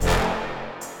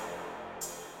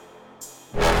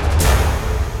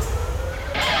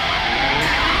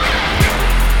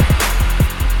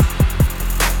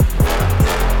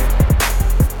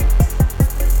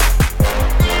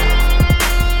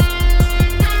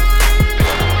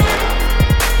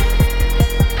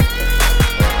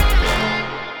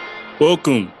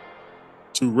Welcome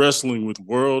to Wrestling with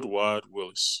WorldWide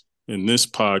Willis. And this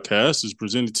podcast is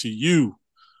presented to you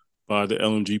by the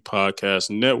LMG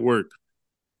Podcast Network.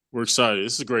 We're excited.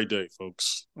 This is a great day,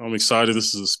 folks. I'm excited.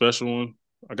 This is a special one.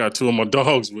 I got two of my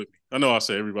dogs with me. I know I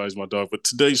say everybody's my dog, but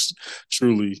today's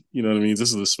truly, you know what I mean?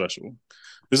 This is a special one.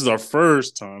 This is our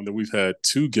first time that we've had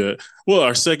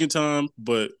our second time,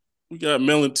 but we got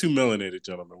two melanated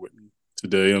gentlemen with me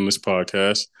today on this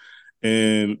podcast,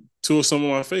 and two of some of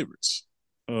my favorites.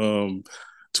 Um,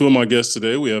 Two of my guests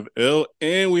today, we have Elle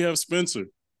and we have Spencer.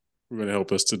 We're going to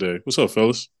help us today. What's up,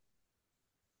 fellas?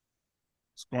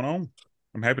 What's going on?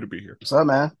 I'm happy to be here. What's up,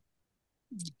 man?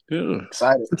 Yeah,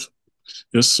 Excited.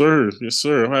 yes, sir. Yes,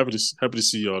 sir. I'm happy to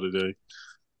see y'all today.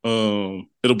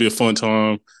 It'll be a fun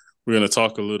time. We're going to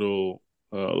talk a little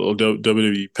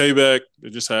WWE Payback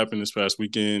that just happened this past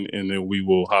weekend, and then we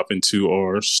will hop into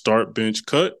our start bench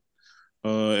cut,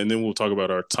 and then we'll talk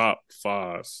about our top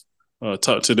five.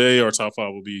 Today, our top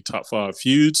five will be top five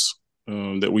feuds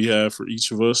that we have for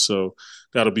each of us. So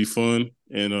that'll be fun.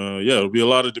 And it'll be a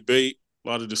lot of debate, a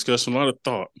lot of discussion, a lot of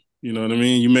thought. You know what I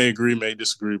mean? You may agree, may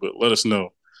disagree, but let us know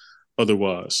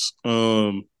otherwise.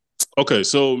 Okay,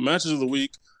 so matches of the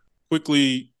week.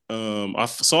 Quickly, I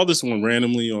saw this one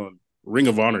randomly on Ring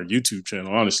of Honor YouTube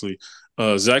channel, honestly.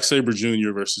 Zack Sabre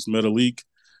Jr. versus Metalik.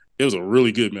 It was a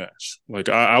really good match. Like,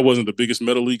 I wasn't the biggest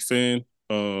Metalik fan.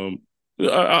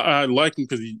 I like him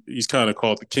because he's kind of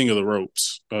called the king of the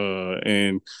ropes,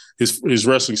 and his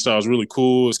wrestling style is really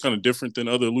cool. It's kind of different than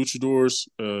other luchadors.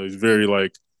 He's very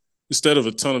like, instead of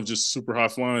a ton of just super high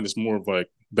flying, it's more of like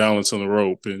balance on the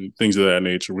rope and things of that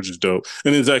nature, which is dope.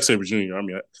 And then Zack Sabre Jr. I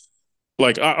mean,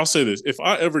 I'll say this: if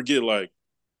I ever get like,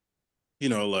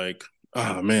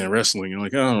 man, wrestling,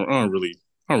 like I don't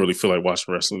really feel like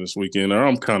watching wrestling this weekend, or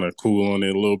I'm kind of cool on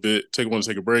it a little bit. Want to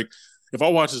take a break. If I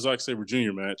watch a Zack Sabre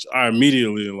Jr. match, I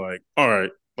immediately am like, all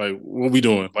right, like what we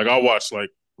doing? Like I'll watch like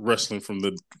wrestling from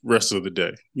the rest of the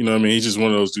day. You know what I mean? He's just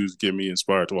one of those dudes that get me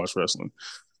inspired to watch wrestling.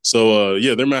 So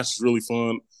their match was really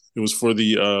fun. It was for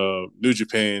the New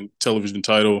Japan television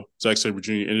title. Zack Sabre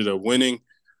Jr. ended up winning.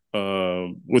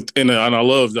 And I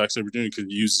love Zack Sabre Jr. because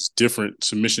he uses different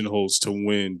submission holds to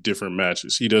win different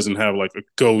matches. He doesn't have like a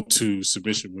go-to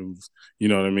submission move. You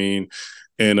know what I mean?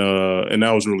 And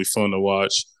that was really fun to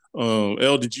watch. Elle,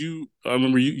 I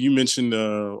remember you mentioned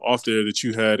off there that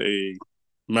you had a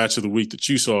match of the week that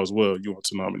you saw as well. You want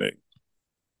to nominate?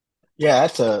 Yeah,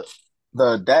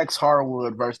 the Dax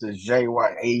Harwood versus Jay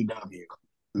White AEW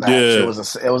match. Yeah, It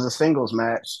was a singles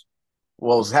match.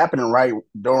 What was happening right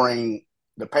during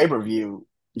the pay-per-view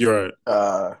you're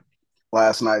right.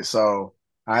 last night, so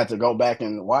I had to go back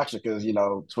and watch it because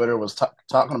Twitter was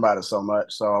talking about it so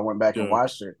much. So I went back and Yeah,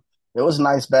 watched it. It was a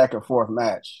nice back and forth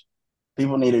match.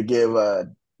 People need to give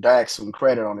Dax some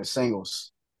credit on his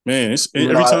singles. man.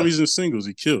 Even Every time though he's in singles,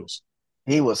 he kills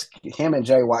him and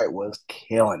Jay White was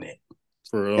killing it.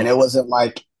 for And real.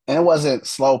 it wasn't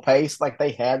slow paced. Like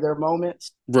they had their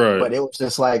moments, Right. but it was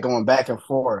just like going back and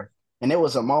forth. And it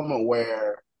was a moment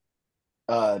where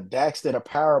Dax did a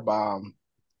power bomb.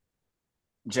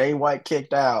 Jay White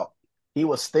kicked out. He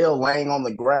was still laying on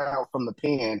the ground from the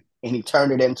pin, and he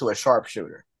turned it into a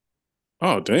sharpshooter.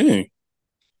 Oh dang.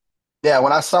 Yeah,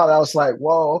 when I saw that, I was like,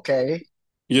 "Whoa, okay,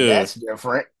 Yeah. that's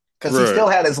different." Because he Right. still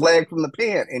had his leg from the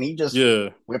pin, and he just Yeah.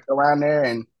 whipped around there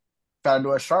and tried to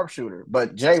do a sharpshooter.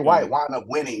 But Jay White See. wound up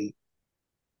winning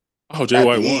Oh, Jay at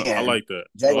White the won. I end. like that.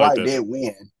 I Jay like White that. did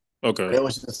win, but Okay. it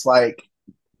was just like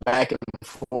back and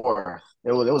forth.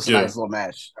 It was a Yeah. nice little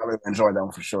match. I really enjoyed that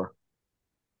one for sure.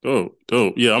 Dope.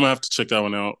 Dope. Yeah, I'm gonna have to check that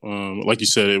one out. Like you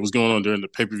said, it was going on during the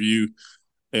pay per view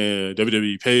and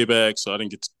WWE Payback, so I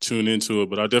didn't get to tune into it.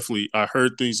 But I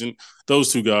heard things, and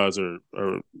those two guys are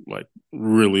like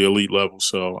really elite level,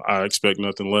 so I expect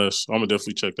nothing less. I'm gonna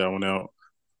definitely check that one out.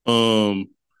 Um,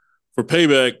 for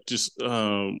Payback, just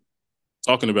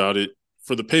talking about it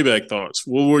for the Payback thoughts.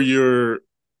 What were your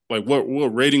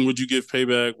what rating would you give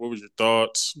Payback? What was your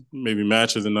thoughts? Maybe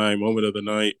match of the night, moment of the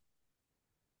night.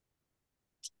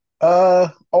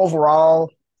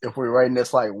 Overall, if we're rating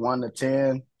this like 1 to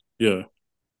 10, Yeah.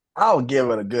 I'll give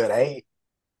it a good 8.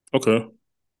 Okay.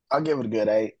 I'll give it a good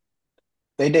 8.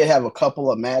 They did have a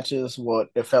couple of matches. What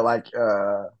it felt like,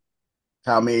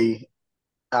 how me,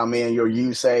 how me and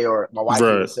you say, or my wife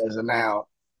even Right. says it now.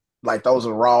 Like those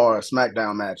are Raw or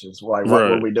SmackDown matches. Like what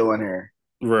are Right. we doing here?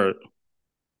 Right.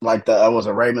 Like the was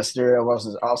a Rey Mysterio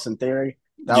versus Austin Theory.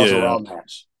 That was a Yeah. Raw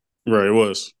match, Right. It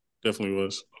was. Definitely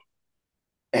was.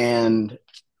 and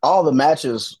all the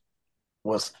matches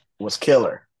was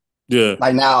killer. Yeah.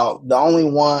 Like now, the only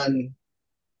one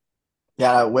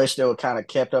that I wish they would kind of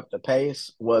kept up the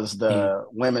pace was Mhm. the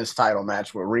women's title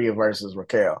match with Rhea versus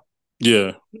Raquel.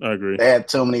 Yeah, I agree. They had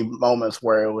too many moments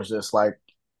where it was just like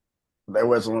they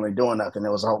wasn't really doing nothing.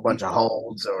 There was a whole bunch of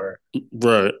holds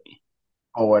Right.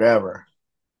 or whatever.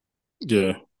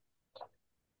 Yeah.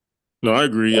 No, I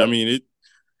agree. I Uh, mean,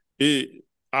 it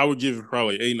I would give it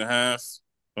probably 8.5.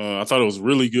 I thought it was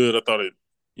really good. I thought it,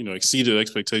 exceeded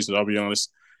expectations. I'll be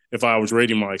honest. If I was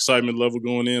rating my excitement level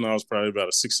going in, I was probably about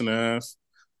a 6.5.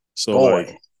 So like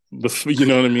Boy, you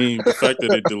know what I mean? The fact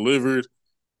that it delivered,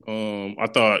 I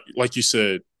thought, like you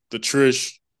said, the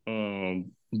Trish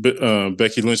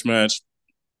Becky Lynch match,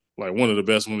 like one of the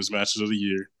best women's matches of the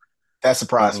year. that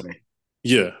surprised Um, me.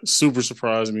 yeah, super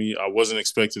surprised me. I wasn't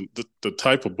expecting the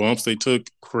type of bumps they took.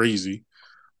 Crazy.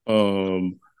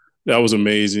 Um, that was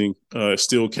amazing.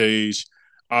 Steel cage,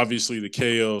 obviously the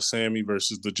KO Sammy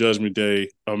versus the Judgment Day,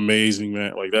 amazing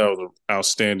man. Like that was an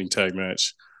outstanding tag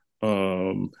match.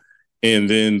 Um, and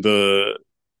then the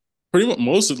pretty much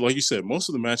most of, like you said, most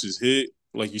of the matches hit.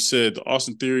 Like you said, the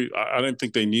Austin Theory, I didn't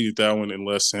think they needed that one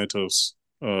unless Santos,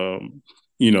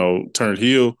 turned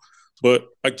heel. But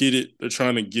I get it. They're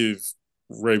trying to give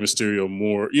Rey Mysterio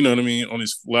more, you know what I mean, on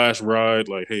his last ride.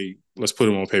 Like, hey, let's put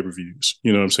him on pay per views.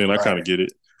 You know what I'm saying? I kind of Right. get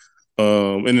it.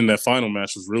 And then that final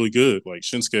match was really good. Like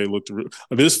Shinsuke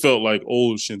this felt like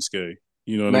old Shinsuke.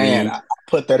 You know what I Man, mean? I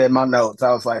put that in my notes.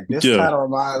 I was like, this Yeah, kind of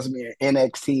reminds me of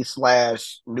NXT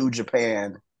slash New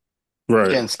Japan right.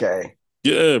 Shinsuke.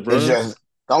 Yeah, It's bro. just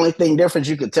the only thing different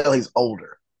you could tell he's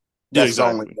older. Yeah, That's the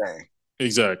only exactly. thing.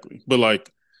 Exactly. But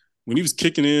like when he was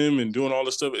kicking him and doing all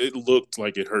this stuff, it looked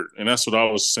like it hurt. And that's what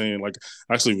I was saying. Like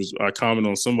actually I commented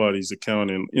on somebody's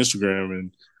account in Instagram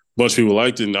and a bunch of people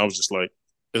liked it. And I was just like,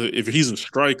 if he's a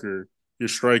striker,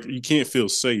 you can't feel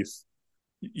safe.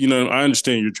 You know, I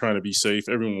understand you're trying to be safe.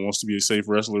 Everyone wants to be a safe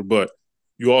wrestler, but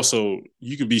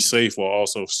you can be safe while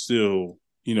also still,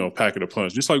 packing a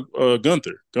punch. Just like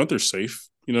Gunther. Gunther's safe.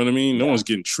 You know what I mean? No Yeah. one's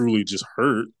getting truly just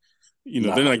hurt. They're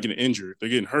No. not getting injured. They're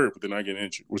getting hurt, but they're not getting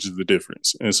injured, which is the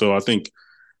difference. And so I think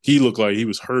he looked like he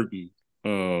was hurting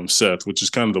Seth, which is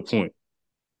kind of the point,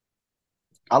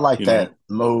 I like you know. that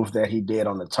move that he did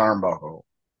on the turnbuckle.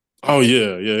 Oh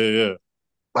yeah, yeah, yeah,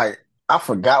 Like I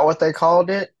forgot what they called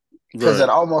it yeah. because Right. it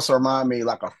almost reminded me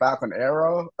like a Falcon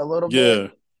Arrow a little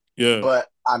bit, Yeah, yeah. but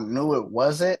I knew it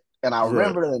wasn't. And I Right.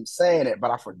 remember them saying it,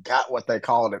 but I forgot what they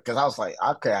called it because I was like,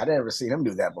 okay, I never seen him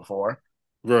do that before.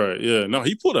 Right. Yeah. No,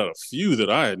 he pulled out a few that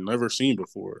I had never seen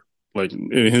before, like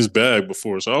in his bag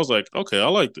before. So I was like, okay, I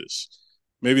like this.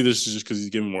 Maybe this is just because he's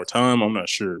given more time. I'm not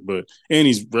sure, and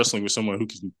he's wrestling with someone who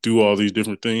can do all these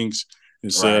different things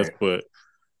in Seth. Right.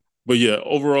 But yeah,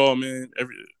 overall, man,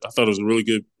 I thought it was a really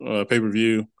good pay per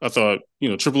view. I thought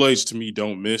Triple H to me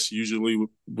don't miss usually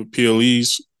with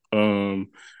PLEs, and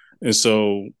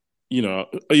so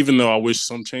even though I wish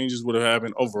some changes would have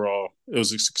happened, overall it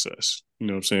was a success. You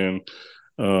know what I'm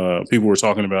saying? People were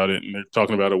talking about it, and they're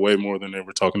talking about it way more than they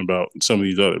were talking about some of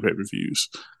these other pay per views.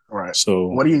 Right. So,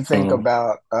 What do you think uh,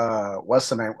 about what's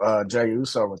the name? Jay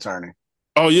Uso returning.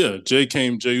 oh yeah, Jay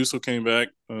Uso came back.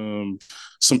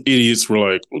 Some idiots were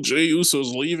like, "Well, Jay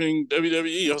Uso's leaving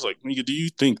WWE." I was like, "Nigga, do you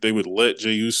think they would let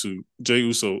Jay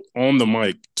Uso on the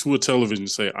mic to a television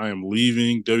say I am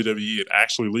leaving WWE and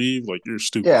actually leave? Like you're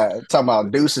stupid." Yeah, talking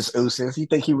about deuces, ooses. You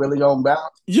think he really gonna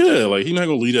bounce? Yeah, like he's not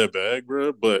gonna leave that bag,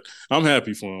 bro. But I'm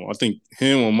happy for him. I think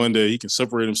him on Monday he can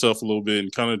separate himself a little bit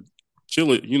and kind of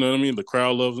kill it. You know what I mean? The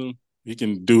crowd loves him. He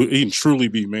can do it. He can truly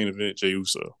be main event Jey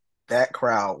Uso. That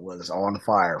crowd was on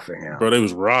fire for him. Bro, they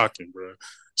was rocking, bro.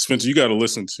 Spencer, you got to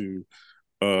listen to.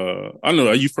 I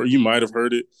know you might have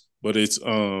heard it, but it's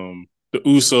the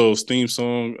Usos theme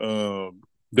song,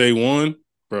 Day One,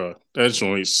 bro. That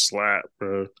joint slap,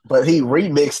 bro. But he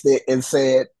remixed it and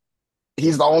said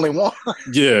he's the only one.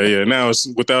 Yeah, yeah. Now it's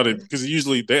without it because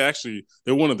usually they're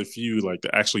one of the few like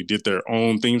that actually did their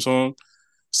own theme song.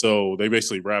 So they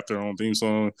basically rapped their own theme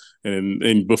song,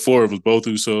 and before it was both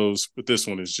Usos, but this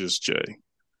one is just Jay.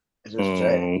 It's just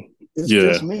Jay. Um, It's yeah,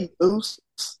 just me, Oos.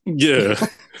 yeah,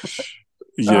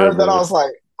 I yeah, heard that. I bro, was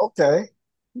like, okay.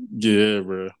 yeah,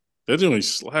 bro. That joint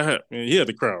slap, man. He had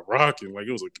the crowd rocking like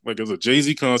it was a Jay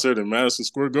Z concert in Madison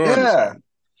Square Garden or Yeah. something.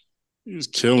 He was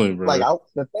killing, Like bro.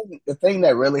 the thing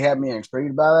that really had me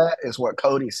intrigued by that is what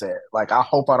Cody said. Like, I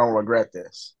hope I don't regret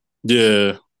this.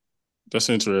 Yeah, that's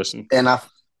interesting. And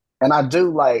I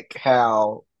do like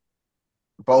how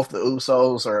both the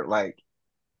Usos are like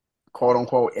quote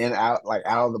unquote in out like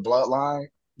out of the bloodline, and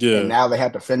Yeah, now they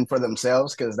have to fend for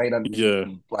themselves because they done yeah,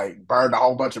 like burned a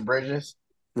whole bunch of bridges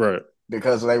right.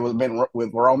 because they was been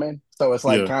with Roman. So it's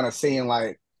like Yeah, kind of seeing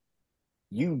like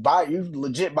you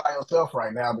legit by yourself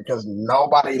right now because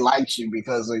nobody likes you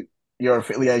because of your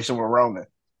affiliation with Roman.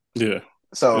 Yeah.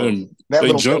 So And that they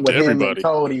little thing jumped with him and everybody.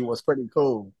 Cody was pretty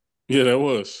cool. Yeah, that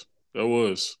was. That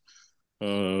was.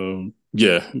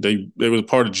 Yeah, they was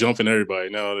part of jumping everybody.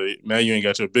 Now you ain't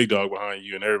got your big dog behind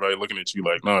you and everybody looking at you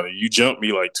like, nah, you jumped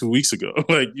me like 2 weeks ago.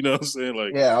 Like, you know what I'm saying?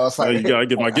 Like Yeah, I was now you like, gotta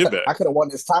get my get back. I could have won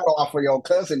this title off for your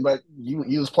cousin, but you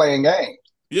was playing games.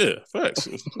 Yeah, facts.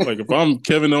 Like if I'm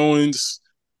Kevin Owens,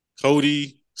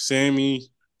 Cody, Sammy,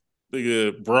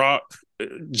 Brock,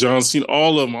 John Cena,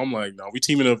 all of them, I'm like, no, we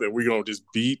teaming up and we're gonna just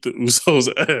beat the Usos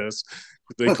ass.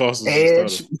 They cost us this title.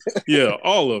 Edge. Yeah,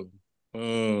 all of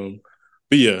them.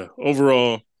 But yeah,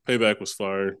 overall, Payback was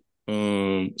fire.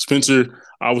 Spencer,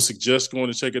 I would suggest going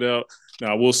to check it out.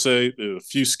 Now, I will say there are a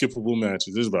few skippable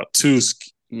matches. There's about two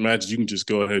matches you can just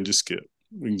go ahead and just skip.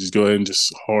 We can just go ahead and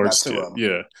just hard Got two skip. of them.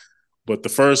 Yeah. But the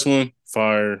first one,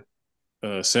 fire.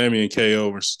 Sammy and KO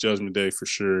versus Judgment Day for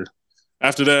sure.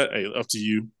 After that, hey, up to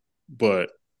you. But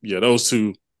yeah, those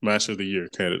two match of the year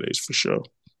candidates for sure.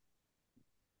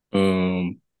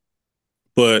 Um,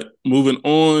 but moving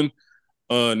on,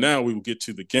 now we will get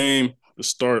to the game, the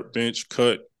start, bench,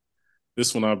 cut.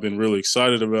 This one I've been really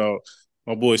excited about.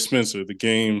 My boy Spencer, the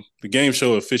game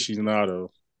show aficionado,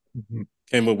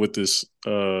 came up with this.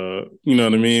 You know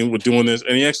what I mean? With doing this,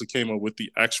 and he actually came up with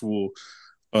the actual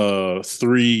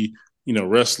three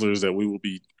wrestlers that we will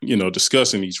be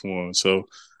discussing each one. So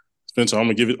Spencer,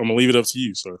 I'm gonna leave it up to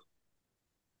you, sir.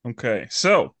 Okay,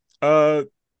 so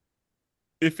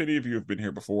if any of you have been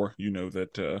here before, you know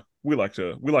that we like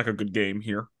a good game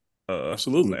here on the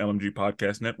Absolutely. LMG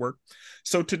Podcast Network.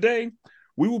 So today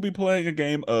we will be playing a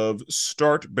game of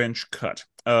Start Bench Cut.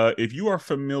 If you are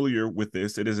familiar with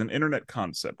this, it is an internet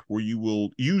concept where you will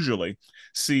usually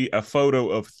see a photo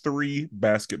of three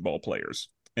basketball players,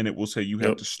 and it will say you have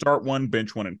Yep. to start one,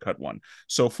 bench one, and cut one.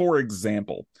 So, for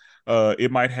example,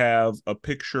 it might have a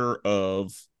picture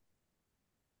of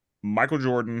Michael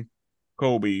Jordan,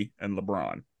 Kobe, and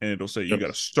LeBron. And it'll say you Yep. got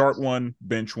to start one,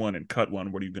 bench one, and cut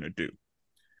one. What are you going to do?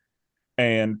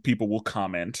 And people will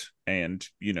comment, and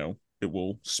it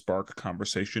will spark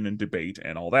conversation and debate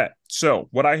and all that. So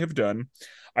what I have done,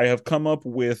 I have come up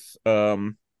with a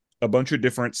bunch of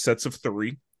different sets of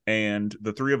three, and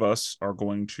the three of us are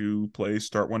going to play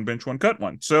start one, bench one, cut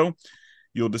one. So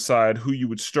you'll decide who you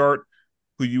would start,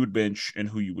 who you would bench, and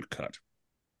who you would cut.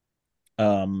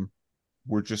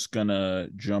 We're just gonna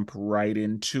jump right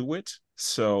into it.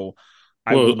 So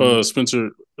I Well, will.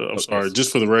 Spencer, I'm Oh, sorry. yes.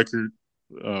 Just for the record,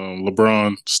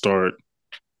 LeBron start,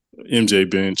 MJ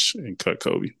bench, and cut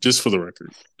Kobe. Just for the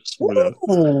record. Just for the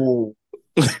Ooh,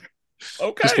 just for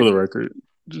Okay. the record.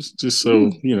 Just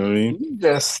so you know what I mean. you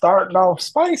just starting off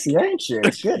spicy, ain't you?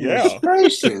 Goodness Yeah.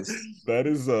 gracious. That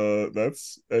is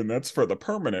that's for the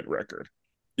permanent record.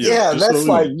 Yeah, Yeah, just so that's we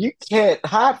like know. you can't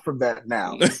hide from that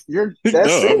now. That's No,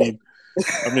 I it. mean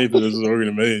I made this argument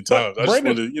a million But times. I just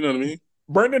wanted to, you know what I mean?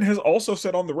 Brandon has also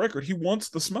said on the record he wants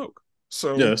the smoke. Yeah,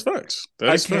 So that's facts.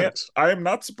 That is facts. I am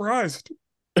not surprised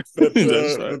that That's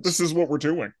that this facts. is what we're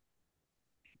doing.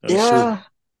 That is true. Yeah.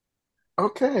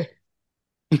 Okay.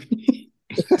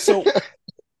 So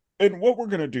and what we're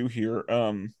gonna do here,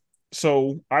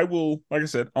 so I will, like I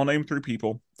said, I'll name three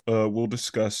people. We'll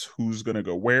discuss who's gonna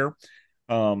go where.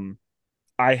 Um,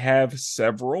 I have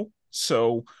several,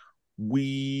 so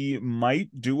we might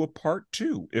do a part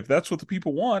two. If that's what the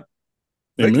people want,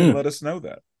 they can Amen. let us know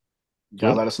that. Y'all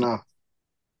Yep. let us know.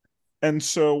 And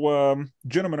so,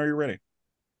 gentlemen, are you ready?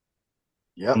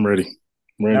 Yep. I'm ready. I'm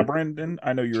Now, ready. Brandon,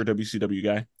 I know you're a WCW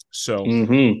guy, so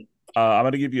Mm-hmm.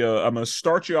 I'm gonna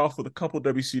start you off with a couple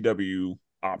WCW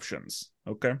options.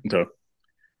 Okay. Okay.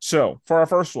 So for our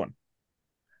first one,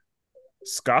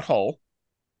 Scott Hall,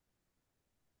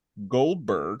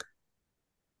 Goldberg,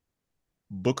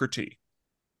 Booker T.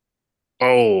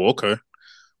 Oh, okay.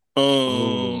 Um,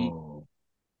 Oh.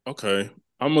 okay.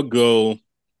 I'm gonna go.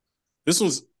 This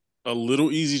was a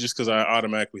little easy just because I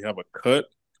automatically have a cut,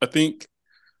 I think.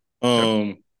 Okay.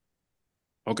 Um,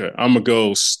 okay. I'm gonna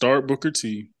go start Booker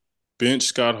T, bench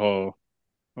Scott Hall.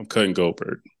 I'm cutting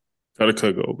Goldberg. Gotta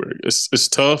cut Goldberg. It's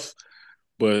tough,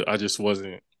 but I just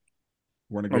wasn't.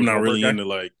 We're a I'm big not Goldberg really guy.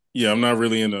 into yeah, I'm not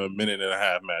really into a minute and a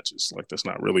half matches. Like that's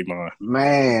not really my.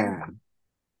 Man.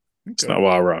 It's Okay. not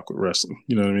why I rock with wrestling.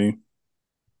 You know what I mean?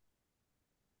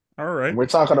 All right. We're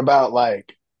talking about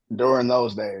like during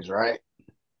those days, right?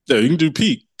 Yeah, you can do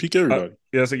peak everybody.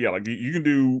 Yeah, so yeah, like you can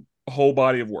do a whole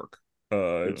body of work.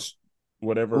 Yeah. It's Ooh,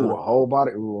 whatever. a whole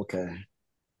body. Ooh, okay.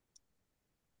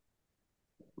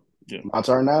 Yeah. My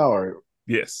turn now, or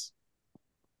Yes.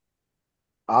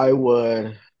 I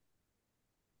would,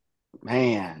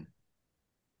 man.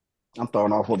 I'm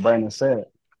throwing off what Brandon said.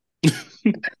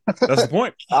 That's the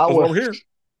point. I That's why would we're here.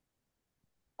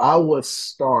 I would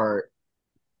start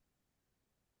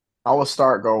I would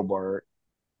start Goldberg,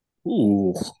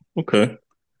 Ooh, okay.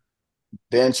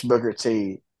 bench Booker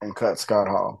T, and cut Scott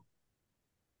Hall.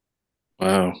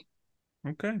 Wow.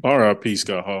 Okay. R.I.P.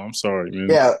 Scott Hall. I'm sorry, man.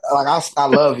 Yeah, like I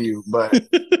love you, but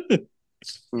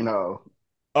you know,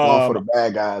 going for Um, the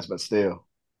bad guys, but still.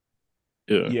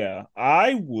 Yeah, yeah,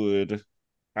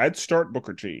 I'd start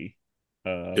Booker T.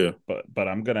 yeah. But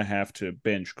I'm gonna have to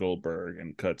bench Goldberg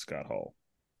and cut Scott Hall.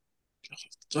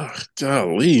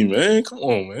 Golly, man. Come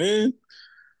on, man.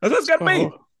 That's got Scott me.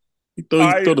 Hall. He throw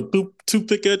I the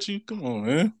toothpick at you. Come on,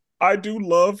 man. I do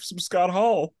love some Scott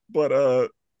Hall, but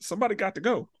somebody got to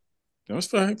go. That's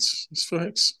facts. That's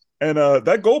facts. And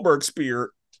that Goldberg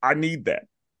spear, I need that.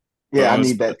 Yeah, I That's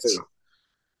need that facts. too.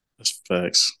 That's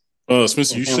facts.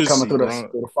 Spencer, And you him should coming see through Braun.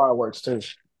 the fireworks too.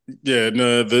 Yeah,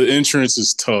 no, the entrance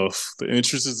is tough. The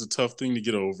entrance is a tough thing to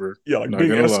get over. Yeah, like Not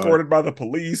being gonna lie. escorted by the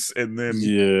police and then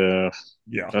Yeah,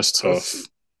 yeah. that's tough.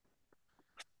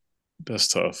 That's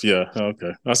tough. Yeah.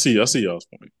 Okay. I see y'all's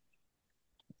point.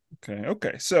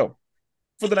 Okay. So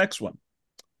for the next one,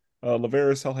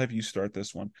 Laveris, I'll have you start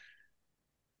this one.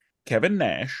 Kevin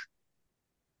Nash,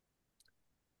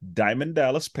 Diamond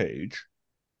Dallas Page,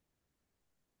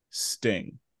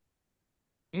 Sting.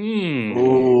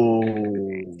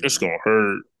 Ooh. It's gonna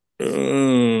hurt.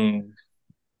 Um,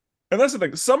 And that's the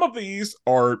thing. Some of these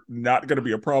are not going to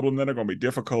be a problem. Then they're going to be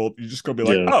difficult. You're just going to be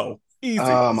like, yeah, oh, easy.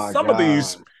 Oh my Some of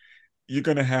these God. you're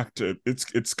going to have to.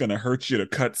 It's going to hurt you to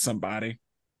cut somebody.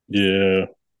 yeah.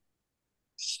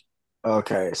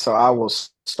 Okay, so I will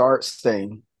start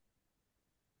Sting.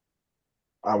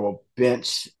 I will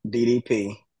bench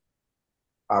DDP.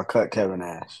 I'll cut Kevin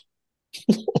Nash.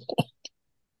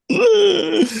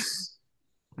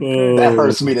 Okay. That Oh,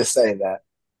 hurts me to say that.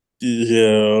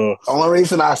 yeah. Only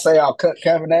reason I say I'll cut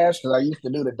Kevin Nash because I used to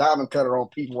do the diamond cutter on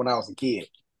people when I was a kid.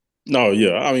 No,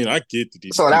 yeah. I mean, I get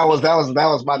the So DDP part. that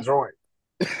was my joint.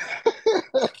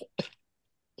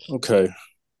 Okay.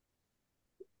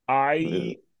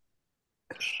 I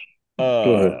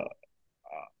Go ahead. uh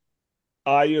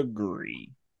I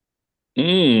agree.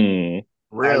 Mm.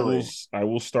 Really? I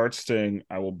will start Sting.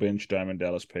 I will bench Diamond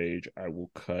Dallas Page. I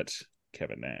will cut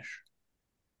Kevin Nash.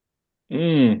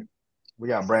 Mm. We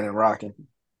got Brandon rocking.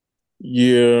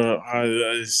 Yeah,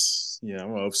 yeah,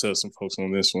 I'm gonna upset some folks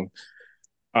on this one.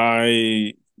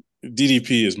 I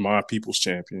DDP is my people's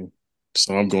champion,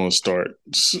 so I'm going to start.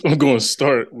 I'm going to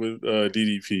start with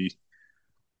DDP.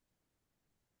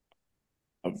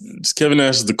 Kevin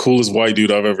Nash is the coolest white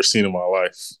dude I've ever seen in my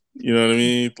life. You know what I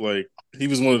mean? Like he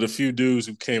was one of the few dudes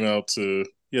who came out to.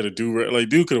 He had a do rag. Like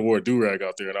dude could have wore a do rag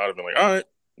out there, and I'd have been like,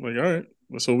 all right,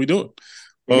 that's what we doing.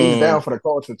 And he's down Um, for the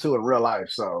culture too in real life.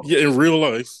 So yeah, in real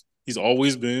life, he's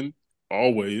always been,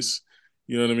 always.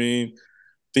 You know what I mean?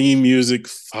 Theme music,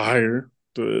 fire.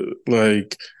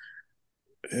 Like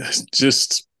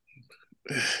just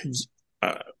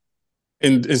I,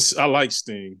 and I like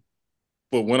Sting,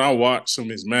 but when I watch some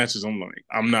of his matches,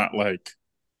 I'm not like,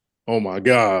 oh my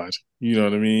god, you know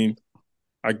what I mean?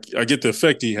 I get the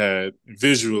effect he had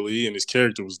visually, and his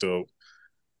character was dope,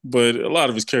 but a lot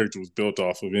of his character was built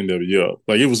off of NWO.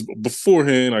 Like it was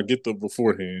beforehand. I get the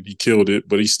beforehand, he killed it,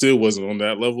 but he still wasn't on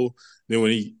that level. Then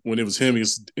when it was him, he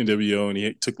was NWO, and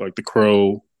he took like the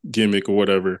Crow gimmick or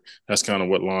whatever. That's kind of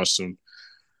what launched him.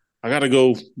 I gotta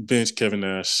go bench Kevin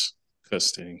Nash, cut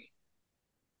Sting.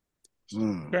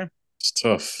 mm, Okay. It's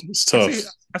tough. It's I see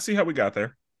tough. I see how we got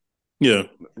there. Yeah.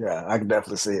 yeah, I can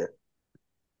definitely see it.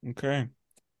 Okay.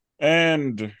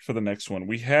 And for the next one,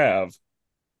 we have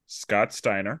Scott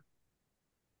Steiner,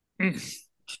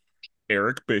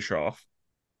 Eric Bischoff,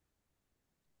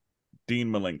 Dean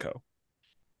Malenko.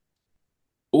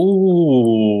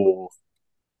 Ooh.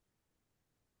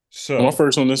 Am I So,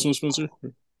 first on this one, Spencer?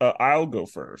 I'll go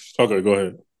first. Okay, go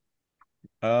ahead.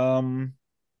 Um,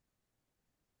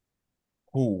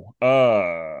 who?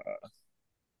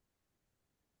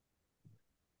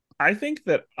 I think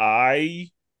that I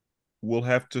will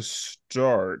have to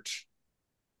start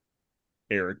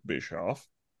Eric Bischoff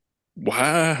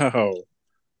Wow.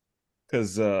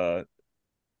 because,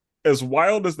 as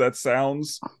wild as that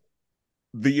sounds,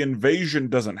 the invasion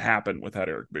doesn't happen without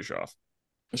Eric Bischoff.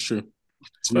 That's true.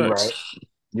 It's You're right. facts.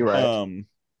 You're right.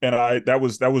 And that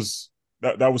was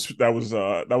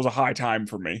a high time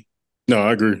for me. No,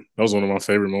 I agree. That was one of my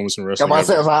favorite moments in Come wrestling on,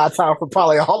 say it ever. was a high time for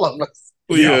probably all of us.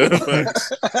 Well, Yeah. yeah,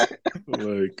 facts.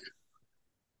 Like,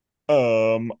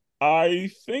 Um, I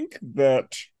think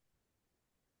that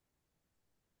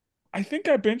I think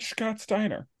I benched Scott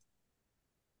Steiner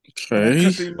and I okay.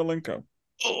 cut Dean Malenko.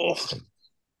 Oh,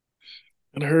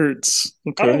 it hurts.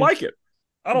 I don't Okay. like it.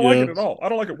 I don't like Yeah, it at all. I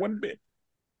don't like it one bit.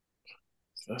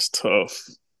 that's tough.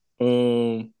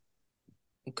 Um,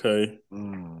 okay.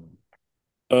 Mm.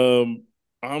 Um,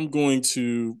 I'm going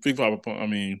to Big Papa Pump. I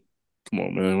mean, come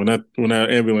on, man. When that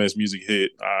ambulance music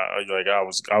hit,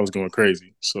 I was going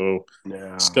crazy. So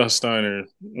Yeah. Scott Steiner,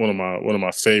 one of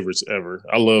my favorites ever.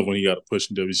 I love when he got a push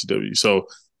in WCW. So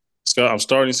I'm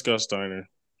starting Scott Steiner.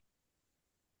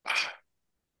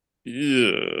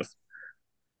 Yeah,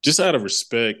 just out of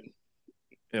respect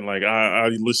and like I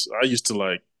used to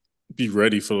like be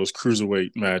ready for those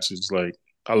cruiserweight matches. Like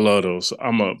I love those.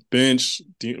 I'm a bench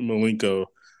Dean Malenko.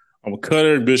 I'm a cut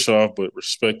Eric Bischoff, but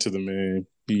respect to the man.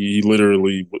 He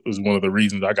literally was one of the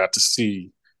reasons I got to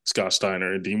see Scott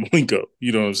Steiner and Dean Malenko.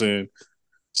 You know what I'm saying?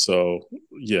 So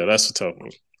yeah, that's a tough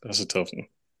one. That's a tough one.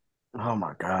 Oh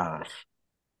my gosh.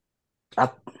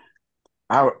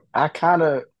 I I kind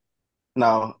of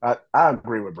no. I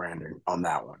agree with Brandon on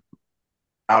that one.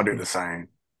 I'll do the same.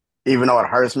 Even though it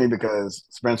hurts me because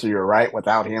Spencer, you're right.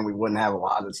 Without him, we wouldn't have a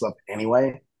lot of this stuff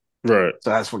anyway. Right. So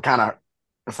that's what kind of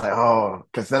it's like, oh,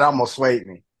 because that almost swayed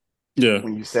me Yeah.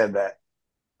 when you said that.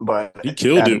 But He I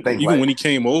killed had to it. think Even like, when he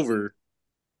came over,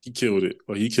 he killed it.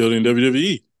 Like he killed it in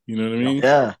WWE. You know what I Yeah. mean?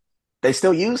 yeah, they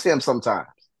still use him sometimes.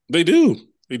 They do.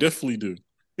 They definitely do.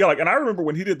 Yeah, like, and I remember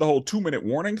when he did the whole 2 minute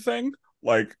warning thing,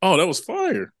 like, Oh, that was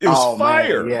fire. it was Oh man,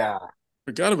 fire. yeah,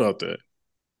 Forgot about that.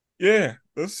 Yeah,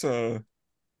 this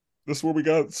is where we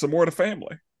got some more of the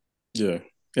family. Yeah.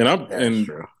 And I that's and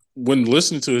true. when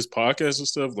listening to his podcast and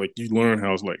stuff, like you learn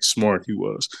how like smart he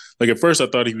was. Like at first I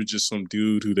thought he was just some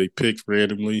dude who they picked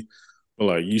randomly. But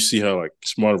like you see how like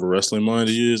smart of a wrestling mind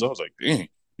he is. I was like, dang,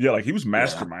 Yeah, like he was Yeah,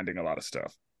 masterminding a lot of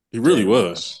stuff. he yeah, really he was.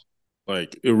 was.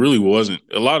 Like it really wasn't.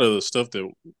 A lot of the stuff that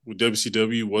with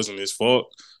WCW wasn't his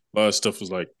fault. A lot of stuff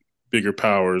was like bigger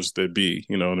powers that be.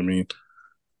 You know what I mean?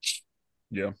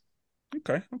 Yeah.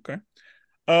 Okay. Okay.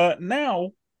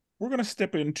 Now we're gonna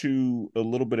step into a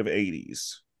little bit of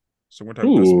 80s. So we're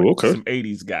talking about Ooh, okay, some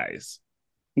 80s guys.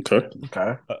 okay.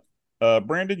 Okay.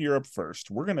 Brandon, you're up first.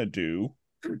 We're gonna do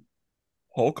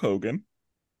Hulk Hogan,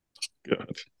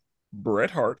 God.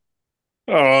 Bret Hart,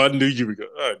 Oh, I knew you were going.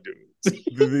 I knew it.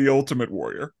 the Ultimate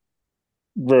Warrior.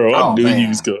 Bro, I Oh knew he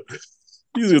was man, going.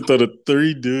 He was gonna throw the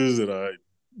three dudes that I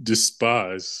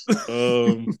despise.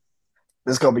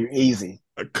 this gonna be easy.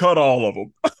 Cut all of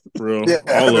them. Bro, Yeah,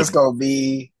 all of this them. gonna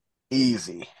be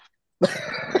easy.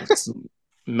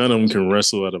 None of them can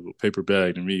wrestle out of a paper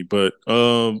bag to me. But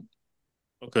okay,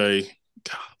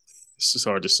 God, this is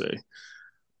hard to say.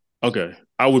 Okay,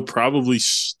 I would probably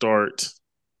start.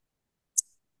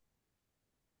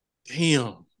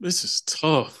 Damn, this is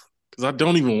tough because I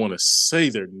don't even want to say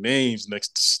their names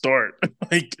next to start.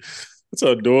 Like that's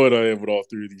how annoyed I am with all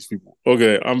three of these people.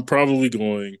 Okay, I'm probably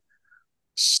going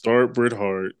start Bret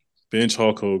Hart, bench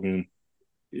Hulk Hogan.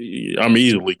 I'm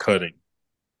easily cutting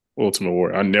Ultimate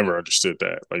Warrior. I never understood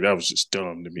that. Like that was just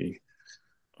dumb to me.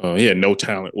 He had no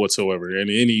talent whatsoever in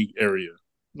any area.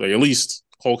 Like at least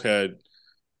Hulk had,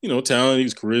 talent. He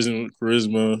was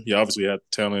charisma. He obviously had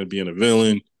talent of being a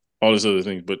villain, all these other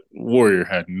things. But Warrior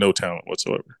had no talent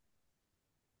whatsoever.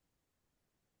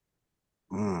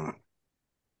 Mm,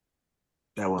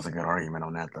 that was a good argument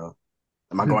on that though.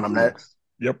 Am I going up next?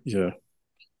 Yep. Yeah.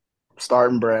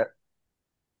 Starting Brett,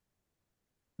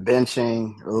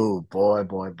 benching. Oh boy,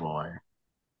 boy, boy.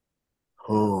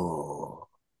 Oh,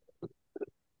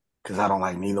 because I don't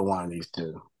like neither one of these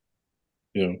two.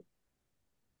 Yeah.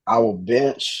 I will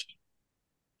bench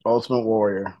Ultimate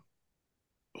Warrior.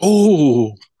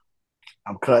 Oh,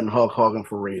 I'm cutting Hulk Hogan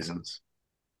for reasons.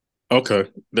 okay.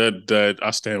 That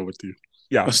I stand with you.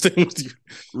 Yeah. I stand with you.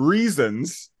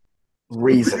 Reasons.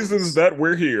 Reasons Reasons. that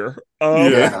we're here.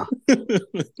 Yeah. Yeah.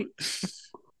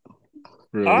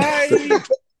 Bro. I,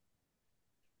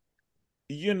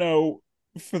 you know,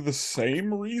 for the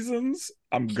same reasons,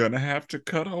 I'm gonna have to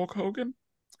cut Hulk Hogan.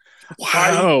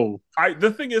 I Wow.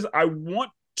 the thing is,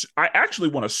 I actually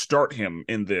want to start him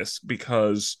in this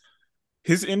because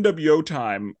his NWO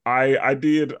time, I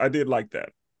did like that.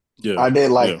 Yeah. I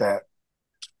did like Yeah.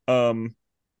 that. Um,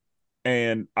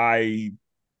 and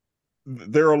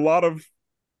there are a lot of,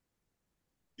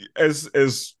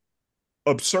 as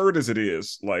absurd as it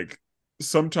is, like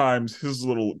sometimes his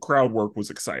little crowd work was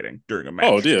exciting during a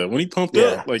Oh match. yeah, when he pumped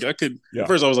up, Yeah. like I could. At Yeah,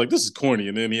 first, I was like, "This is corny,"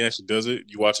 and then he actually does it.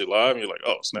 You watch it live, and you're like,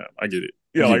 "Oh snap, I get it."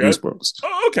 yeah, You like get goosebumps.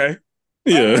 oh, okay,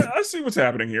 Yeah, I see what's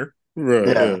happening here. right.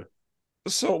 Yeah. Yeah,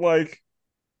 So like,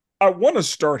 I want to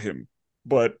start him,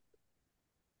 but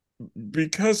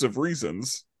because of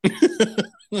reasons,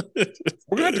 we're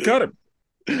gonna have to cut him.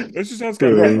 That's just how it's got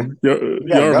to You be. got Bro, y'all,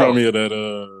 you gotta y'all remind go. me of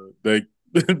that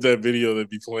that video that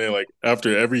be playing like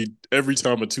after every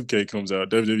time a 2K comes out,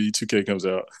 WWE 2K comes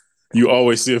out, you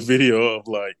always see a video of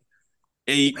like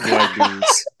eight black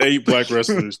dudes, eight black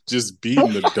wrestlers just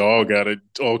beating the dog out of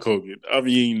Hulk Hogan. I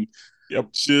mean,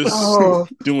 Yep. just Oh,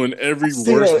 doing I every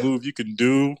see worst that move you can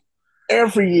do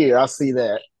every year. I see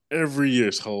that. every year.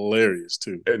 It's hilarious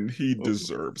too. And he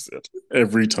deserves it.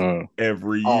 Every time.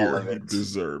 Every All year of he it.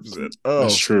 deserves it.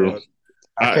 That's Oh true. god.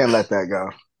 I I can't let that go.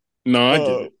 no, I get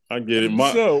Uh it. I get it.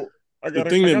 so The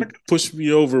thing that pushed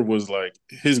me over was like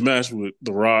his match with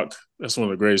The Rock. That's one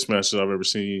of the greatest matches I've ever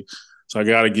seen. So I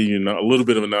got to give you a little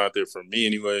bit of a nod there for me,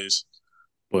 anyways.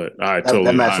 But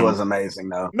That match was amazing,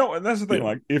 though. no, and that's the thing. Yeah.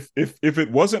 Like, if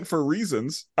it wasn't for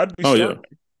reasons, I'd be Oh yeah, starting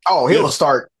him. Oh, yeah, he'll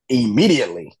start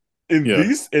immediately. yeah.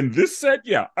 In this set.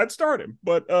 Yeah, I'd start him.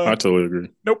 But I totally agree.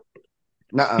 nope.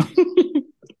 Nuh-uh.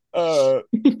 Uh,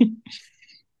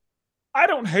 I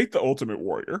don't hate the Ultimate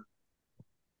Warrior.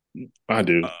 I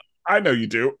do. I know you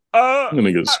do. That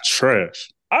nigga's trash.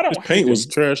 I His don't hate paint was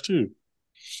him. trash too.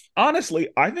 Honestly,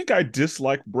 I think I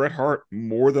dislike Bret Hart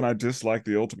more than I dislike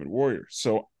the Ultimate Warrior.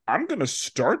 So I'm gonna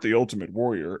start the Ultimate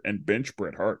Warrior and bench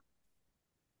Bret Hart.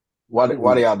 Why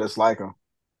do y'all dislike him?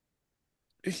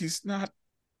 He's not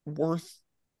worth.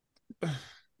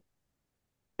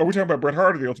 Are we talking about Bret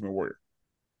Hart or the Ultimate Warrior?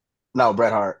 No,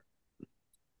 Bret Hart.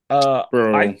 I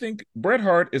Bro, think Bret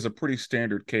Hart is a pretty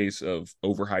standard case of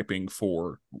overhyping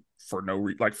for no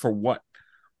reason. Like for what?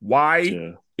 Why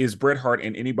yeah. is Bret Hart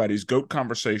in anybody's GOAT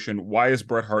conversation? Why is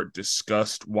Bret Hart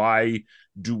discussed? Why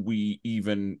do we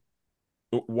even?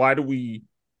 Why do we?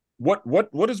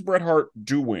 What is Bret Hart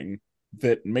doing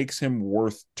that makes him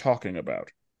worth talking about?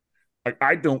 Like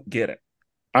I don't get it,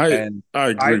 I and I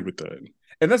agree I with that.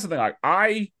 and that's the thing.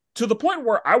 I to the point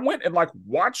where I went and like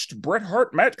watched Bret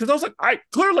Hart match because I was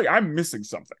like, I'm missing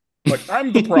something. Like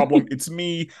I'm the problem. It's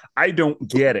me. I don't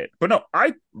get it. But no,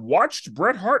 I watched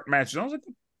Bret Hart match and I was like,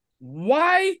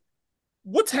 why?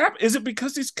 What's happened? Is it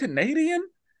because he's Canadian?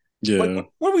 Like Yeah.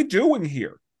 what are we doing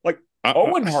here? Like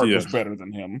Owen Hart Yeah. was better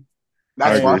than him. I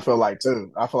That's what I agree. feel like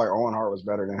too. I feel like Owen Hart was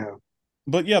better than him.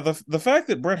 But yeah, the fact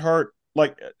that Bret Hart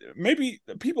like maybe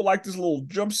people like this little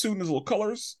jumpsuit and his little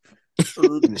colors.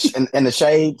 Or, In the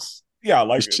shades. yeah, The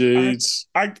like shades.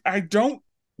 I don't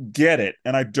get it,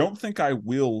 and I don't think I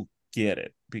will get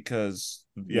it because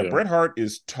yeah, Yeah. Bret Hart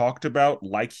is talked about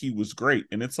like he was great,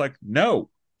 and it's like no,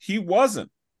 he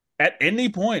wasn't at any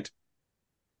point.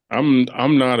 I'm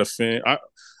not a fan.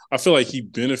 I feel like he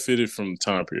benefited from the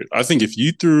time period. I think if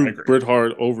you I threw agree. Bret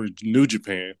Hart over New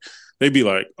Japan, they'd be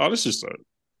like, "Oh, this is just a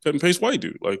cut and paste white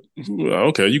dude." Like,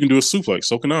 okay, you can do a suplex,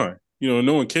 so can I.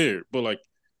 No one cared. But like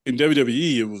in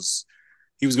WWE, he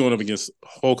was going up against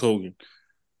Hulk Hogan.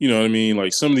 You know what I mean?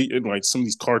 Like some of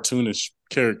these cartoonish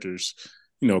characters.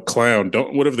 Clown,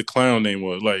 don't whatever the clown name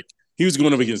was. Like he was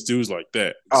going up against dudes like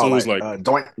that. Oh, So it was like like,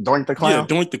 Doink the yeah, Clown.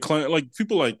 Doink the Clown, like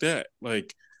people like that.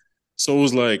 Like so it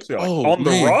was like, So, like oh on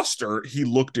the man, roster, he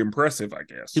looked impressive, I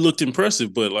he guess. looked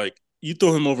impressive, but like you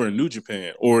throw him over in New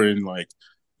Japan or in like,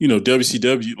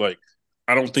 WCW, like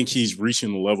I don't think he's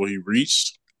reaching the level he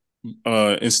reached.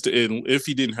 Instead, if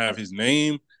he didn't have his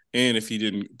name and if he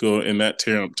didn't go in that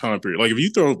time period, like if you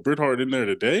throw Bret Hart in there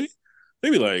today,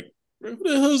 they'd be like, who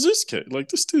the hell is this kid? Like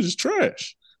this dude is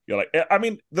trash. Yeah, like I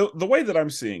mean, the way that I'm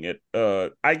seeing it,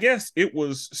 I guess it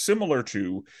was similar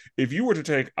to if you were to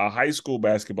take a high school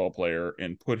basketball player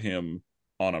and put him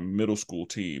on a middle school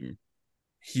team,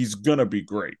 he's gonna be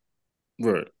great.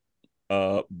 Right.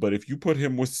 But if you put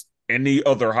him with any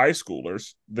other high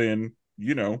schoolers, then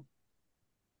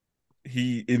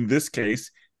he in this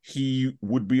case he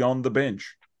would be on the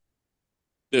bench.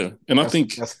 Yeah. And I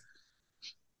think That's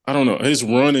I don't know. His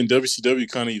run in WCW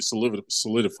kind of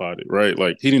solidified it, right?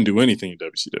 Like he didn't do anything in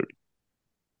WCW.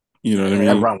 You know what I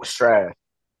that mean? run was trash.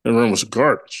 That run was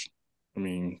garbage. I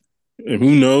mean, and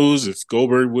who knows if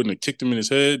Goldberg wouldn't have kicked him in his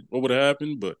head, what would have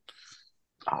happened? But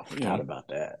Oh, I you forgot know, about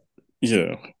that.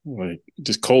 yeah, like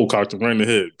just cold cocked him right in the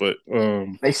head. But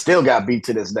They still got beat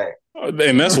to this day.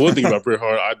 and that's one thing about Bret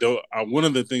Hart. One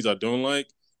of the things I don't like.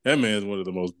 That man is one of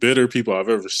the most bitter people I've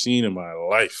ever seen in my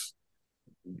life.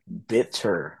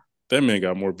 Bitter. That man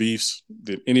got more beefs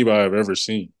than anybody I've ever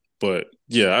seen. But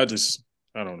yeah, I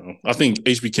don't know. I think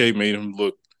HBK made him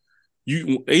look.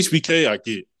 HBK, I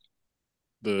get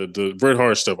the Bret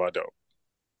Hart stuff. I don't.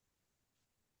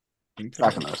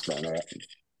 I can understand that.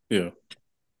 Yeah.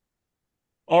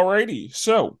 Alrighty,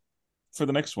 so for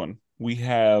the next one, we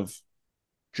have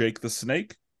Jake the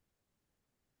Snake,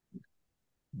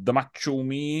 the Macho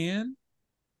Man,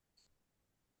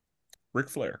 Ric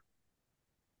Flair.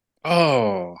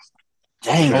 Oh,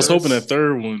 Dang I was it. hoping that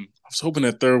third one. I was hoping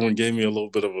that third one gave me a little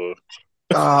bit of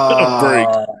A break.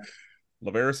 Uh,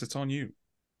 Laveris, it's on you.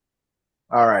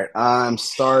 all right. I'm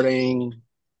starting.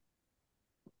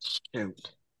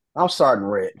 Shoot. I'm starting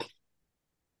Rick.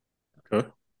 Okay.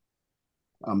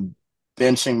 I'm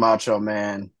benching Macho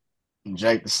Man.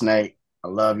 Jake the Snake. I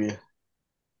love you.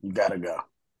 You gotta go.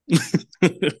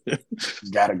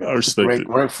 You gotta I go. respect it.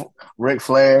 Rick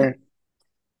Flair.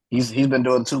 He's been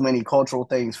doing too many cultural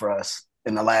things for us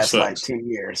in the It's last like facts. 10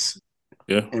 years.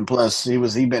 Yeah. And plus,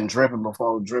 he been dripping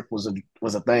before drip was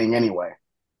a thing anyway.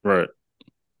 Right.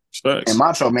 It's And facts.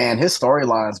 Macho Man, his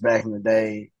storylines back in the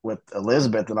day with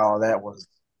Elizabeth and all of that was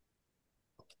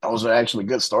those are actually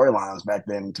good storylines back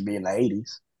then to be in the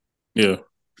 80s. Yeah.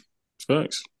 It's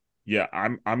facts. Yeah,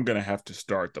 I'm gonna have to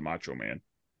start the Macho Man.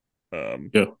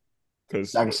 Yeah.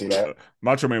 Because I can see that.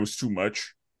 Macho Man was too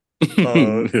much.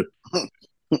 Uh, Yeah.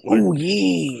 like Oh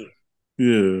yeah.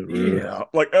 Yeah, man. yeah,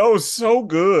 like that was so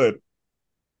good.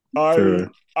 I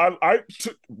Okay.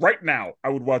 right now I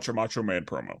would watch a Macho Man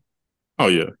promo Oh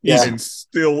yeah. Yeah. Easy. and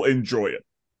still enjoy it.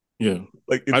 Yeah.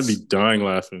 Like I'd be it's dying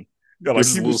laughing. yeah, like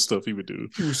This is little stuff he would do.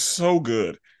 he was so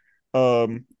good.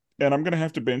 Um, and I'm gonna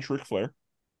have to bench Ric Flair,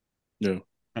 Yeah. and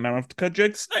I'm gonna have to cut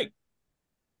Jake the Snake.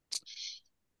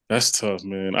 That's tough,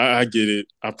 man. I get it.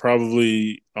 I'm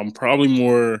probably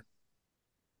more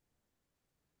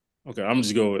okay. I'm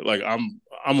just going like I'm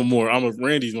a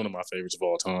Randy's one of my favorites of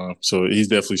all time. So he's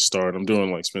definitely start. I'm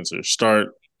doing like Spencer. Start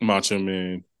Macho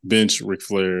Man, bench Ric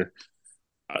Flair.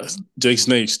 Jake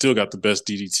Snake still got the best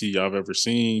DDT I've ever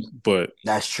seen, but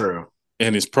That's true.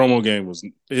 and his promo game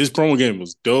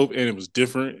was dope and it was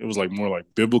different. It was like more like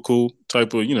biblical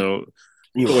type of, You're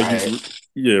feel like right. he's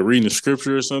reading the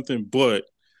scripture or something, but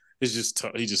it's just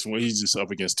he's just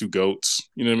up against two goats.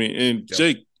 You know what I mean? And Yep.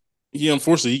 Jake, he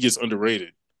unfortunately he gets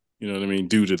underrated. You know what I mean?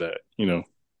 Due to that, you know.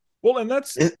 Well, and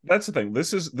that's It, that's the thing.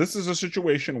 This is a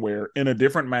situation where in a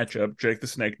different matchup, Jake the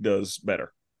Snake does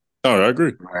better. Oh, I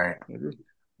agree. right. I agree.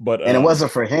 But And it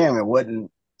wasn't for him. It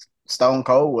wouldn't. Stone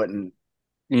Cold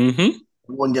Mm-hmm.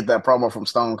 wouldn't get that promo from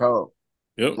Stone Cold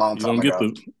Yep. a long You time don't get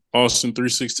ago. the Austin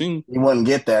 316. He wouldn't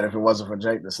get that if it wasn't for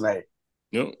Jake the Snake.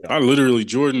 Yep. yeah, I literally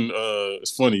Jordan.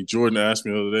 It's funny. Jordan asked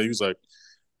me the other day. He was like,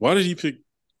 "Why did he pick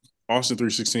Austin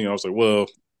 316?" I was like, "Well,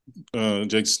 Jake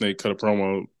the Snake cut a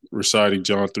promo reciting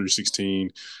John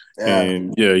 316, Yeah,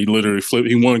 and yeah, he literally flipped.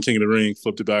 He won King of the Ring,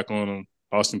 flipped it back on him.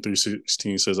 Austin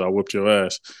 316 says, "I whipped your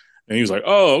ass," and he was like,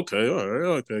 "Oh, okay, all right,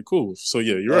 okay, cool." So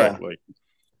yeah, you're right. yeah, Like,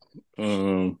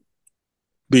 um,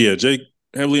 but yeah, Jake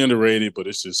heavily underrated, but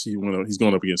it's just he's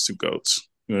going up against two goats.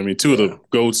 You know what I mean? Two of yeah, the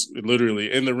goats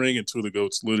literally in the ring, and two of the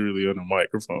goats literally on the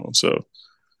microphone. So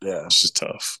yeah. it's just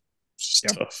tough. It's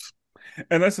just yeah. tough.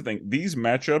 And that's the thing. These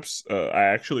matchups, I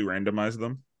actually randomized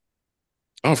them.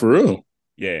 Oh, for real?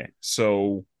 Yeah.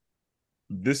 So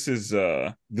this is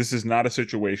not a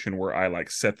situation where I like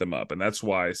set them up, and that's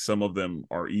why some of them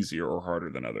are easier or harder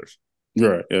than others.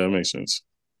 You're right. Yeah, that makes sense.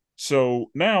 So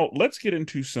now let's get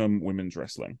into some women's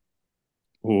wrestling.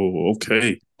 Oh,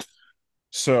 okay.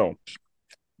 So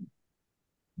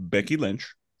Becky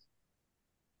Lynch,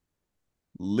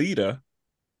 Lita,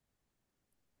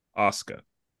 Asuka.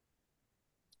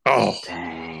 Oh,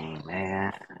 Dang,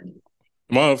 man.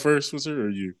 am I up first, was it, or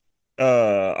you?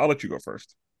 I'll let you go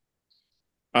first.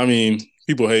 I mean,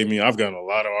 people hate me. I've gotten a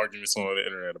lot of arguments on the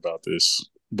internet about this,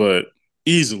 but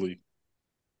easily,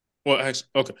 well, actually,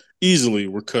 okay, easily,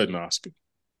 we're cutting Oscar.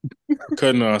 We're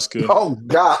cutting Oscar. Oh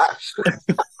gosh.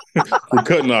 We're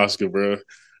cutting Oscar, bro.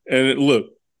 And look,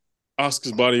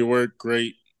 Oscar's body of work,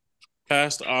 great.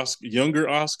 Past Oscar, younger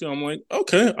Oscar, I'm like,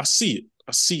 okay, I see it.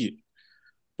 I see it.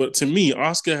 But to me,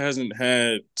 Oscar hasn't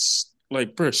had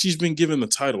like, bro, she's been given the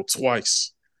title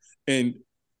twice, and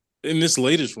in this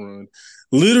latest run,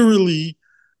 literally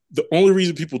the only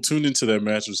reason people tuned into that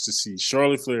match was to see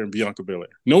Charlotte Flair and Bianca Belair.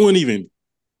 No one even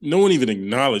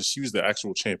acknowledged she was the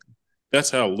actual champion. That's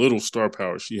how little star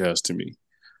power she has to me.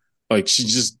 Like she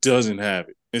just doesn't have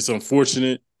it. It's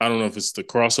unfortunate. I don't know if it's the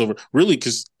crossover, really,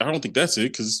 because I don't think that's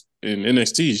it. Because in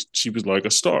NXT, she was like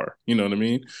a star. You know what I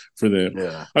mean? For them,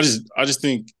 Yeah. I just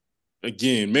think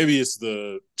again, maybe it's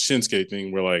the Shinsuke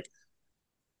thing where like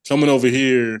coming over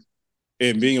here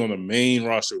and being on the main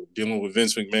roster dealing with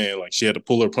Vince McMahon, like she had to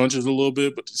pull her punches a little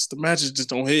bit, but just, the matches just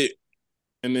don't hit.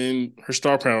 And then her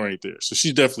star power ain't there. So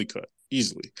she's definitely cut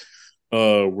easily.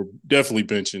 We're definitely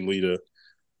benching Lita.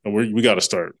 And we got to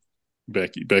start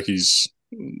Becky. Becky's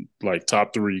like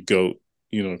top three GOAT,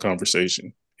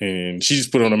 conversation. And she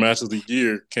just put on a match of the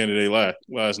year candidate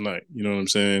last night. You know what I'm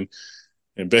saying?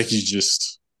 And Becky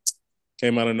just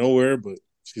came out of nowhere, but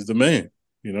she's the man,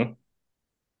 you know?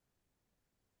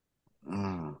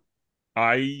 Mm.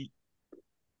 I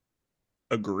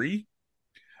agree.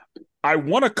 I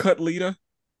want to cut Lita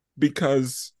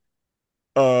because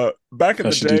back in How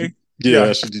the she did? day, Yeah, yeah,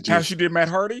 how she did how you? she did Matt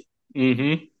Hardy,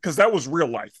 Mm-hmm. because that was real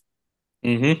life.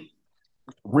 Mm-hmm.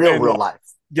 And Real life.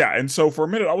 yeah, and so for a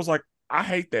minute I was like, I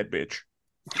hate that bitch.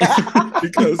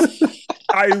 Because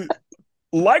I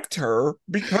liked her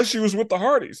because she was with the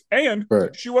Hardys, and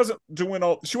Right. she wasn't doing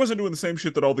the same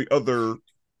shit that all the other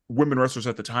women wrestlers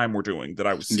at the time were doing that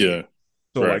I was seeing. Yeah.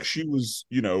 So Right. like she was,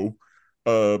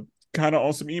 uh kind of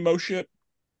on some emo shit.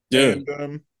 Yeah.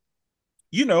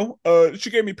 And she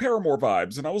gave me Paramore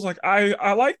vibes, and I was like,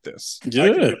 I like this. I can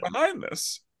Yeah. get behind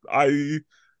this. I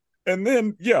And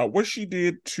then yeah, what she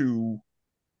did to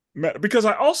because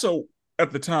I also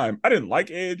at the time I didn't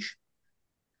like Edge,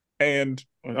 and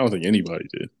I don't think anybody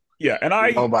did. yeah, and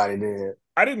Nobody did.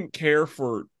 I didn't care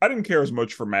as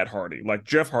much for Matt Hardy. Like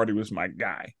Jeff Hardy was my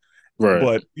guy. Right.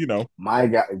 But, My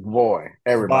God, boy,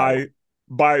 everybody.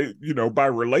 by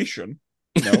relation,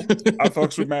 I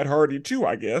fucks with Matt Hardy too,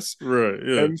 I guess. Right.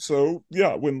 Yeah. And so,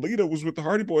 yeah, when Lita was with the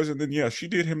Hardy Boys, and then yeah, she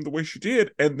did him the way she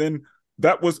did, and then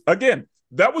that was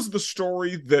the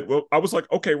story that, well, I was like,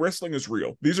 okay, wrestling is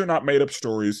real. These are not made up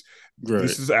stories. Right.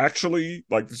 This is actually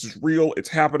like this is real. It's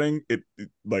happening.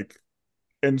 Like,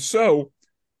 and so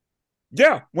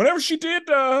yeah, whenever she did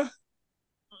Matt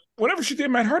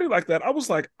Hardy like that, I was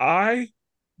like, I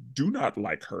do not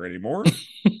like her anymore.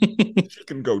 She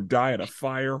can go die in a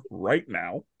fire right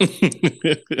now.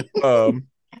 Um,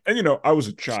 and I was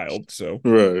a child, so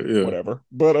Right. Yeah. whatever.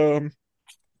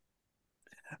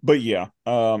 But yeah,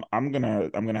 I'm gonna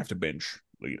have to bench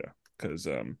Lita because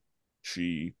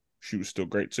she was still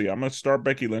great. So yeah, I'm gonna start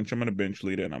Becky Lynch. I'm gonna bench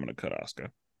Lita, and I'm gonna cut Asuka.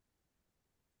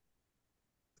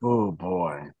 Oh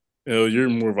boy, Hell, you're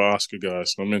more of an Oscar guy,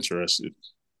 so I'm interested.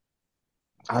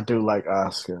 I do like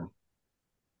Oscar,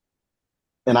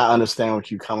 and I understand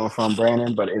what you're coming from,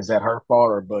 Brandon. But is that her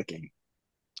fault or booking?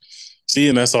 See,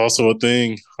 and that's also a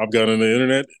thing I've got on the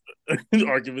internet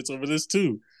arguments over this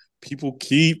too. People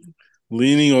keep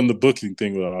leaning on the booking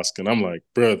thing with Oscar, and I'm like,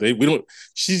 bro, we don't.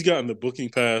 She's gotten the booking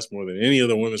pass more than any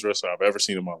other women's wrestler I've ever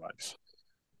seen in my life.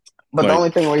 But the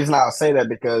Like, only reason I'll say that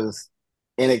because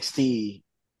NXT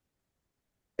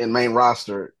and main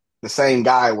roster, the same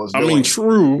guy was I mean,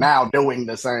 true, doing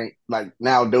the same, like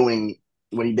now doing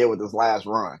what he did with his last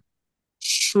run.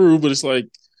 true, but it's like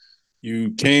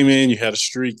you came in, you had a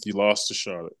streak, you lost to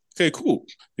Charlotte. Okay, cool.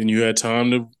 Then you had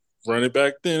time to run it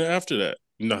back. Then after that,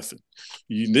 nothing.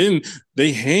 Then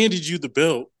they handed you the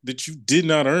belt that you did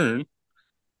not earn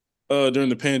during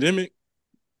the pandemic.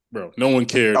 Bro, no one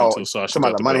cared Oh, until Sasha talking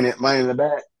about got the the belt. money in the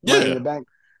bank, money in Yeah, the bank.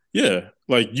 yeah.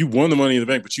 Like you won the Money in the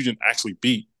Bank, but you didn't actually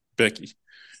beat Becky.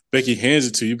 Becky hands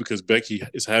it to you because Becky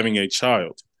is having a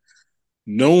child.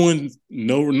 No one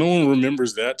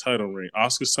remembers that title reign,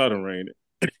 Oscar's title reign,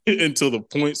 until the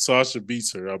point Sasha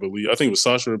beats her. I believe. I think it was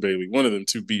Sasha or Bailey. One of them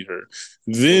two beat her.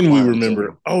 It was Then we one of them remember.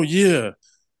 too. Oh yeah,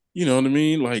 you know what I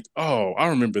mean? Like, oh, I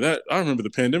remember that. I remember the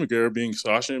pandemic era being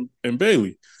Sasha and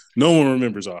Bailey. No one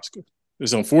remembers Oscar.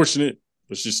 It's unfortunate,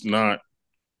 but it's just not.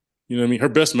 You know what I mean? Her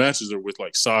best matches are with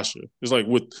like Sasha. It's like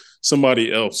with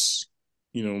somebody else.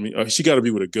 You know what I mean? She got to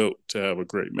be with a goat to have a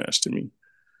great match to me.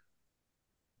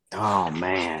 Oh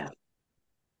man,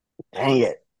 dang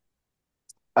it.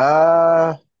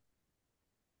 Uh,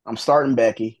 I'm starting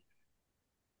Becky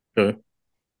Okay.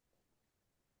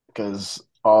 because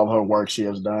all her work she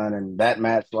has done, and that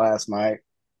match last night,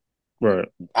 Right.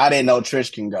 I didn't know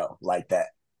Trish can go like that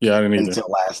Yeah, I didn't either. until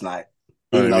last night.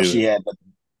 I Even didn't though either. she had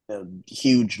the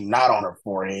huge knot on her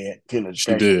forehead, the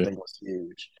She facial did. thing was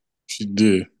huge. She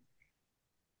did.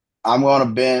 I'm going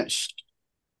to bench.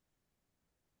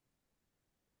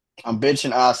 I'm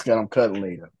benching Oscar. I'm cutting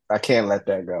Lita. I can't let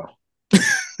that go.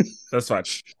 That's fine.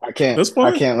 I can't. That's I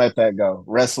fine. can't let that go.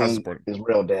 I Wrestling support it. is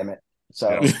real, damn it.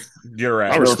 Yeah, So you're I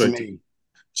it's right. real to respect it. me.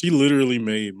 She literally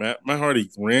made Matt Hardy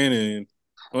ran in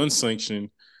unsanctioned,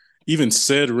 even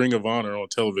said Ring of Honor on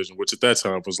television, which at that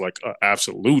time was like an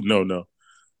absolute no.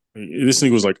 This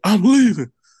nigga was like, I'm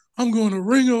leaving. I'm going to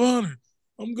Ring of Honor.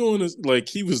 I'm going to like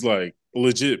he was like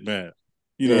legit mad.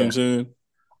 You know what I'm Yeah. saying?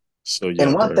 So yeah,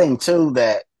 And one bro. thing too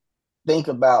that think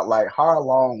about, like, how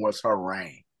long was her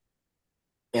reign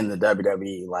in the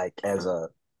WWE, like as a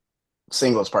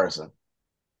singles person?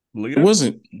 It Lita,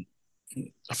 wasn't.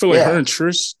 I feel like her Yeah, and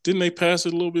Trish didn't they pass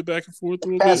it a little bit back and forth a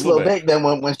little a past bit. a little little bit. bit.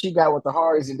 Then when she got with the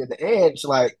Hardys and did the Edge,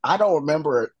 like I don't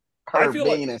remember I her feel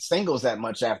like being in singles that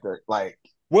much after. Like,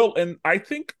 well, and I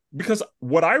think because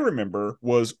what I remember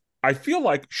was I feel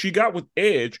like she got with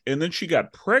Edge and then she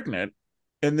got pregnant,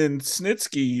 and then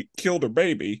Snitsky killed her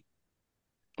baby,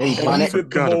 did he Oh, and I punt it?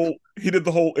 forgot. he did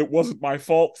the whole it wasn't my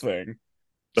fault thing.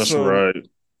 That's So right.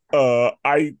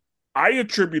 I I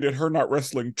attributed her not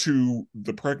wrestling to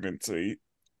the pregnancy,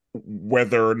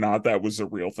 whether or not that was a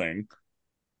real thing.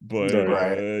 But Right.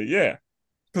 Right. yeah,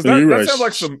 because No, you're that right. sounds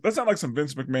like some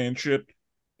Vince McMahon shit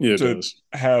Yeah, it to does.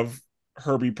 have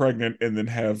her be pregnant and then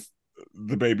have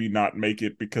the baby not make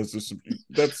it because of some.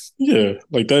 Yeah,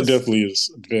 like that That's definitely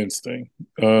is a Vince thing.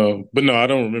 But no, I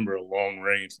don't remember a long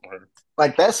reign from her.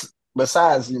 Like that's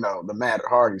besides, the Matt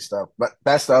Hardy stuff, but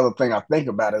that's the other thing I think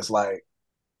about is like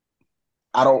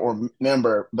I don't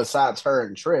remember besides her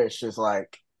and Trish, is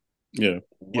like Yeah,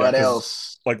 yeah, what because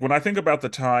else? like when I think about the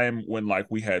time when like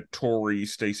we had Tori,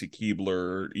 Stacy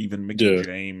Keebler, even Mickey yeah,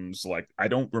 James, like I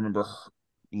don't remember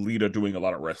Lita doing a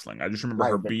lot of wrestling. I just remember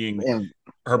Like and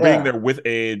her being yeah, there with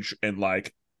Edge and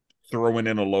like throwing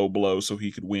in a low blow so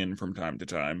he could win from time to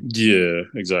time. yeah,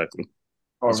 exactly,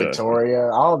 or exactly. Victoria,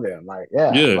 all of them. Like,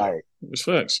 yeah, Yeah, like it's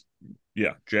facts.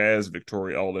 Yeah, Jazz,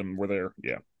 Victoria, all of them were there.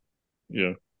 Yeah.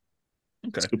 Yeah,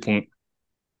 that's Okay. a good point.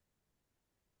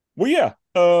 Well, yeah.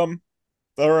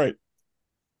 All right.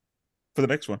 For the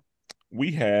next one,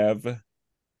 we have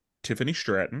Tiffany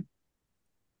Stratton,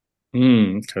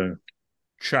 Okay.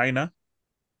 China,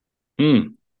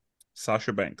 Hmm.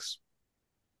 Sasha Banks,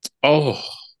 dang Oh,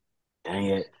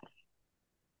 it.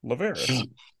 Laverice.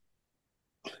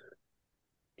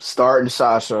 Starting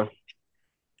Sasha, of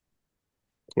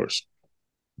course.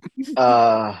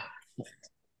 uh,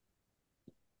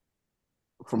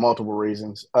 for multiple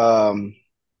reasons.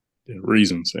 Yeah,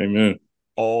 reasons. Amen.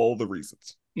 All the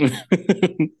reasons.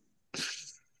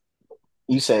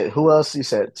 You said who else? You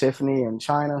said Tiffany and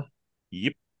China.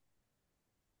 Yep.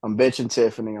 I'm bitching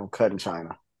Tiffany. I'm cutting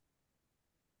China.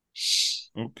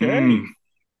 Okay. mm,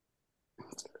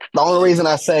 The only reason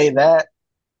I say that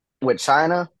with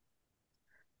China,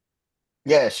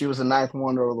 yeah, she was the ninth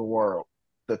wonder of the world.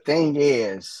 The thing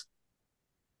is,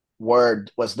 where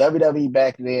was WWE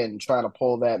back then trying to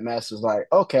pull that mess is like,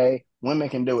 okay, women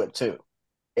can do it too.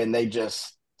 And they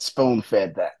just spoon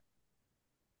fed that.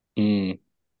 mm,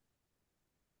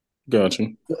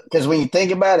 gotcha. Because when you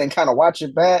think about it and kind of watch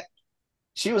it back,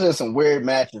 she was in some weird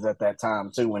matches at that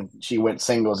time too when she went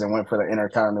singles and went for the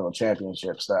Intercontinental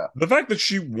Championship stuff. The fact that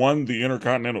she won the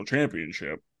Intercontinental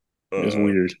Championship It's uh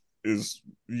weird. is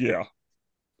yeah,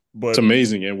 It's but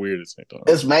amazing and weird at the same time.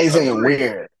 It's amazing and agreed.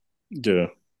 weird. Yeah,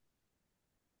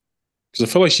 because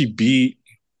I feel like she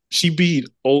beat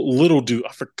a little dude.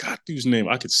 I forgot dude's name.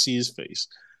 I could see his face.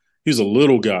 He was a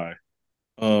little guy.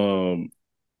 Um,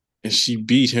 and she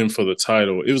beat him for the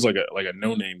title. It was like a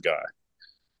no name guy.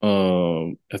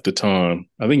 At the time,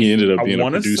 I think he ended up I being a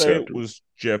want to producer say it after. was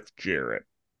Jeff Jarrett.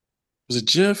 Was it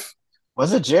Jeff?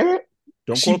 Was it Jarrett?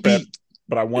 Don't She quote that, beat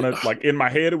but I want to like in my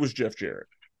head it was Jeff Jarrett.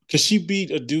 because she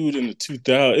beat a dude in the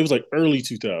 2000. It was like early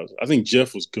 2000. I think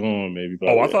Jeff was gone maybe by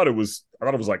Oh, then. I thought it was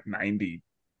like 98.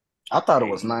 I thought it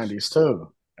was 90s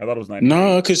too. I thought it was 98.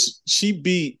 Nah, because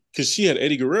she had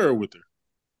Eddie Guerrero with her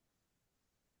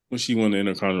when she won the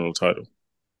Intercontinental title,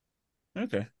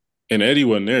 Okay. and Eddie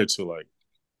wasn't there till like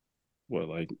what,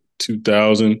 like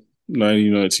 2000,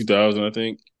 99, 2000, I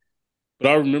think. But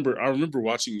I remember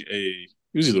watching it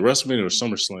was either WrestleMania or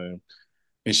SummerSlam,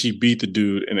 and she beat the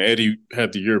dude, and Eddie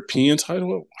had the European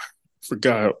title. I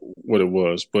forgot what it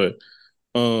was,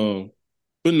 um,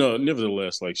 but no,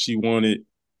 nevertheless, like she won it.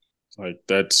 Like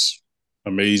that's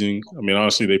amazing. I mean,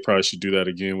 honestly, they probably should do that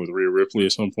again with Rhea Ripley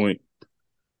at some point.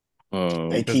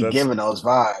 They Because keep that's giving those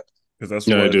vibes. because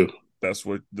Yeah, I do. that's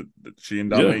what she and Yeah,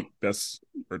 Dominic that's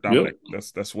or yep, Dominic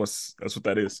that's what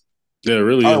that is. yeah, it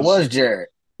really Oh, it is. was Jarrett.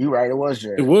 You right, it was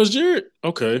It Jarrett. was Jarrett.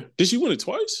 Okay, did she win it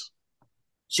twice?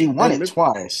 She Or won it maybe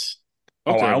twice.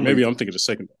 Oh, okay, maybe I'm thinking the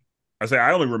second.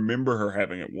 I only remember her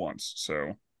having it once.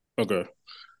 So Okay,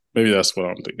 maybe that's what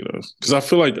I'm thinking of. Because I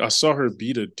feel like I saw her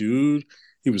beat a dude.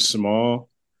 He was small,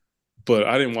 but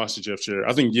I didn't watch the Jeff Jarrett.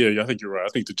 I think I think you're right. I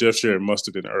think the Jeff Jarrett must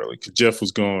have been early because Jeff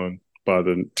was gone by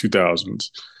the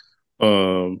 2000s.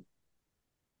 Um,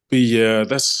 but yeah,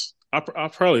 I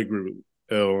probably agree with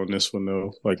L on this one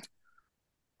though. Like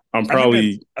I'm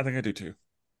probably I think I do too.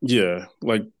 yeah.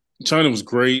 Like China was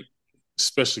great,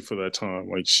 especially for that time.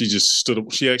 Like she just stood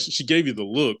up. She gave you the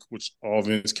look, which all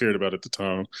Vince cared about at the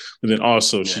time. But then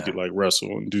also she Yeah. could like wrestle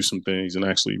and do some things and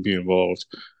actually be involved.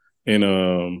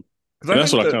 And Because and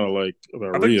that's what I kind of like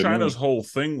about I think Rhea now. China's whole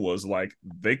thing was like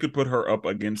they could put her up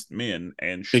against men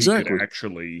and she could Exactly.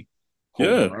 actually hold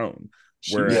Yeah. her own.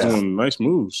 She was Yeah. Whereas doing nice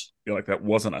moves. like that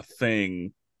wasn't a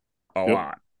thing a Yep.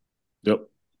 lot. Yep.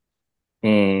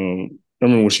 I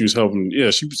remember when she was helping.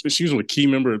 Yeah, she was a key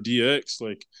member of DX.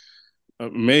 Like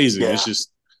amazing. Yeah.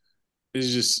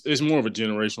 It's more of a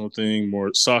generational thing.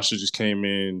 More Sasha just came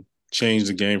in changed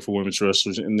the game for women's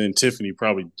wrestlers. And then Tiffany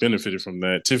probably benefited from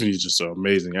that. Tiffany's just an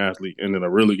amazing athlete and then a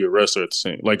really good wrestler at the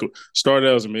same. Like started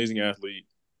out as an amazing athlete,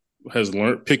 has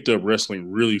picked up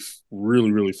wrestling really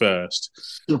fast.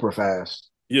 Super fast.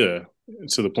 Yeah,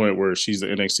 to the point where she's the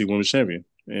NXT Women's Champion,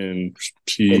 and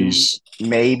And she's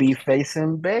maybe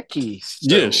facing Becky.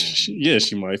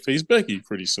 she might face Becky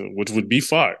pretty soon, which would be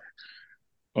fire.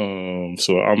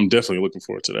 So I'm definitely looking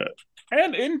forward to that.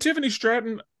 And in Tiffany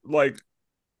Stratton, like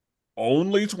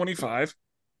only 25.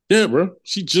 Yeah, bro,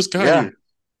 she just got here.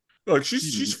 Like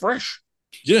she's fresh.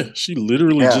 Yeah, she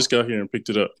literally just got here and picked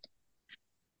it up.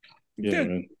 Yeah,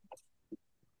 man.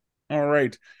 All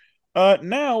right.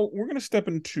 Now we're gonna step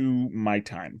into my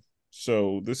time.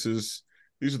 So these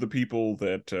are the people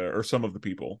that, or some of the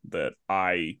people that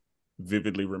I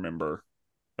vividly remember.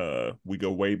 We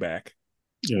go way back.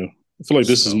 Yeah, I feel like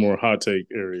this is more hot take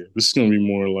area. This is gonna be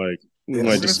more like we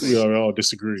all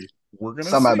disagree. We're gonna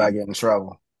somebody might get in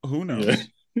trouble. Who knows?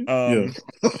 Yeah.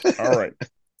 All right.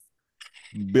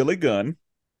 Billy Gunn,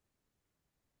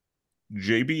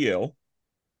 JBL,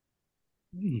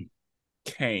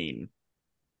 Kane.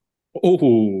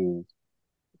 Oh,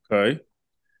 okay.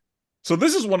 So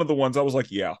this is one of the ones I was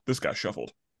like, yeah, this got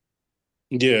shuffled.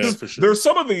 Yeah, for sure. There's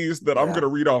some of these that I'm going to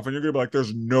read off, and you're going to be like,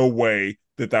 there's no way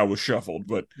that was shuffled.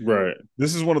 But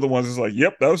this is one of the ones that's like,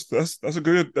 yep, that's a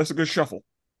good shuffle.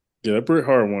 Yeah, that Bret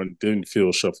Hart one didn't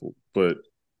feel shuffled, but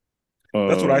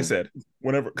that's what I said.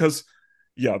 Because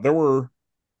there were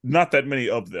not that many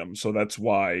of them, so that's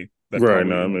why that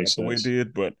makes sense the way it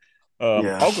did. But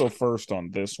I'll go first on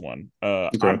this one.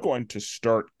 Okay. I'm going to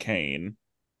start Kane.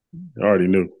 I already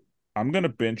knew. I'm going to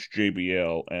bench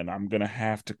JBL, and I'm going to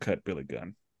have to cut Billy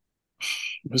Gunn.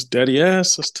 That's daddy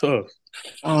ass. That's tough.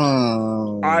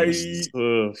 That's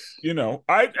tough.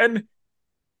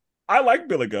 I like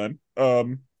Billy Gunn.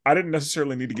 I didn't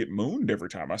necessarily need to get mooned every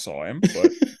time I saw him,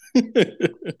 but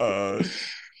the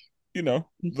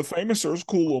Famouser is a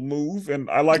cool little move, and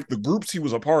I like the groups he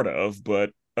was a part of,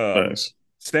 but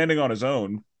standing on his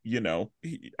own, he's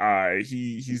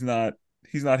not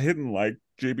hitting like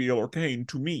JBL or Kane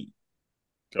to me.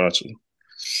 Gotcha.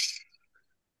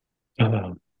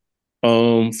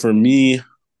 For me,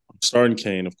 I'm starting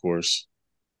Kane, of course.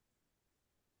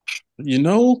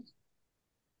 I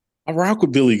rock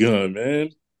with Billy Gunn,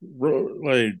 man.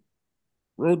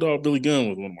 Road Dogg Billy Gunn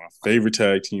was one of my favorite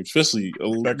tag teams, especially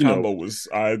that combo was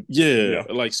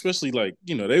especially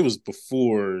they was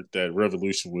before that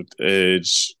revolution with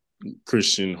Edge,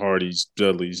 Christian, Hardy's,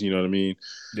 Dudley's, you know what I mean?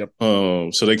 Yep.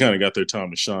 So they kind of got their time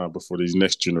to shine before these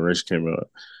next generation came out.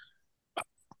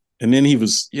 And then he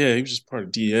was just part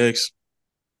of DX.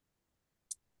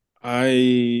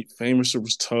 Famouser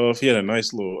was tough. He had a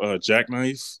nice little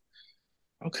jackknife.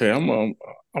 Okay, I'm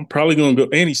probably going to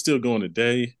go, and he's still going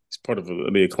today. He's part of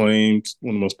the Acclaimed,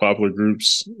 one of the most popular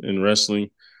groups in wrestling.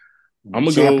 I'm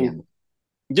gonna go.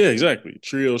 Yeah, exactly.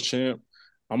 Trios champ.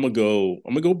 I'm gonna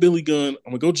go Billy Gunn.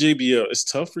 I'm gonna go JBL. It's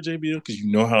tough for JBL because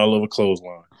you know how I love a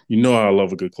clothesline. You know how I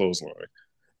love a good clothesline.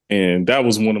 And that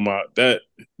was one of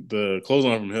the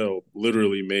clothesline from hell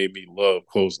literally made me love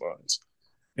clotheslines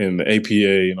and the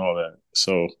APA and all that.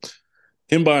 So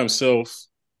him by himself,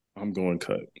 I'm going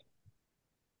cut.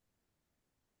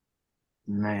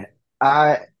 Man,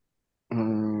 I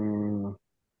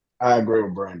agree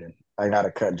with Brandon. I gotta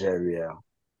cut JBL.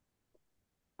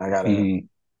 I gotta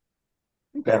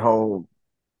that whole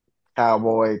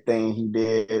cowboy thing he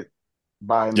did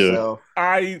by himself.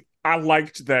 Yeah. I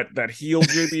liked that heel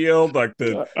JBL, like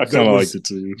I kind of liked it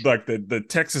too, like the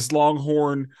Texas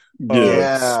Longhorn,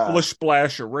 splish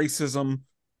splash of racism,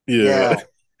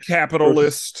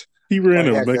 capitalist. He ran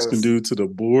a Mexican dude to the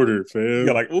border, fam.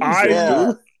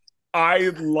 Yeah, I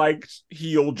liked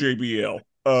heel JBL,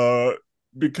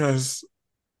 because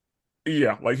he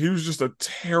was just a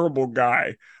terrible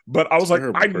guy. But I was like,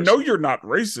 I know you're not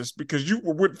racist because you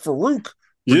were with Farouk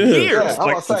for years. Yeah,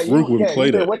 like Farouk would play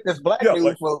that with this black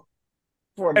dude for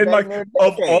and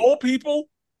of all people,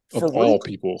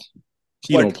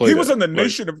 he don't play. He was in the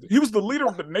nation of. He was the leader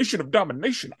of the Nation of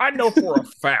Domination. I know for a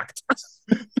fact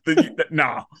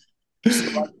that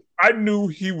So I knew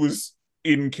he was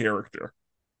in character.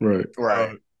 Right.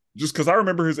 Just because I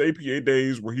remember his APA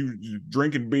days where he was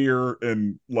drinking beer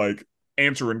and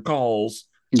answering calls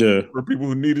for people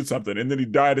who needed something. And then he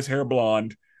dyed his hair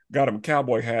blonde, got him a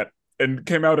cowboy hat, and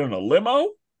came out in a limo.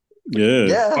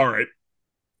 Yeah. All right.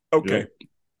 Okay. Yeah.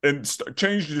 And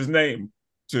changed his name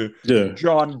to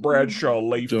John Bradshaw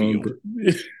Layfield.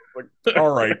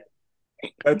 All right.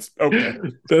 That's okay.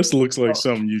 That looks like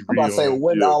something you'd read. I'm about to say,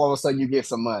 when all of a sudden you get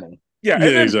some money.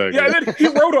 Exactly. Yeah, and then he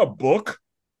wrote a book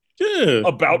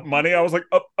about money. I was like,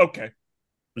 oh, okay.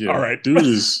 All Yeah, right. dude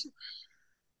is.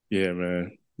 Yeah,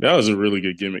 man. That was a really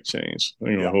good gimmick change. I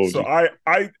ain't gonna Yeah. hold So you.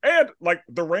 I and like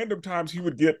the random times he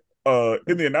would get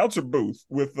in the announcer booth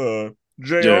with Yeah,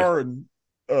 JR and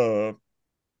uh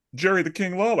Jerry the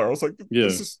King Lawler. I was like, yeah,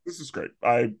 this is great.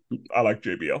 I like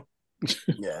JBL.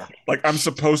 Yeah. Like I'm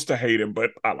supposed to hate him,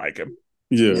 but I like him.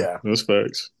 yeah. Yeah. Those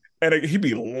facts, And he'd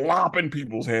be lopping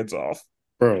people's heads off.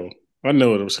 bro. I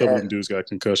know it was a couple of That them dudes got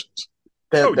concussions.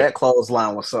 Oh that yeah. that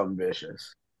clothesline was something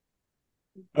vicious.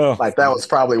 Oh Like that was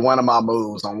probably one of my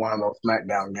moves on one of those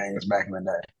SmackDown games back in the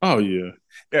day. Oh yeah,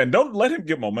 yeah. And don't let him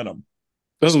get momentum.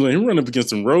 that's what he run up against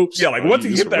some Yeah. ropes. Like Oh, once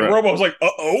he it's hit a that wrap. rope, I was like,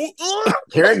 oh.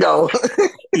 Here it go.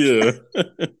 Yeah,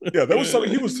 Yeah. There was something.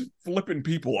 He was flipping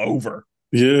people over.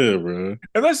 yeah, bro.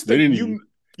 And that's They the didn't even.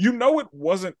 you know it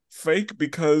wasn't fake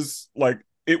because like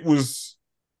it was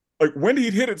like when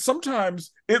he'd hit it,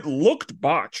 sometimes it looked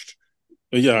botched.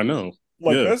 Yeah, I know.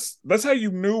 Like Yeah, that's how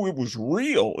you knew it was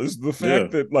real, is the yeah,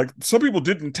 fact that like some people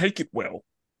didn't take it well.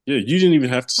 yeah. You didn't even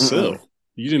have to Mm-mm. sell.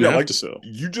 You didn't Yeah, have like to sell.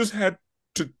 you just had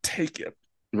to take it.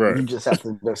 Right. You just have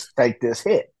to just take this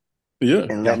hit Yeah.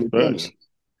 and Yeah. let me pin Facts.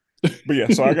 you. But yeah,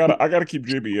 so I gotta keep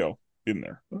JBL in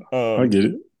there. I get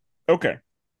it. Okay.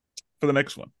 For the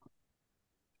next one.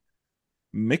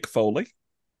 Mick Foley,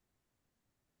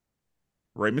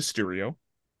 Rey Mysterio,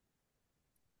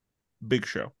 Big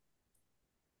Show.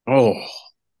 Oh,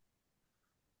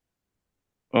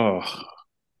 oh.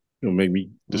 You'll make me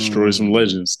destroy some Mm.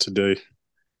 legends today.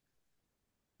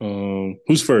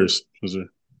 Who's first? Was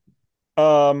there?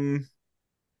 Um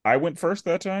I went first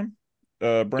that time.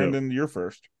 Yeah. Brandon, you're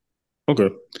first. Okay.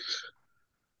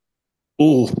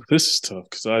 Oh, this is tough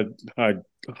because I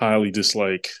highly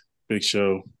dislike Big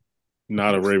Show.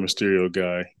 Not a Rey Mysterio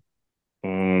guy.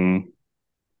 Um,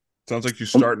 Sounds like you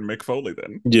I'm, starting Mick Foley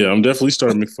then. yeah, I'm definitely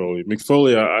starting McFoley.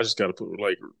 McFoley, I just got to put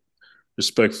like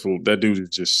respectful. That dude is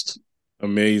just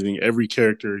amazing. Every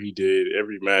character he did,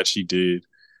 every match he did,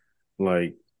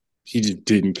 like he just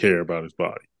didn't care about his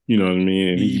body. You know what I mean?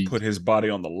 And He put his body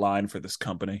on the line for this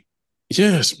company.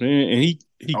 yes, man, and he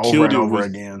Over killed and it over with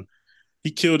again.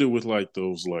 like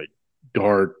those like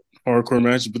hard hardcore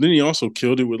matches, but then he also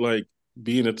killed it with like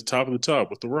being at the top of the top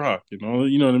with The Rock, you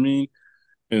know what I mean?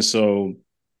 And so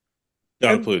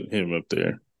gotta And put him up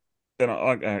there.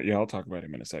 yeah, I'll talk about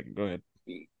him in a second. Go ahead.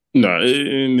 No,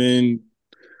 and then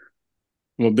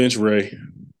I'm gonna bench Ray.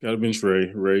 Gotta bench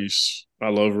Ray. Ray's I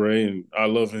love Ray and I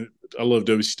love him. I love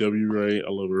WCW Ray. I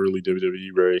love early WWE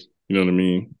Ray. You know what I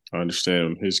mean? I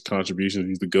understand his contributions.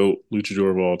 He's the GOAT,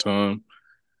 luchador of all time.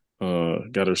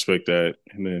 Gotta respect that.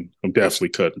 And then I'm definitely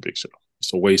cutting Big Show.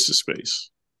 It's a waste of space.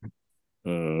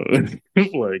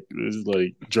 Like it's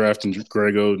like drafting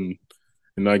Greg Oden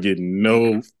and not getting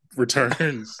no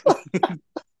returns.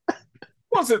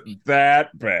 Wasn't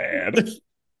that bad.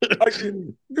 Like it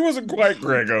wasn't quite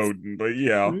Greg Oden, but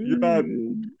yeah, you're not.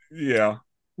 Yeah,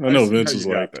 I I know see how Vince you was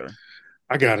got like, there.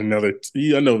 I got another.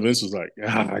 I know Vince was like,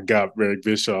 I got Eric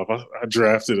Bischoff. I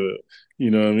drafted you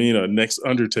know what I mean, a next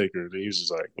Undertaker. And he was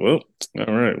just like, well,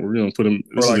 all right, we're gonna put him.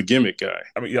 Or This is a like, gimmick guy.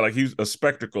 I mean, yeah, like he's a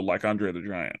spectacle, like Andre the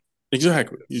Giant.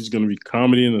 Exactly. He's gonna be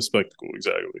comedy and a spectacle.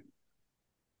 Exactly.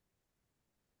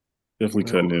 Definitely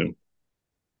cutting him.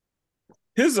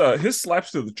 His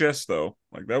slaps to the chest though,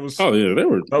 like Oh yeah, they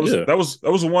were. Yeah, that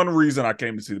was one reason I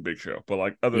came to see the Big Show. But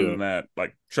like other yeah. than that,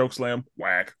 like choke slam,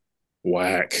 whack.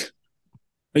 Whack.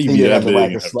 How you He be did have that the big whack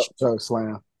and and have? choke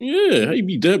slam. Yeah, how you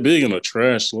be that big in a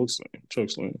trash choke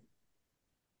slam?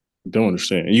 Don't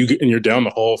understand. And you're down the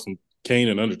hall from Kane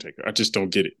and Undertaker. I just don't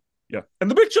get it. Yeah, and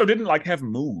the Big Show didn't like have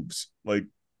moves, like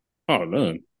Oh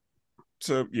none.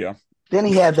 so. Yeah, Then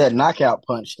he had that knockout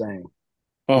punch thing.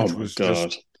 Oh which my was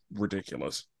god. just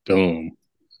ridiculous. Dumb.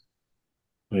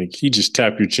 Like he just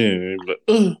tap your chin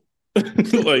and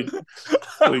be like,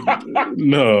 like, like,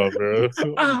 no, bro,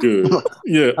 I'm good.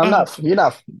 Yeah, I'm not. You're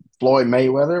not Floyd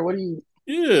Mayweather. What do you?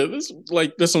 yeah.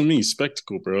 That's on me.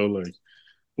 Spectacle, bro. Like, it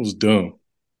was dumb.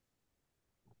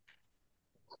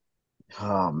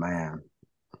 Oh man.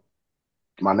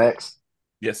 My next.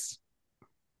 Yes.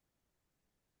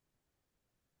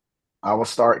 I will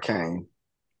start Kane.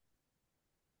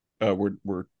 We're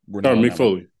All not right, on Mick that one.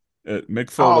 Foley. Mick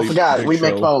Oh, I Foley, forgot. Big We Mick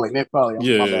Show. Foley. Mick Foley.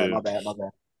 Yeah, My yeah, bad. yeah. My bad. My bad.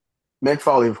 Mick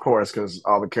Foley, of course, because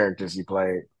all the characters he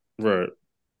played. Right.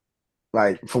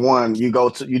 Like for one, you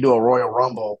do a Royal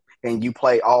Rumble and you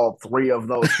play all three of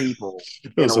those people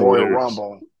in a That's Royal hilarious.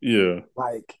 Rumble. Yeah.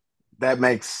 Like that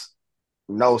makes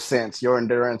no sense. Your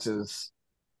endurance is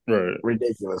Right.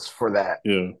 ridiculous for that.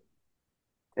 Yeah.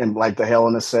 And like the Hell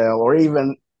in a Cell, or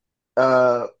even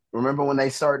remember when they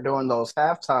start doing those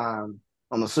halftime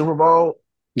on the Super Bowl?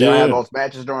 They'll have Yeah. those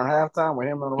matches during halftime with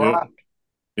him and The Yep. Rock.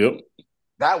 Yep.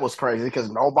 that was crazy because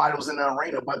nobody was in the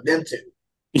arena but them two.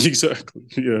 Exactly.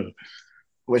 Yeah.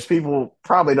 Which people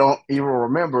probably don't even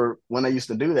remember when they used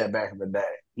to do that back in the day.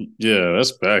 Yeah,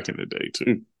 that's back in the day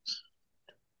too.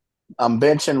 I'm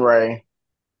benching Ray.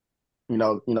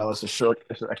 It's a short.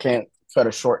 I can't cut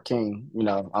a short king.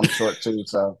 I'm short too,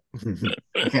 so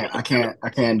I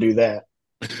can't do that.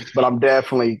 But I'm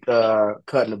definitely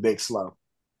cutting a big slow.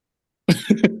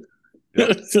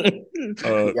 Yeah.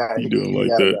 You doing He like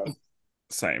gotta that? go.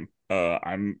 Same.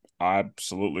 I'm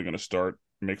absolutely gonna start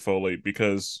Mick Foley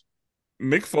because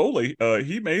Mick Foley,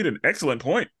 he made an excellent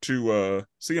point to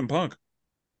CM Punk.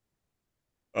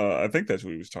 I think that's who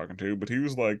he was talking to, but he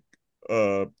was like,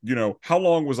 how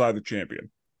long was I the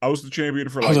champion? I was the champion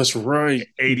for Oh, like that's right.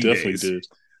 He 80 definitely days, did.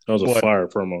 That was a but fire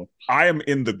promo. I am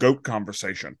in the GOAT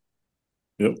conversation.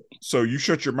 Yep. So you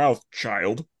shut your mouth,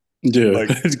 child. Yeah, Like,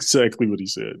 that's exactly what he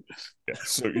said. yeah.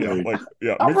 So yeah, Like,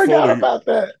 I Mick forgot Foley. about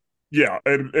that. Yeah,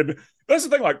 and that's the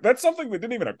thing. Like, that's something that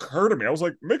didn't even occur to me. I was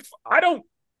like,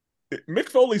 Mick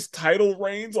Foley's title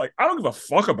reigns. Like, I don't give a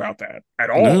fuck about that at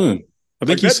all. none. I think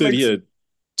Like he that said he makes had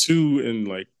two in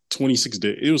like 26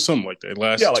 days. It was something like that. It yeah,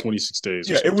 lasted like 26 days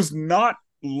or yeah, it something. was not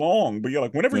long, but yeah,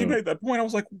 like whenever he No. made that point, I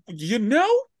was like, you're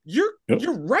Yep.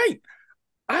 you're right.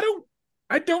 I don't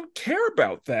I don't care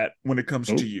about that when it comes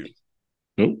to Nope. you.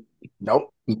 Nope.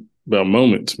 Nope. About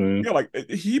moments, man. Yeah, like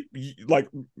like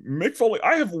Mick Foley,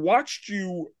 I have watched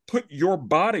you put your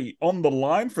body on the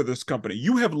line for this company.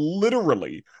 You have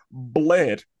literally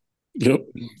bled, Yep.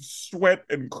 sweat,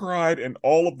 and cried, and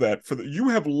all of that you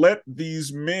have let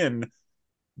these men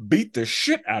beat the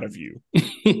shit out of you,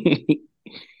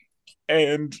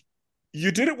 and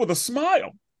you did it with a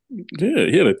smile. Yeah,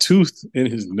 he had a tooth in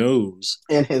his nose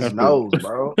In his after nose,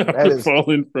 bro. That after is,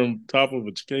 falling from top of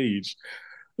a cage.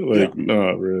 Yeah, Like,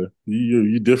 nah, bro,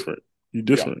 you different. You yeah.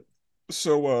 different.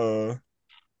 So,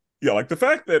 yeah, like the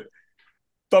fact that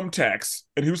thumbtacks,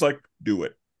 and he was like, "Do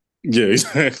it, Yeah,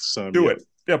 exactly. Sign me do up. it,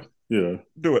 yep, Yeah,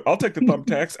 do it. I'll take the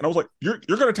thumbtacks." And I was like, "You're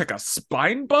gonna take a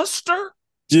spine buster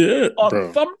yeah, on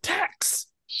bro. thumbtacks?"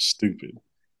 Stupid.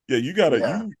 Yeah, you gotta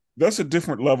yeah. you. That's a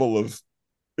different level of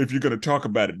if you're gonna talk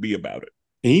about it, be about it.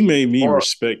 And he made me Or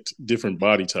respect different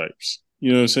body types.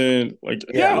 You know what I'm saying? Like,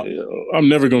 yeah. Yeah, I'm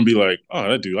never gonna be like, oh,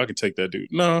 that dude, I could take that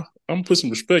dude. Nah, I'm gonna put some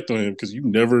respect on him because you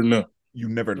never know. you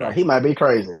never know. He might be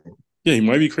crazy. Yeah, he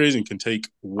might be crazy and can take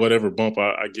whatever bump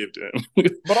I give to him.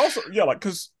 But also, yeah, like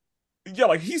because yeah,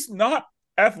 like he's not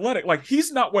athletic. Like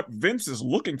he's not what Vince is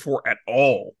looking for at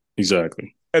all.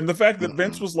 Exactly. And the fact that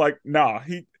Vince Mm-mm. was like, "Nah,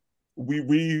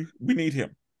 we need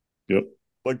him." Yep.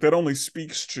 Like that only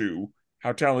speaks to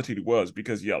how talented he was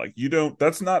because yeah, like you don't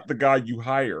that's not the guy you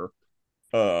hire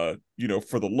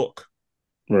for the look.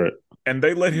 Right. And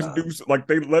they let him No. do like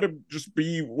they let him just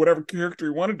be whatever character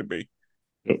he wanted to be.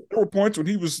 Yep. There were points when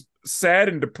he was sad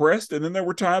and depressed, and then there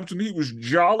were times when he was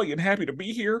jolly and happy to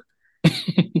be here,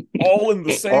 all in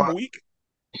the same Or week.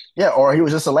 or he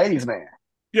was just a ladies' man.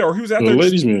 Yeah, or he was out The there just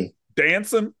ladies man,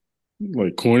 dancing,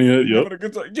 like corny. Yep. having a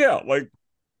good time. Yeah, like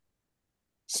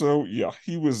so. Yeah,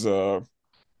 he was.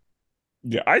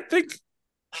 Yeah, I think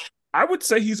I would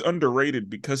say he's underrated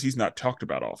because he's not talked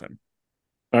about often.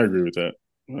 I agree with that.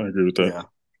 I agree with that.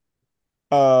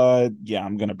 Yeah. Yeah,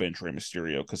 I'm gonna bench Rey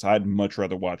Mysterio because I'd much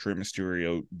rather watch Rey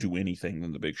Mysterio do anything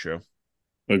than the Big Show.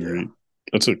 Yeah. Agreed.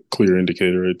 That's a clear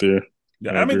indicator right there.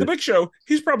 Yeah, I I mean the agree. Big Show,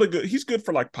 he's probably good. He's good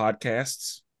for like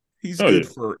podcasts. He's Oh good yeah,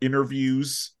 for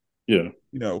interviews, yeah.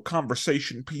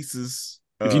 conversation pieces.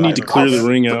 If you need to clear the That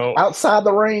ring out, Outside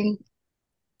the ring.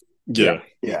 yeah,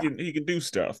 yeah, Yeah. he can do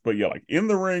stuff, but yeah, like in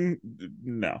the ring,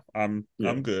 no, yeah.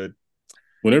 I'm good.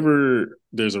 Whenever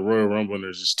there's a Royal Rumble and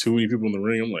there's just too many people in the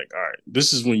ring, I'm like, all right,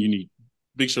 this is when you need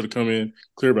Big Show to come in,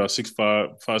 clear about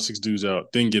five, six dudes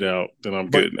out, then get out. Then I'm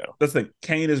But good now. that's the thing.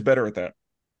 Kane is better at that.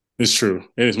 It's true,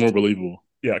 and it's more believable.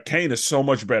 Yeah, Kane is so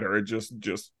much better at just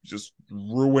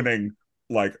ruining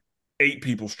like 8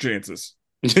 people's chances.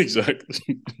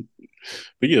 Exactly.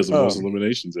 But he has the most Um,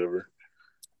 eliminations ever.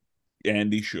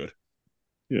 and he should.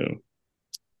 Yeah.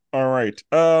 All right.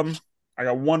 I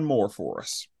got one more for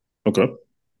us. Okay.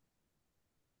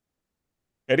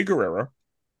 Eddie Guerrero,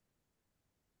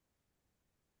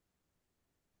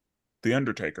 The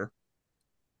Undertaker,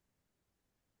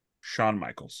 Shawn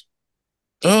Michaels.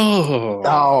 Oh,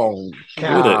 Oh,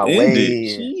 way to end it.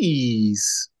 golly.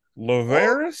 Jeez.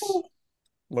 Laveris?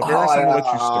 Laveris, I'm gonna let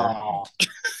you start. Oh,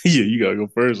 Yeah, you gotta go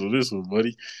first on this one,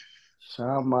 buddy.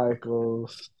 Shawn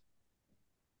Michaels,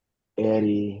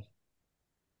 Eddie,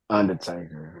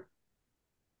 Undertaker.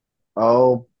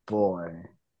 Oh boy.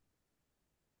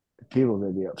 People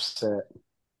may be upset.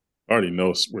 I already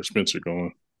know where Spencer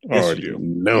going. I Yes, you already do. You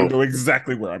know. know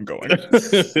exactly where I'm going.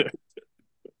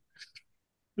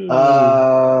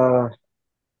 Uh,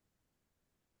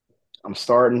 I'm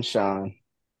starting Sean.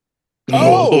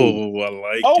 Oh, Oh, I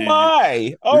like oh it.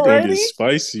 my! We're gonna get Alrighty.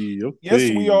 spicy. Yes,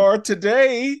 we Okay. are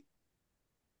today.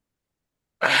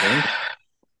 Okay.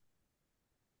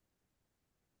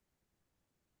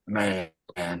 Man,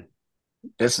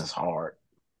 this is hard.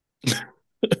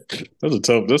 That's a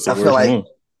tough. That's the I feel worst like one.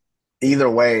 either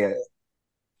way,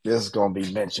 this is gonna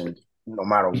be mentioned no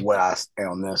matter what I say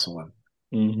on this one.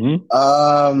 Mm-hmm.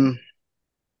 Um,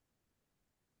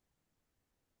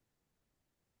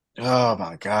 oh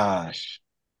my gosh.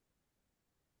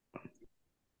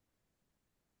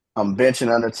 I'm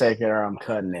benching Undertaker or I'm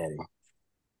cutting Eddie.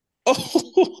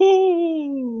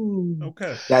 Oh.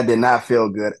 Okay. That did not feel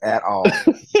good at all.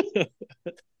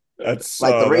 That's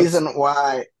Like the that's reason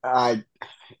why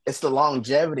it's the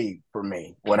longevity for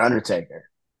me with Undertaker.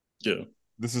 Yeah.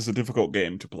 this is a difficult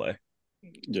game to play.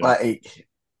 Yeah. Like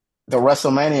the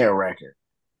WrestleMania record.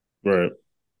 Right.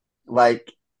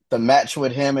 Like the match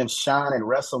with him and Shawn in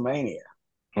WrestleMania.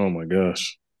 Oh my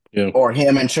gosh. Yeah. Or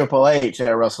him and Triple H at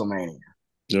WrestleMania.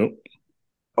 Yep.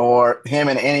 Or him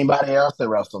and anybody else at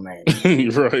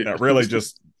WrestleMania. Right. Not really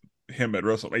just him at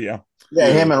WrestleMania. Yeah. Yeah,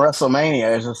 Yeah. him and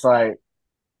WrestleMania is just like,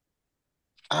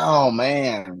 oh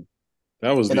man.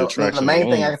 That was And the the attraction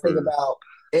main thing I alone can think for. about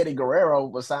Eddie Guerrero,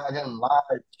 besides him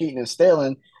live cheating and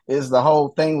stealing, is the whole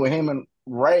thing with him and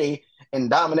Ray and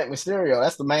Dominic Mysterio.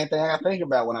 That's the main thing I think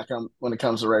about when it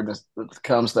comes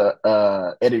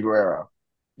to Eddie Guerrero.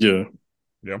 Yeah.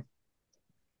 Yeah. It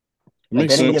Like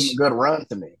makes they didn't give him a sense. good run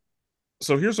to me.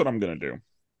 So here's what I'm gonna do.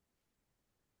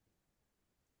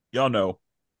 Y'all know,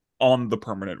 on the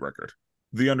permanent record,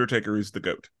 The Undertaker is the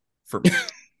GOAT for me.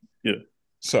 Yeah.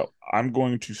 So I'm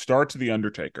going to start The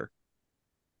Undertaker,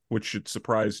 which should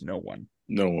surprise no one.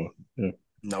 No one. Yeah.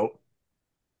 Nope.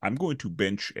 I'm going to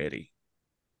bench Eddie,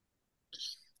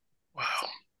 Wow.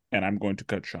 and I'm going to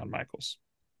cut Shawn Michaels.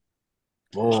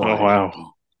 Oh Boy.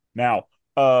 wow. Now,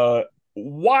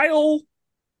 while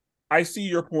I see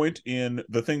your point in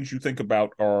the things you think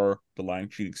about are the lying,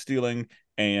 cheating, stealing,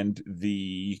 and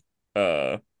the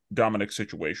uh Dominic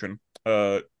situation.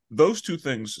 Those two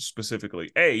things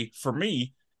specifically. For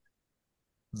me,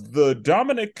 the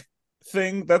Dominic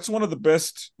thing, that's one of the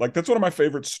best, like that's one of my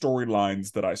favorite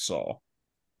storylines that I saw.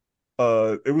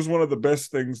 It was one of the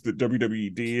best things that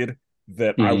WWE did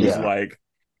that I Mm-hmm. was Yeah. like,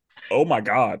 oh my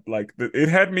God, like it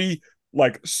had me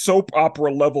like soap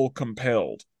opera level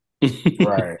compelled.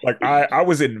 Right. Like I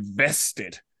was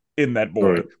invested in that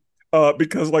boy. Right.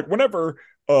 Because like whenever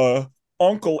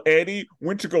Uncle Eddie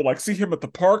went to go like see him at the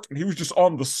park and he was just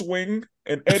on the swing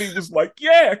and Eddie was like,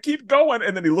 "Yeah, keep going."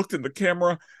 And then he looked in the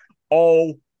camera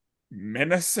all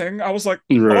menacing. I was like,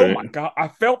 "Oh my Right. God, I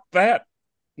felt that."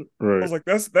 I Right. was like,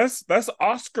 that's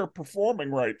Oscar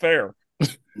performing right there.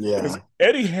 Because Yeah.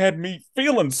 Eddie had me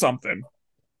feeling something.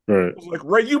 Right. I was like,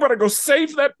 "Ray, you better go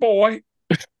save that boy."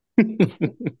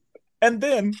 And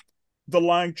then the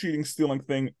lying, cheating, stealing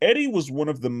thing. Eddie was one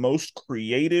of the most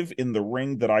creative in the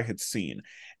ring that I had seen.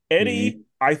 Eddie, Mm-hmm.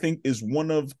 I think, is one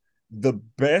of the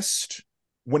best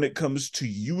when it comes to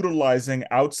utilizing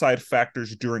outside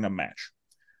factors during a match.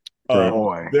 Right.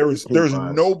 Boy. He There's was.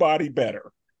 nobody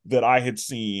better that I had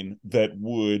seen that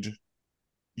would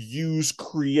use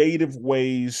creative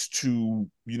ways to,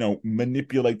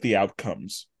 manipulate the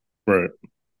outcomes. Right.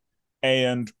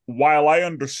 And while I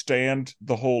understand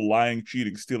the whole lying,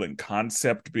 cheating, stealing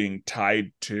concept being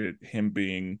tied to him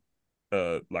being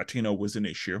Latino was an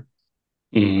issue,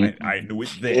 Mm-hmm. I knew it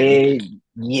then.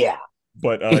 Yeah.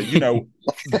 But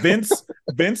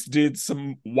Vince did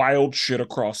some wild shit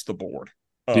across the board.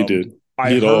 He Um, did. I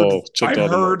He had heard all I checked all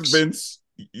the heard marks.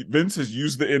 Vince has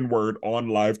used the N word on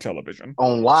live television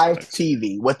On live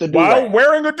TV with the do while rag.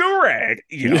 wearing a do rag.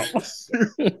 Yeah.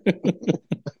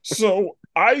 So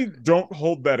I don't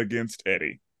hold that against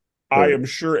Eddie. I Right. am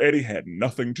sure Eddie had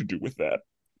nothing to do with that.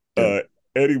 Yeah. Uh,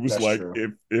 Eddie was That's like,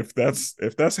 true. if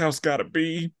that's how it's got to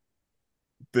be,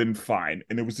 then fine.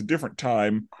 And it was a different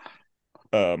time.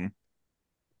 Um,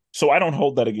 so I don't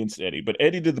hold that against Eddie, but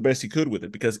Eddie did the best he could with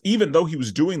it because even though he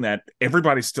was doing that,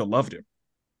 everybody still loved him.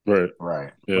 Right.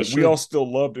 Right. Yeah, Like we sure. all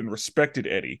still loved and respected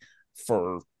Eddie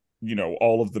for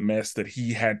all of the mess that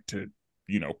he had to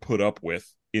put up with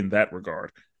in that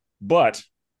regard. But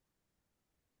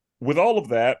with all of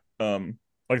that, like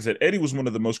I said, Eddie was one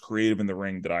of the most creative in the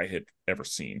ring that I had ever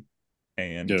seen,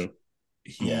 and Yeah.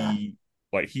 Yeah.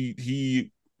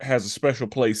 he has a special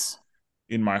place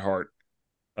in my heart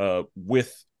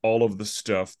with all of the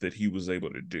stuff that he was able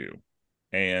to do,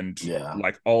 and Yeah.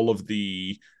 like all of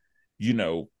the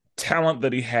talent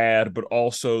that he had, but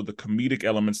also the comedic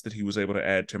elements that he was able to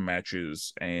add to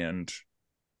matches, and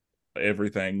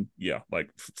everything. Yeah, like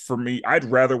for me, I'd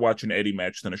rather watch an Eddie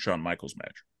match than a Shawn Michaels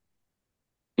match.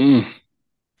 Mm,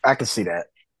 I can see that.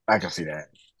 I can see that.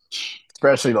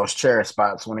 Especially those chair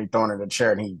spots when he thrown in the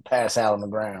chair and he pass out on the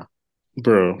ground.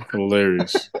 bro,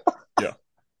 hilarious. Yeah,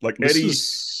 like This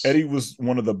is Eddie was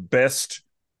one of the best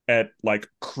at like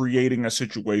creating a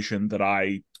situation that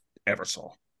I ever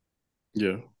saw.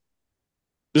 yeah.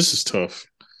 This is tough.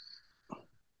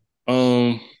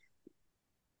 Um,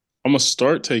 I'm gonna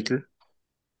start Taker.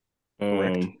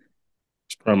 Correct.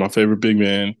 He's probably my favorite big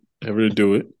man ever to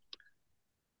do it.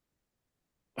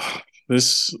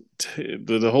 This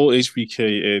the whole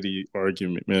HBK Eddie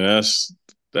argument, man.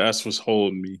 That's what's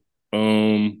holding me.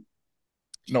 Um,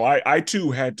 No, I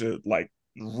too had to like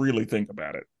really think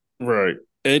about it. right.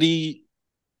 Eddie,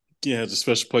 yeah, has a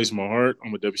special place in my heart.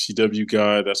 I'm a WCW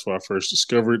guy. That's why I first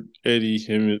discovered Eddie.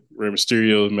 Him and Rey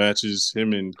Mysterio's matches.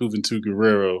 Him and Juventud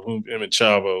Guerrero. Him and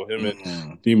Chavo. Him and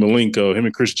Mm. Dean Malenko. Him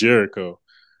and Chris Jericho.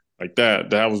 Like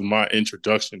that was my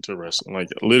introduction to wrestling. Like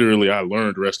literally, I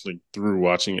learned wrestling through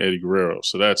watching Eddie Guerrero.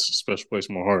 So that's a special place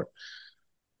in my heart.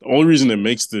 The only reason that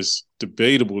makes this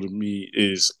debatable to me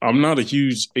is I'm not a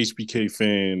huge HBK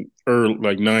fan, or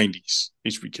like '90s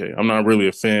HBK. I'm not really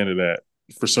a fan of that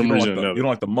for some reason or You another. don't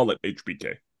like the mullet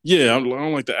HBK. Yeah, I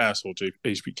don't like the asshole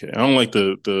HBK. I don't like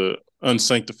the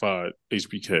unsanctified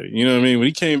HBK. You know what I mean? When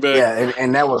he came back, Yeah,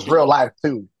 and that was real life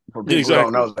too. For yeah, people who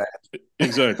don't exactly, know that.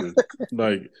 exactly.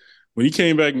 Like when he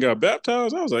came back and got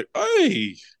baptized, I was like,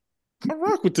 hey, I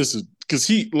rock with this because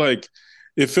he like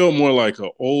it felt more like a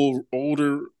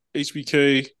older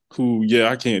HBK who, yeah,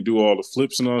 I can't do all the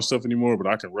flips and all that stuff anymore, but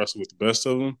I can wrestle with the best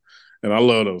of them, and I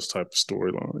love those type of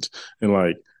storylines. And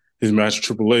like his match with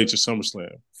Triple H at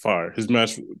SummerSlam, fire. His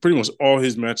match, pretty much all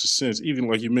his matches since, even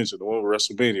like you mentioned, the one with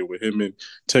WrestleMania with him and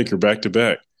Taker back to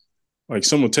back. Like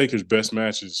some of Taker's best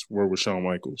matches were with Shawn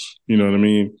Michaels. You know what I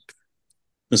mean?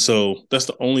 And so that's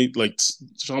the only like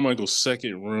Shawn Michaels'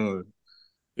 second run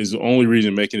is the only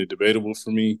reason making it debatable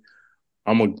for me.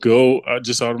 I'm gonna go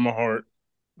just out of my heart.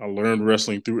 I learned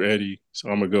wrestling through Eddie, so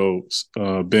I'm gonna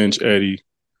go bench Eddie,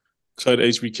 cut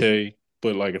HBK.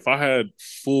 But like if I had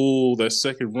full that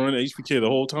second run HBK the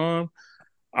whole time,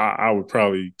 I would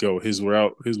probably go his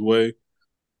route, his way.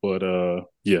 But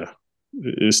yeah,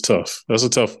 it's tough. That's a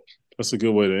tough. That's a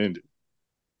good way to end it.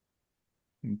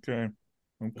 Okay.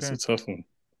 That's Okay. a tough one.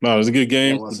 No, it's a good That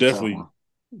game. was a tough one.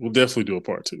 We'll definitely do a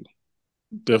part two.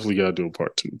 Definitely got to do a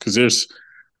part two because there's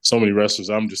so many wrestlers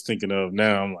I'm just thinking of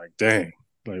now. I'm like, dang,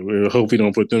 like we hope we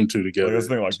don't put them two Like that's together. the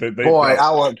thing. Like they Boy,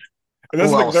 now I was and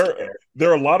that's ooh, the I thing. was scared.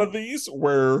 There are a lot of these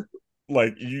where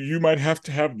like you might have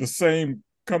to have the same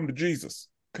come to Jesus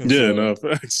Yeah, no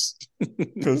facts.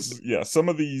 because yeah, some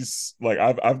of these like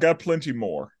I've got plenty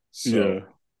more. So Yeah,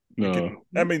 we can.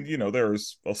 no I mean,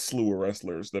 there's a slew of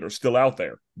wrestlers that are still out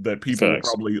there that people are facts.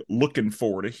 probably looking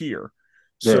for to hear.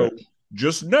 So Right,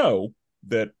 just know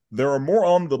that there are more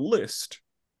on the list,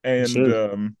 and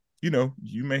sure.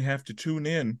 you may have to tune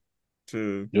in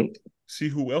to Yep. see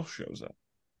who else shows up.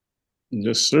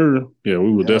 Yes, sir. Yeah,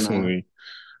 we will Yeah, man. definitely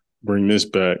bring this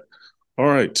back. All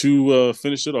right, to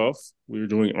finish it off, we're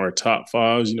doing our top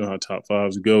fives. You know how top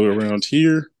fives go around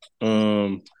here.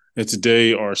 And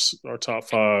today our top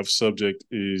five subject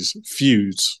is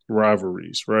feuds,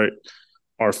 rivalries, right?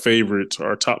 Our favorites,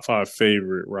 our top five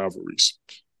favorite rivalries.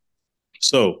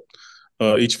 So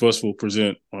each of us will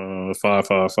present five,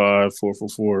 five, five, four, four,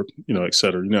 four, et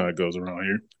cetera. You know how it goes around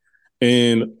here.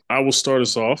 And I will start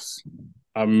us off.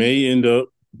 I may end up.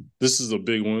 This is a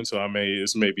big one, so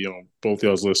this may be on both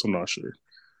y'all's lists. I'm not sure.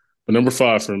 But number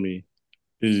five for me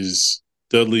is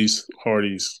Dudley's,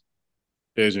 Hardy's,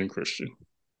 Edge, and Christian.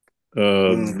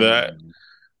 That Mm.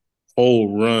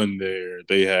 whole run there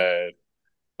they had,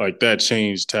 like that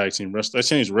changed tag team wrestling. That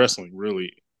changed wrestling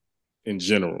really in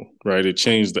general, right? It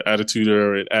changed the attitude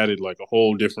era. It added like a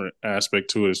whole different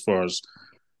aspect to it as far as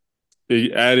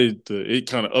it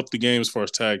kind of upped the game as far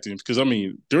as tag teams. Because I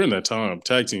mean, during that time,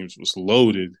 tag teams was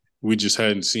loaded. We just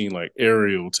hadn't seen like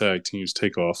aerial tag teams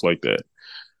take off like that,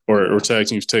 or tag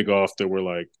teams take off that were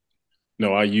like,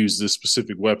 no, I use this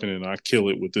specific weapon and I kill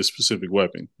it with this specific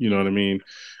weapon. You know what I mean?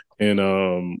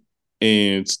 And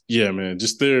and yeah, man,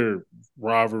 just their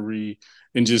rivalry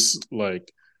and just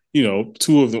like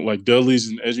two of them like Dudley's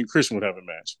and Edge and Christian would have a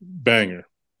match, banger.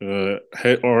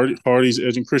 Hardy's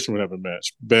Edge and Christian would have a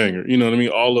match, banger. You know what I mean?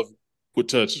 All of would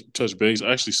touch base.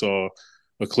 I actually saw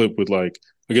a clip with like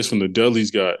I guess when the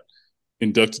Dudleys got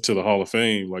inducted to the Hall of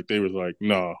Fame, like they were like,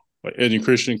 nah, like Edge and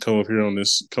Christian come up here on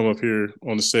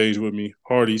the stage with me.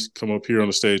 Hardy's come up here on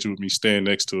the stage with me, stand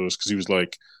next to us because he was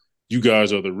like, you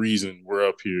guys are the reason we're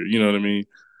up here. You know what I mean?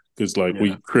 Because like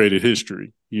we Yeah. created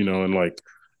history, and like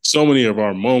so many of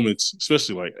our moments,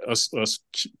 especially like us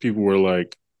people were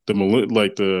like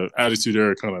the Attitude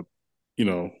Era kind of, you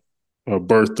know,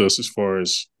 birthed us as far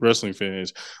as wrestling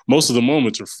fans. Most of the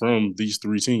moments are from these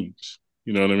three teams.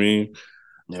 You know what I mean?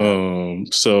 Yeah.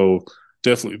 So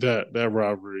definitely that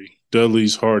rivalry,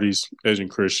 Dudley's, Hardy's, Edge and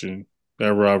Christian,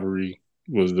 that rivalry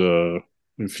was the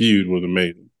feud was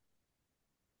amazing.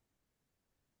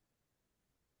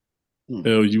 Hmm.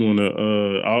 L, you wanna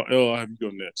I'll have you go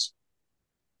next.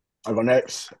 I'll go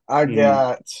next. I Mm,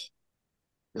 got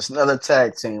it's another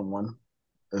tag team one.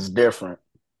 It's different.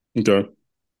 okay.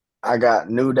 I got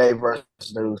New Day versus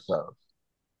the Usos.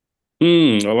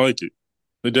 I like it.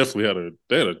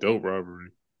 They had a dope rivalry.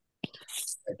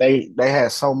 They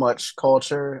had so much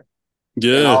culture and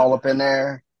Yeah, all up in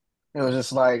there. It was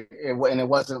just like and it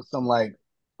wasn't some like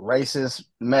racist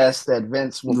mess that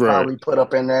Vince would right, probably put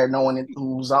up in there, knowing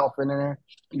who's off in there.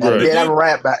 Now they They right. did have did a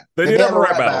rap back. they They did did have have a a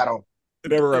rap rap battle. battle. They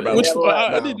did have a rap battle, They did which have a rap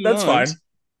I battle. didn't that's mind. fine.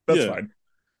 That's Yeah, fine.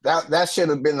 That should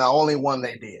have been the only one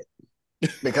they did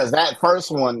because that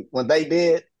first one when they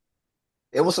did,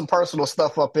 it was some personal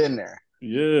stuff up in there.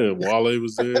 yeah. Wale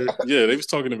was there. Yeah, they was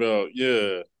talking about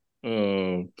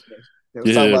um, It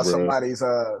was talking yeah, about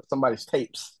bro. somebody's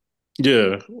tapes.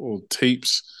 Yeah, well,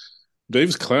 tapes. They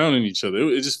was clowning each other.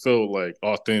 It just felt like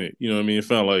authentic. You know what I mean? It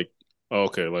felt like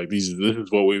okay, like this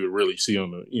is what we would really see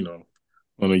on the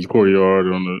on the courtyard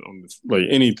on the like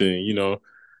anything.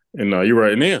 And you're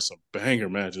right. And they had some banger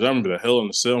matches. I remember the Hell in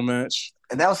the Cell match.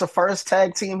 And that was the first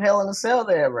tag team Hell in a Cell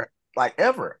they ever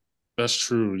ever. That's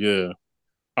true. Yeah,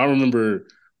 I remember,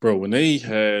 bro, when they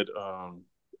had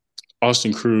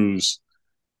Austin Cruz,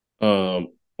 um,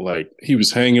 like he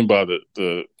was hanging by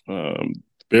the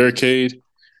barricade,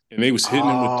 and they was hitting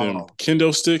him with them Oh,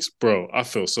 kendo sticks, bro. I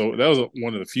felt so. That was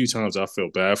one of the few times I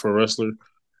felt bad for a wrestler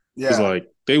because yeah, like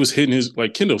they was hitting his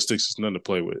like kendo sticks is nothing to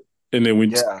play with. And then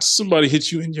when yeah. somebody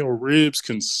hits you in your ribs,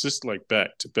 consist like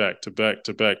back to back to back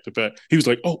to back to back, he was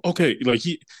like, "Oh, okay." Like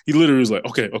he literally was like,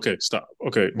 "Okay, okay, stop,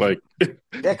 okay." Yeah, Like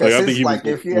because I think it's he was like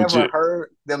if you ever legit.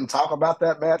 heard them talk about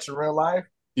that match in real life,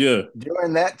 Yeah.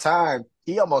 during that time,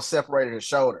 he almost separated his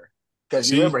shoulder. Because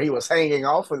you remember See. he was hanging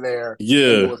off of there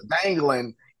and it Yeah. was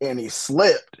dangling and he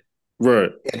slipped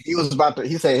Right. and he was about to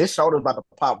he said his shoulder was about to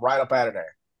pop right up out of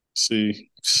there. See.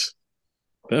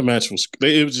 That match was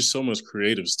it was just so much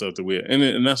creative stuff that we had.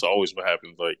 And that's always what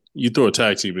happens. Like you throw a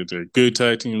tag team in there, good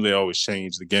tag teams, they always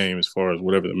change the game as far as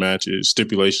whatever the match is,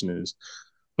 stipulation is.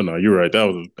 But no, you're right.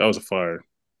 That was a fire.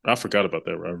 I forgot about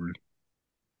that rivalry.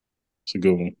 It's a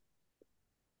good one.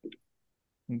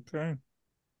 Okay.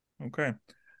 Okay.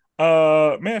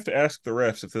 May I have to ask the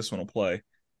refs if this one will play.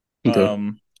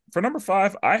 Okay. For number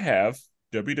 5, I have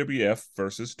WWF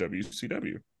versus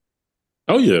WCW.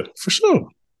 Oh yeah, for sure.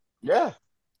 Yeah.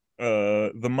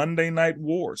 The Monday Night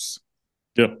Wars,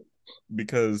 Yeah.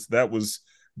 because that was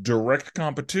direct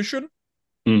competition.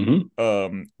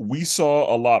 Mm-hmm. We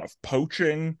saw a lot of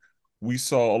poaching. We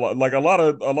saw a lot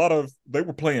of they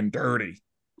were playing dirty.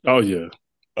 Oh yeah,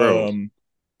 bro. Um,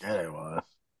 Yeah, it was.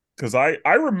 because I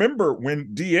remember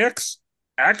when DX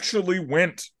actually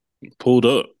went Pulled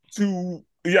up. to,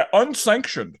 yeah,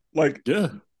 unsanctioned, like Yeah.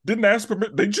 didn't ask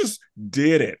permission, they just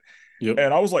did it. Yep.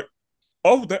 And I was like,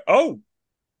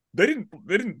 they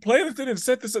didn't plan it, they didn't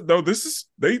set this up. No, this is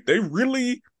they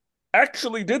really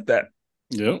actually did that.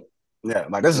 Yep. Yeah,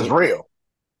 like this is Yep. real.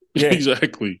 Yeah.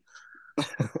 Exactly,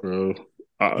 bro.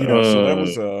 So that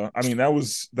was I mean that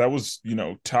was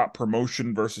top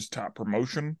promotion versus top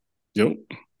promotion. Yep.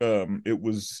 It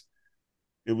was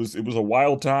a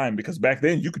wild time because back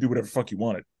then you could do whatever the fuck you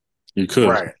wanted. You could.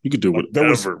 Right. You could do Like there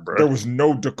was whatever, bro. there was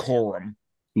no decorum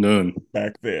None.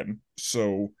 back then.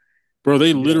 So Bro,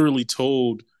 they yeah. literally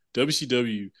told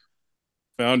WCW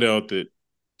found out that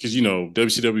because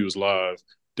WCW was live,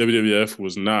 WWF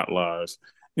was not live,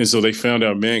 and so they found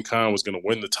out Mankind was going to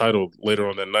win the title later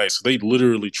on that night. So they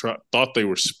literally thought they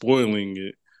were spoiling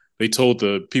it. They told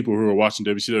the people who were watching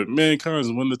WCW,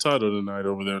 Mankind's win the title tonight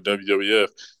over there at WWF.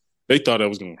 They thought that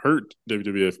was going to hurt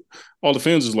WWF. All the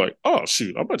fans was like, "Oh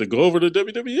shoot, I'm about to go over to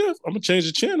WWF. I'm gonna change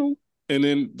the channel." And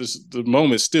then the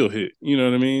moment still hit. You know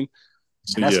what I mean?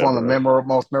 So And that's yeah, one of the bro.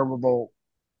 most memorable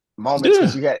moments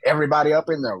because Yeah. you had everybody up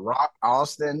in there. Rock,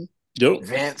 Austin, Yep.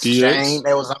 Vince, DX. Shane,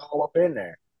 they was all up in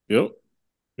there. Yep.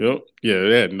 Yep. Yeah,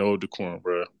 they had no decorum,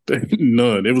 bro.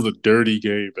 None. It was a dirty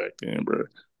game back then, bro.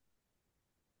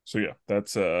 So yeah,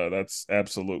 that's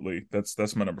absolutely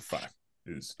that's my number 5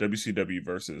 is WCW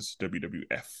versus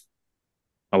WWF.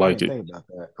 I I like didn't it. think about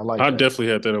that. I like I that. definitely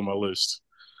had that on my list.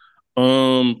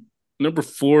 Um, Number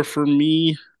 4 for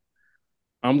me,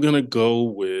 I'm gonna go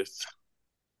with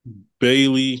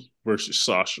Bailey versus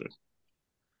Sasha.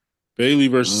 Bailey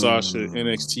versus Sasha Mm,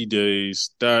 NXT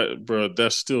days. That bro,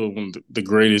 that's still one of the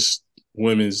greatest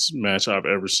women's match I've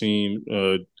ever seen.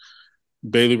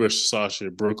 Bailey versus Sasha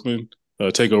at Brooklyn,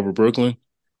 Takeover Brooklyn.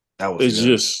 that was It's good.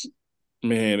 just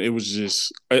man, it was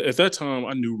just at that time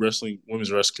I knew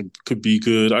women's wrestling could be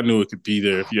good. I knew it could be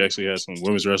there if you actually had some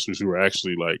women's wrestlers who were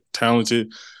actually like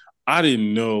talented. I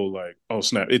didn't know like, oh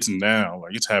snap, it's now,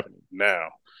 like it's happening now.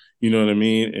 You know what I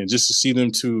mean? And just to see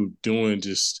them two doing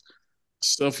just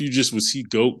stuff you just would see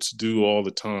goats do all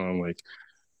the time, like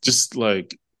just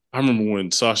like I remember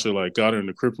when Sasha like got her in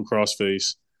the cripple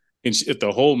crossface, and at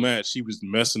the whole match she was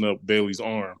messing up Bailey's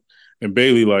arm, and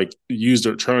Bailey like used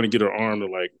her trying to get her arm to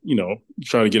like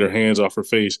try to get her hands off her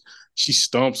face. She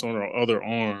stomps on her other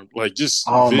arm, like just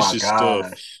Oh my vicious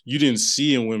stuff gosh. you didn't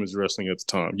see in women's wrestling at the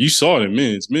time. You saw it in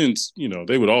men's. Men's,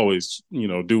 they would always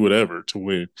do whatever to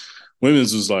win.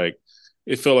 Women's was like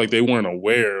it felt like they weren't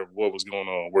aware of what was going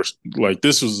on. Where like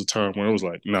this was a time where it was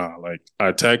like, nah, like I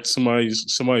attacked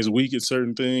somebody's weak at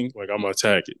certain things, like I'm gonna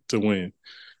attack it to win.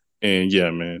 And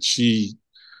yeah, man,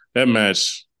 that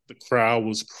match, the crowd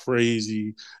was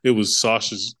crazy. It was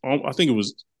Sasha's. I think it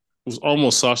was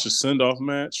almost Sasha's send off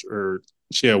match, or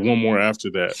she had one more after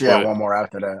that. She had But one more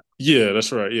after that. yeah,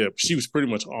 that's right. Yeah, she was pretty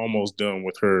much almost done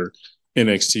with her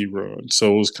NXT run.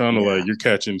 So it was kind of like Yeah. you're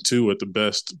catching two at the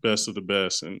best of the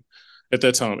best. And at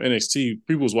that time, NXT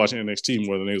people was watching NXT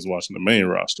more than they was watching the main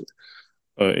roster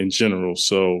in general.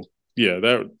 So yeah,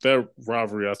 that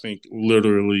rivalry, I think,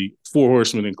 literally Four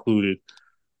Horsemen included,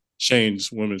 changed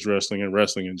women's wrestling and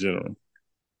wrestling in general.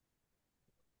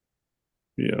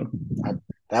 Yeah, I,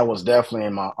 that was definitely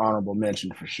in my honorable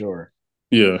mention for sure.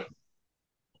 yeah.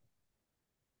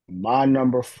 My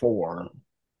number four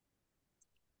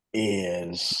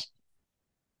is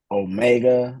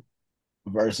Omega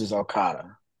versus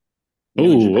Okada,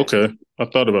 New Oh, Japan. okay. I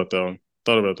thought about that one.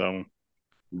 Thought about that one.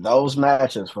 Those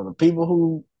matches for the people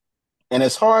who, and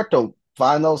it's hard to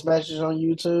find those matches on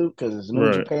YouTube because it's New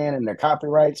Right, Japan and their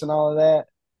copyrights and all of that.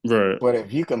 right. But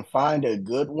if you can find a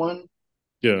good one,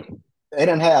 Yeah, they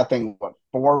didn't have, I think, what,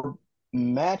 four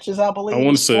matches, I I believe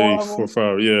want to it's four say of four or them,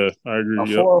 five. Yeah, I or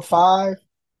agree. Yep, four or five,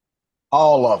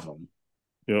 all of them.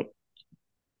 yep.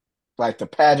 Like the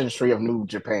pageantry of New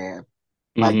Japan,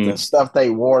 like the Mm-hmm. stuff they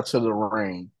wore to the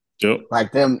ring, Yep,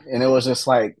 like them, and it was just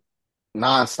like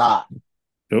nonstop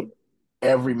yep.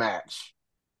 every match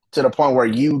to the point where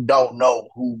you don't know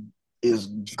who is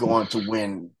going to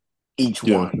win each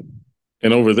Yeah. one.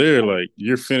 And over there, like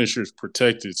your finisher's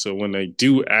protected, so when they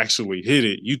do actually hit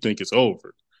it, you think it's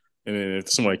over. And then if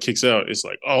somebody kicks out, it's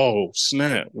like, oh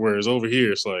snap. Whereas over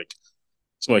here, it's like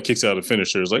somebody kicks out a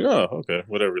finisher, it's like, oh okay,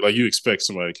 whatever. Like you expect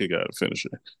somebody to kick out a finisher,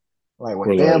 Like with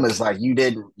or them, like it's like you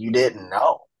didn't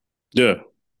know, yeah,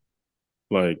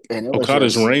 like and it was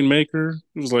Okada's just Rainmaker.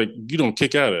 It was like you don't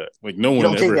kick out of that. Like no you one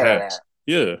don't kick ever out of has. that.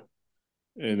 Yeah,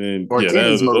 and then Or yeah,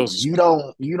 Kenny's move, those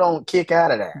you don't kick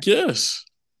out of that. yes,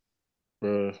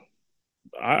 bro.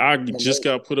 I And just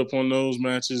got put up on those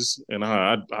matches, and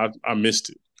I missed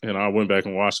it, and I went back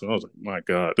and watched it. I was like, my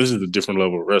god, this is a different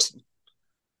level of wrestling.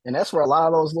 that's where a lot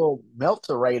of those little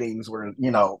Melter ratings were.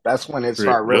 That's when it Great,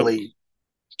 started yep, really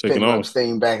taking picking up off.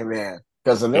 steam back then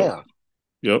because of Yep, them.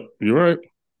 yep, you're right.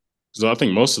 So I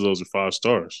think most of those are 5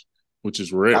 stars, which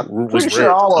is rare. I'm Was pretty rare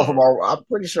sure at the all of them time. are. I'm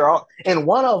pretty sure all. And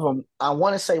one of them, I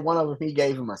want to say one of them, he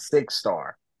gave him a 6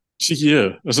 star.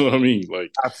 Yeah, that's what I mean.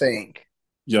 Like, I think.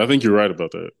 yeah, I think you're right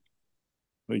about that.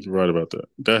 I think you're right about that.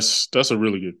 That's a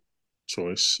really good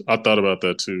choice. I thought about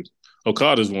that too.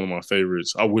 Okada is one of my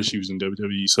favorites. I wish he was in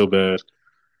WWE so bad.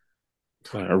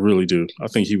 Like, I really do. I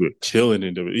think he would kill it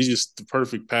in WWE. He's just the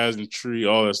perfect pageantry,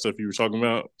 all that stuff you were talking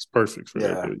about. It's perfect for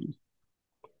Yeah, WWE.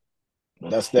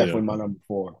 that's Yeah, definitely my number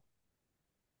four.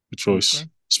 good choice. Okay.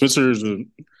 Spencer is a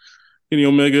Kenny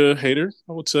Omega hater,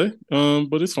 I would say.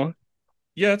 But it's fine.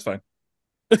 Yeah, it's fine.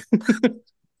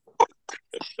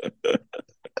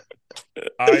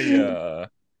 I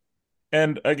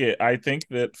and again, I think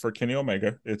that for Kenny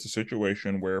Omega, it's a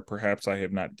situation where perhaps I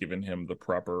have not given him the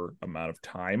proper amount of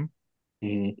time.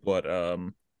 Mm-hmm. But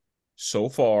so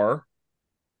far,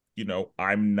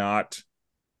 I'm not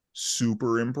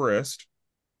super impressed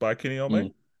by Kenny Omega.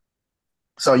 Mm-hmm.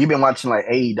 So you've been watching like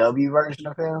AEW version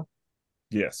of him?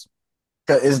 Yes.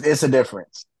 'Cause it's a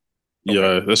difference.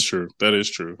 Yeah, that's true. That is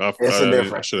true. It's a I should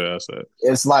difference. have asked that.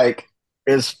 It's like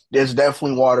it's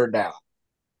definitely watered down.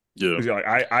 Yeah, Because like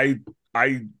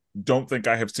I don't think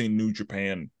I have seen New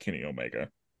Japan Kenny Omega.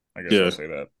 I guess I'll yeah. say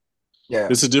that. Yeah,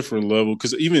 It's a different level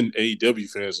because even AEW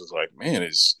fans is like, man,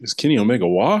 is Kenny Omega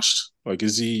washed? Like,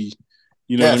 is he?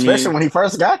 You know yeah. what I Especially mean? when he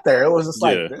first got there, it was just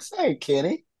like Yeah, this ain't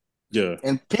Kenny, yeah.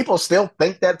 and people still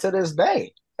think that to this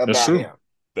day That's about true. him.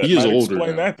 That He is might older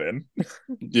explain now. that then.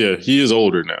 Yeah, he is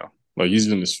older now. Like he's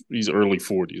early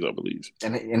 40s, I believe.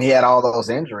 And he had all those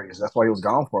injuries. That's why he was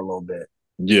gone for a little bit.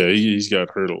 Yeah, he's got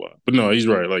hurt a lot. But no, he's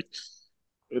right.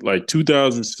 Like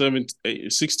 2007,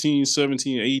 16,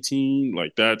 17, 18,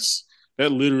 like that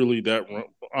literally that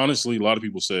honestly a lot of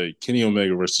people say Kenny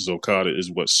Omega versus Okada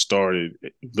is what started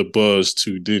the buzz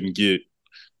to then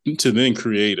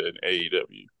create an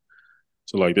AEW.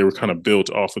 So like they were kind of built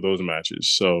off of those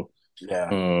matches. So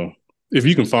Yeah. if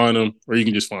you can find them, or you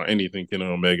can just find anything Kenny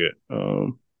Omega,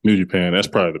 New Japan, that's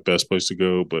probably the best place to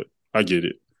go. But I get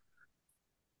it.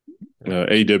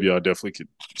 AEW, I definitely could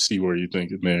see where you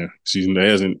think it, man. Season that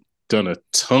hasn't done a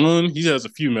ton. He has a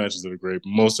few matches that are great, but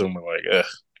most of them are like,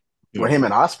 With him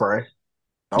and Osprey.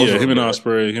 Yeah, him and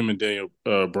Osprey, him and Daniel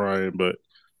Bryan. But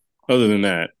other than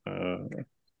that,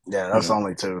 yeah, that's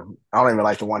only two. I don't even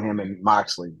like the one him and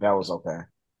Moxley. That was okay.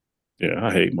 Yeah,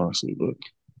 I hate Moxley, but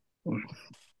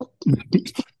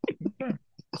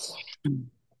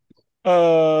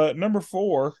Number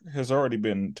 4 has already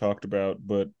been talked about,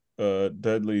 but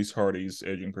Dudley's, Hardy's,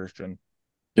 Edge and Christian.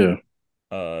 Yeah.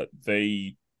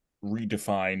 They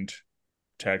redefined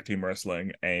tag team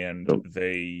wrestling, and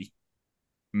they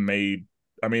made.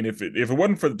 I mean, if it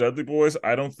wasn't for the Dudley Boys,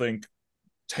 I don't think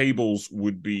tables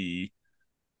would be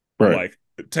like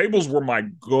tables were my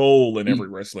goal in every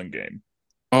wrestling game.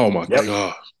 Oh my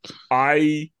god!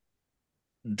 I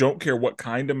don't care what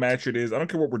kind of match it is. I don't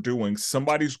care what we're doing.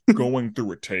 Somebody's going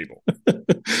through a table.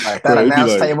 Like that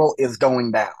announce table is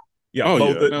going down.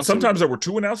 Yeah. Sometimes there were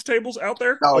 2 announce tables out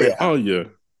there. Oh yeah. Oh yeah.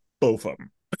 Both of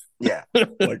them. Yeah.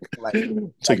 like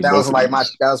that was like my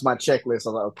checklist.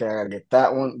 I was like, okay, I gotta get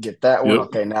that one, get that one.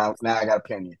 Okay, now I got a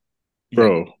opinion.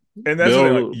 Bro. And that's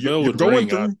what like, you're going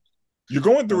through. You're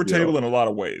going through a table in a lot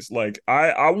of ways. Like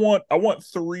I want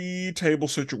 3 table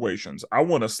situations. I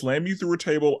want to slam you through a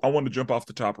table. I want to jump off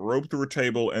the top rope through a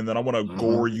table, and then I want to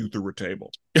gore you through a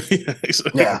table. Yeah,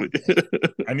 exactly.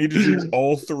 I need to do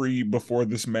all 3 before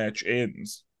this match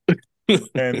ends.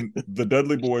 And the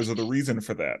Dudley Boys are the reason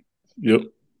for that. Yep.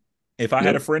 If I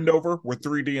had a friend over, we're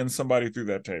 3D and somebody through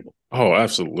that table. Oh,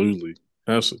 absolutely.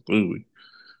 Absolutely.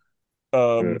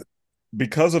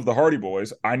 Because of the Hardy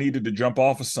Boys, I needed to jump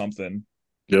off of something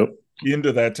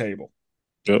into that table.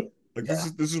 Yep. Like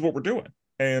this is what we're doing.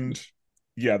 And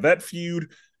yeah, that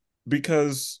feud,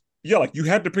 because like you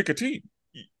had to pick a team.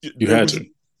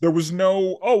 There was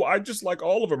no, I just like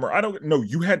all of them, or I don't know.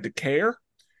 You had to care.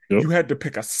 Yep. You had to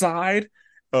pick a side.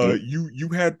 You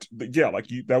had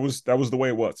that was the way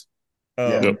it was.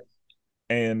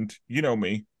 And you know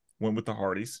me, went with the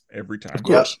Hardys every time. Of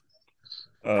course.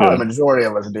 Probably the majority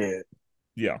of us did.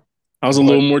 Yeah. I was a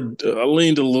little more, I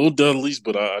leaned a little Dudleys,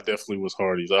 but I definitely was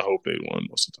Hardys. I hope they won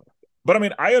most of the time. But I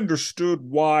mean, I understood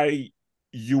why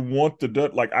you want the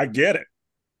Dud. Like, I get it.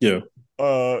 Yeah.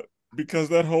 Because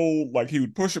that whole, like, he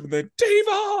would push him and then,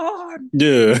 Devon!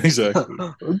 Yeah, exactly.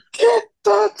 Get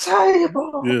the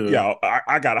table! Yeah,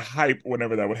 I got a hype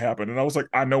whenever that would happen. And I was like,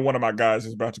 I know one of my guys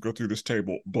is about to go through this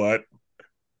table, but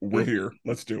we're here.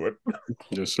 Let's do it.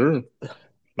 Yes, sir.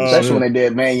 Especially when they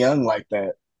did Man Young like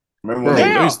that. Remember when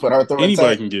they put her through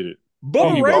anybody can get it.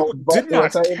 Bubba Ray did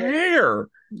not care.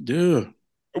 Yeah.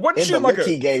 Wasn't she like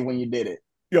he gave when you did it?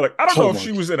 Yeah, like I don't know if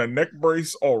she was in a neck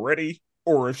brace already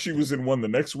or if she was in one the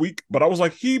next week, but I was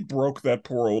like, he broke that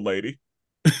poor old lady.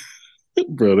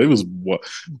 Bro, they was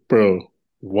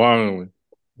wilding.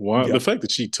 The fact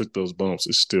that she took those bumps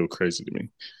is still crazy to me.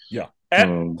 Yeah. At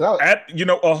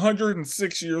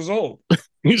 106 years old.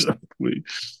 Exactly.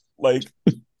 Like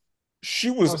she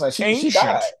was like, ancient. She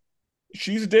died.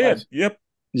 She's dead. Yep.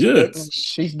 Yeah.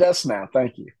 She's dust now.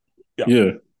 Thank you.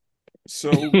 Yeah.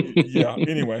 So yeah.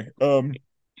 Anyway,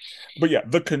 but yeah,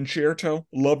 the concerto.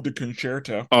 Loved the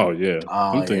concerto. Oh yeah.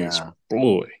 Them things,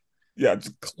 boy. Yeah,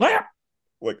 just clap.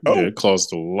 Like it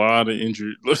caused a lot of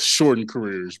injured, shortened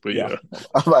careers. But yeah. I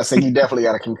was about to say you definitely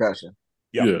got a concussion.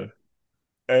 Yeah.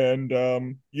 And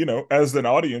as an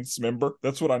audience member,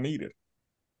 that's what I needed.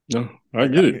 No, I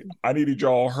get it. I needed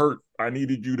y'all hurt. I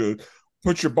needed you to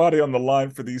put your body on the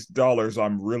line for these dollars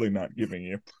I'm really not giving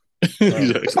you.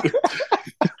 Exactly.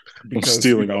 Because I'm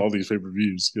stealing all these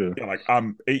pay-per-views. Yeah. Like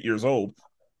I'm 8 years old.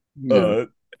 Yeah.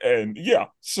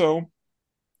 So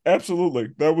absolutely.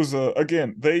 That was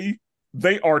again, they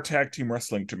are tag team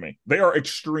wrestling to me. They are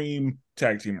extreme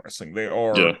tag team wrestling. They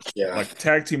are like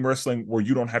tag team wrestling where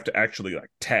you don't have to actually like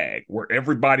tag, where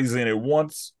everybody's in at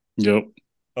once. Yep.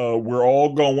 We're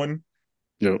all going.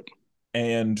 Yep.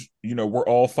 And we're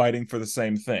all fighting for the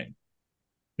same thing.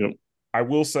 Yep. I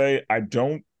will say I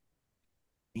don't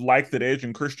like that Edge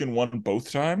and Christian won both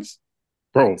times.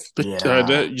 Bro,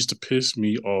 that used to piss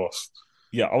me off.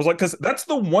 Yeah, I was like, because that's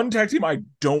the one tag team I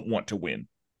don't want to win.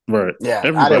 Right. Yeah, I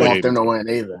didn't Everybody want hated them to them. win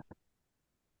either.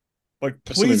 Like,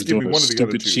 That's when they please was give doing me the one of the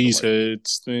other stupid two. But like,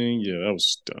 cheeseheads thing. Yeah, that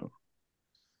was dumb.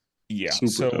 yeah.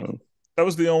 Super So dumb. that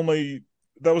was the only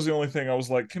thing I was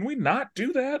like, can we not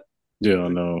do that? Yeah, I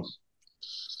know.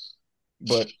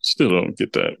 But Still don't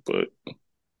get that,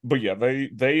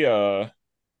 yeah,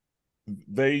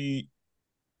 they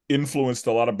influenced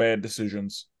a lot of bad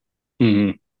decisions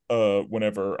hmm.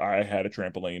 whenever I had a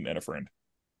trampoline and a friend.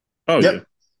 Oh yeah. Yep.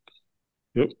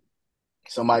 Yep.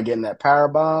 Somebody getting that power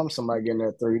bomb, somebody getting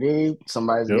that 3D,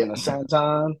 somebody's Yep. getting a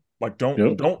senton. Like,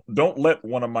 Yep. don't let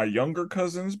one of my younger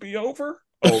cousins be over.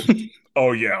 Oh,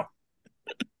 oh yeah.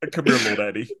 Come here, little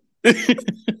daddy.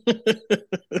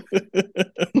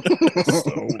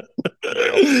 So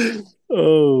yeah.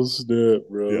 Oh snap,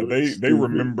 Yeah, bro. they Stupid.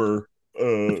 remember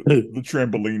the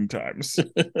trampoline times.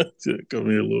 Come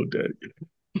here, little daddy.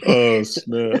 Oh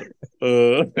snap.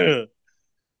 Uh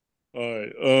all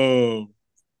right.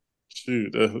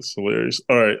 Shoot, that's hilarious.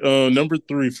 All right. Number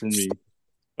three for me.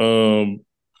 Um,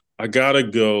 I gotta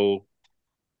go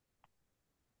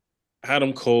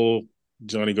Adam Cole,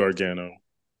 Johnny Gargano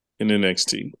in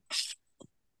NXT.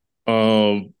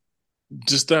 Um,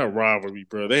 just that rivalry,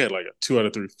 bro. They had like a 2 out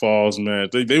of 3 falls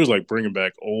match. They was like bringing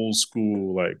back old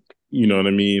school, like you know what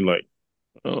I mean, like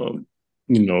um,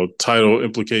 title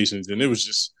implications, and it was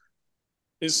just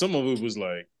some of it was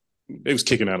like they was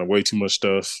kicking out of way too much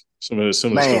stuff. Some of the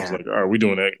stuff was Man, like, all right, we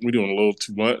doing a little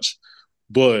too much,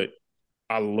 but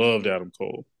I loved Adam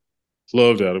Cole.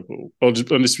 Loved Adam Cole.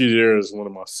 Undisputed Era is one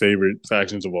of my favorite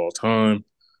factions of all time.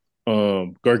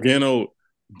 Gargano,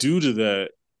 due to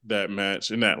that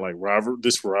match and that like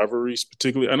this rivalry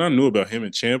particularly, and I knew about him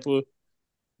and Ciampa,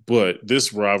 but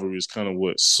this rivalry is kind of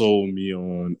what sold me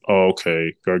on. Oh,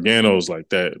 okay, Gargano's like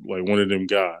that, like one of them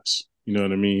guys. You know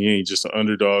what I mean? He ain't just an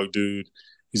underdog dude.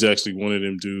 He's actually one of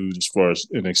them dudes as far as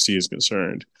NXT is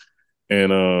concerned.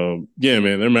 And yeah,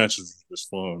 man, their match was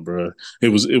fun, bro. It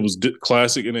was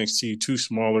classic NXT, two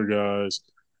smaller guys,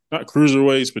 not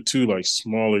cruiserweights, but two like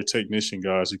smaller technician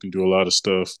guys who can do a lot of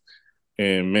stuff.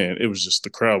 And man, it was just the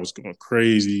crowd was going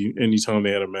crazy anytime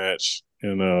they had a match.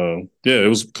 And yeah, it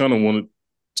was kind of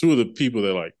two of the people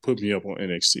that like put me up on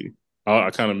NXT.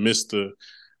 I kind of missed the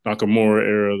Nakamura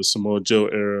era, the Samoa Joe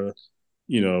era,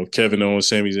 Kevin Owens,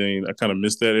 Sami Zayn. I kind of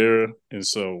missed that era, and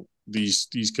so these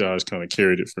guys kind of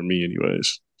carried it for me,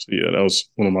 anyways. So yeah, that was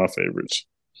one of my favorites.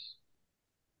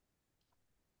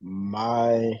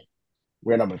 my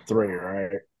we're number three,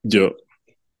 right? Yep.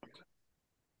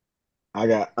 I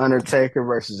got Undertaker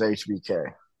versus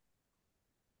HBK.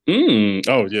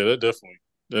 Oh yeah, that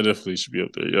definitely should be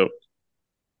up there. Yep.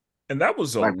 And that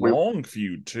was a Like we long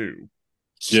feud too.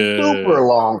 Yeah, super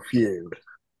long feud.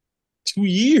 2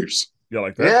 years. Yeah,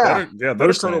 like Yeah. that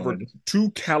First occurred time. over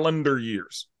 2 calendar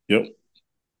years. Yep. And it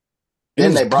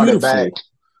Then was they brought it beautiful. back.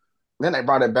 Then they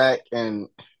brought it back, and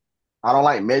I don't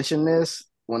like mentioning this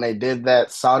when they did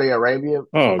that Saudi Arabia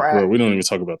Oh, crap. bro, we don't even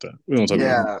talk about that.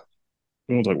 Yeah,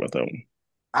 We don't talk about that one.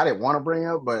 I didn't want to bring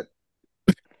up, but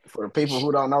for the people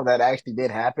who don't know, that actually did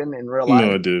happen in real No,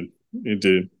 life. it did. It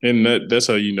did. And that's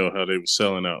how you know how they were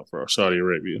selling out for Saudi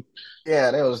Arabia.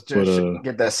 Yeah, that was But just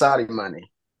get that Saudi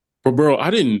money. but bro, I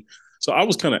didn't. So I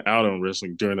was kind of out on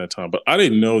wrestling during that time, but I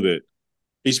didn't know that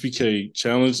HBK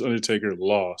challenged Undertaker,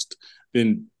 lost,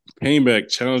 then came back,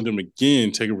 challenged him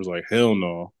again. Taker was like, hell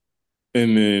no.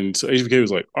 And then so HBK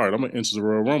was like, all right, I'm gonna enter the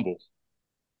Royal Rumble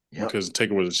Yep. because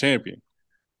Taker was a champion.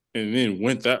 And then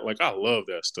went that like I love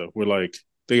that stuff. Where like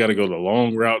they got to go the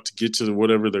long route to get to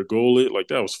whatever their goal is. Like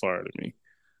that was fire to me.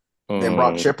 Then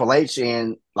brought Um, Triple H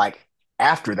in like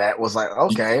after that was like,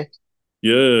 okay,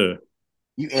 yeah,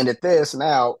 you ended this.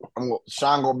 Now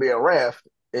Sean gonna be a ref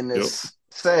in yep, this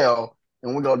cell,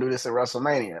 and we're gonna do this at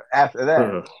WrestleMania. After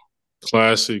that,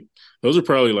 classic. Those are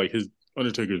probably like his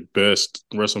Undertaker's best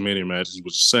WrestleMania matches,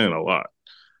 which is saying a lot.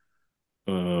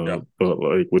 Yeah, But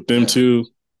like with them yeah, two,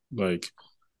 like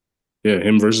yeah,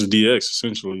 him versus DX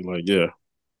essentially. Like yeah,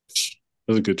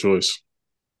 that's a good choice.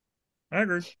 I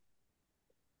agree.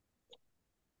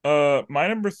 My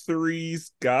number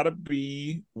three's gotta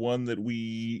be one that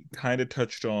we kind of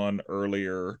touched on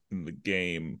earlier in the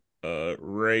game.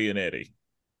 Ray and Eddie.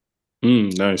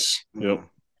 Nice. Yep, yeah.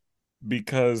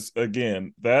 Because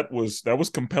again, that was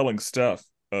compelling stuff.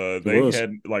 it They was.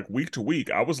 had like week to week,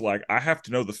 I was like, I have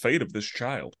to know the fate of this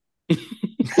child.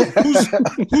 Who's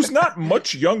who's not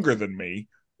much younger than me,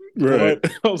 Right.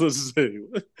 but I was just saying.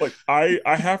 like I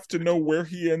have to know where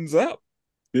he ends up.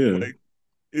 Yeah. Like,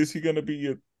 is he gonna be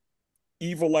a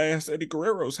evil ass Eddie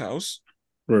Guerrero's house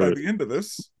by Right. the end of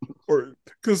this? Or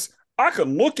because I could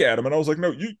look at him and I was like,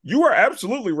 no, you are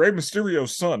absolutely Rey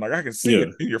Mysterio's son. Like I can see Yeah, it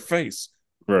in your face.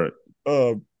 right,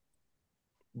 Uh,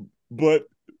 but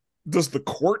does the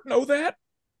court know that?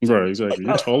 right, Like, exactly.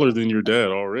 You're taller than your dad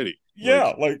already.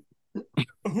 yeah, like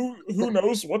who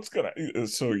knows what's gonna.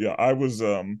 So yeah, I was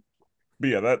but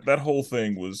yeah, that whole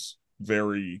thing was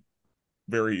very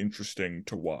very interesting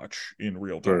to watch in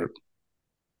real Right, time.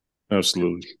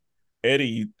 absolutely.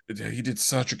 Eddie, he did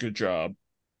such a good job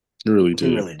You really He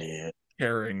did. really did.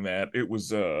 carrying that. It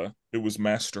was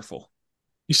masterful.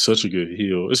 He's such a good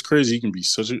heel. It's crazy. He can be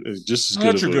just as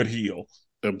good Such of a good heel.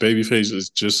 a baby face is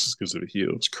just as good of a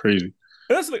heel. It's crazy.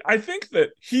 And that's I think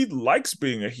that he likes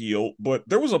being a heel, but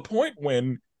there was a point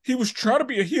when he was trying to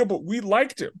be a heel, but we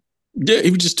liked him. Yeah, he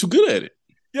was just too good at it.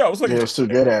 Yeah, I was Yeah, he's too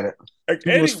good at it. like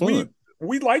It was Eddie, fun.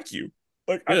 we like you.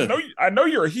 Like Yeah, I know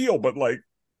you're a heel, but like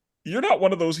you're not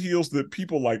one of those heels that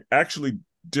people like actually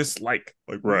dislike.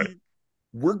 Like right.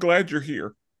 we're glad you're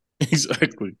here,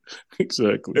 Exactly.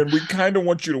 Exactly. and we kind of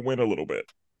want you to win a little bit.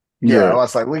 Yeah, I Right.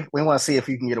 was like, we want to see if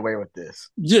you can get away with this.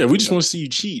 Yeah, we You just know? want to see you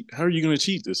cheat. How are you going to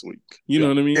cheat this week? You know Yeah,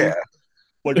 what I Yeah, mean?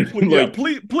 like yeah,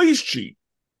 Like, please cheat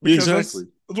because exactly. that's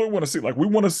what we want to see. Like we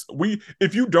want to we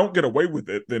if you don't get away with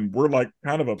it, then we're like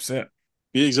kind of upset.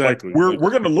 Yeah, Like exactly. we're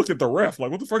gonna look at the ref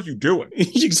like, what the fuck are you doing?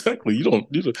 Exactly.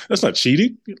 That's not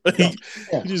cheating. Like, yeah,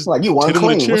 yeah. you just Like you won hit him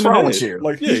with a clean. chair What's in the wrong with head. you?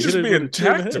 Like Yeah, he's hit just him with a being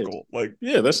chair in the head. tactical. Like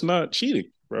Yeah, that's not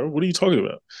cheating, bro. What are you talking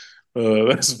about?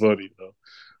 That's funny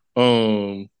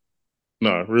though.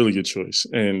 No, really good choice.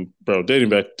 And bro, dating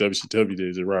back to WCW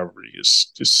days, the rivalry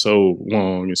is just so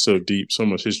long and so deep, so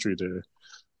much history there.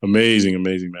 Amazing,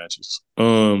 amazing matches.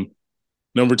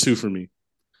 Number two for me,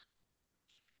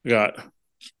 I got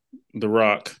The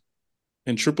Rock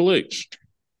and Triple H.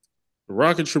 The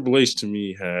Rock and Triple H to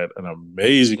me had an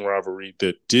amazing rivalry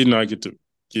that did not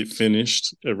get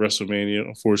finished at WrestleMania.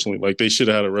 Unfortunately, like they should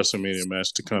have had a WrestleMania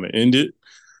match to kind of end it,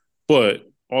 but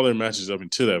all their matches up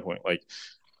until that point, like,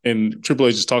 and Triple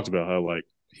H just talked about how like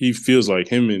he feels like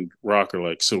him and Rock are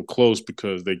like so close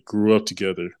because they grew up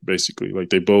together, basically. Like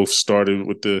they both started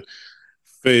with the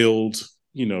failed,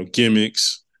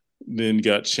 gimmicks, then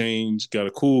got changed, got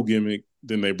a cool gimmick.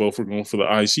 Then they both were going for the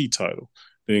IC title.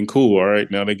 Then cool, all right.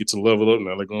 Now they get to level up.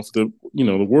 Now they're going for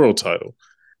the world title,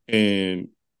 and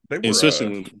they especially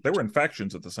when were in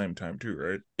factions at the same time too,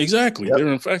 right? exactly Yep. they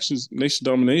were in factions, Nation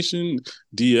Domination,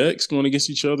 DX going against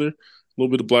each other. A little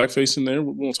bit of blackface in there.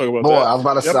 We won't talk about Boy, that. I was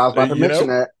about to Yep. I was about to You mention know,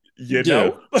 that. you Yeah,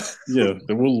 know. yeah.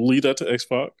 Then we'll lead that to X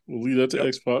Pac. We'll lead that to Yep.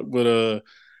 X Pac.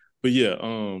 But yeah,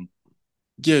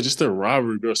 yeah, just their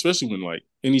rivalry, bro. Especially when like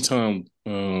anytime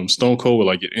Stone Cold would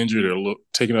like get injured or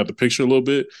taken out the picture a little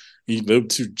bit, them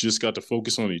two just got to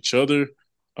focus on each other.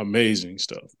 Amazing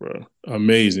stuff, bro.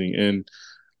 Amazing, and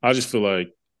I just feel like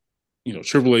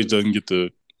Triple H doesn't get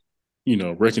the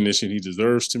recognition he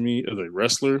deserves to me as a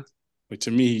wrestler. Like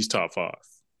to me, he's top five.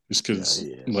 Just Yeah, because he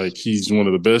is. like he's one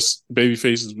of the best baby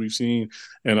faces we've seen,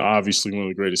 and obviously one of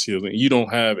the greatest heels. And you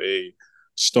don't have a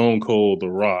Stone Cold, The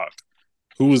Rock.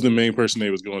 Who was the main person they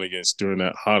was going against during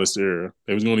that hottest era?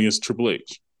 They was going against Triple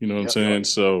H. You know what I'm Yep. saying?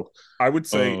 So, I would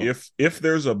say uh, if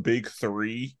there's a big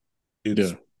three,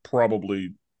 it's yeah,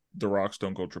 probably The Rock,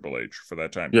 Stone Cold, Triple H for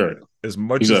that time yeah, period. As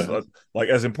much as exactly, like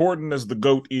as important as the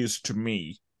GOAT is to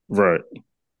me, right,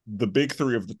 the big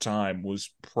three of the time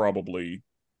was probably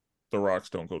The Rock,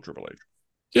 Stone Cold, Triple H.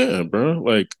 yeah, bro.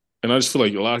 Like, and I just feel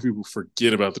like a lot of people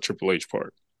forget about the Triple H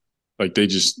part. Like they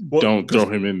just Well, don't throw because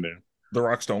him in there. The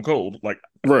Rock, Stone Cold, like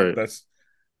Right. that's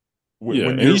Yeah,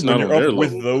 when and he's when not you're on up their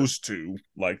with level, but those two,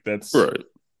 like that's right.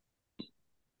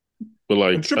 But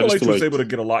and like, I Triple just H feel was like able to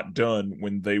get a lot done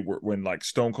when like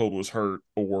Stone Cold was hurt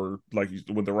or like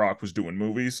when The Rock was doing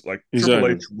movies. Like Triple exactly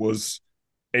H was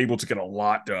able to get a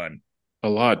lot done. a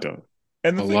lot done,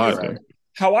 And the a thing is, lot Right. done.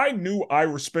 how I knew I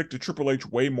respected Triple H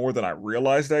way more than I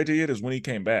realized I did is when he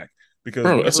came back. Because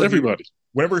Bro, that's everybody.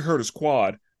 whenever he hurt his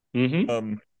quad, Mm-hmm.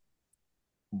 um,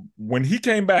 when he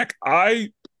came back,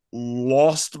 I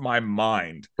lost my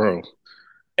mind. Bro,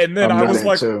 And then I've I never.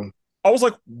 did too.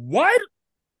 why?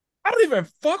 I don't even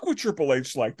fuck with Triple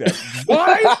H like that.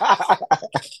 Why?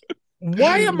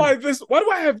 Why am I this? Why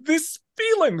do I have this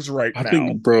feelings right I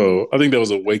now? think, bro, I think that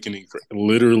was awakening for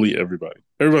literally everybody.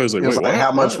 Everybody was like, It was wait, like why?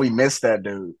 how much Why? we missed that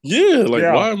dude. Yeah, like, Yeah,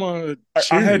 why am I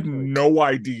I had cheering? Like, no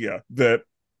idea that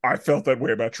I felt that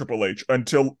way about Triple H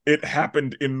until it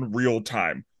happened in real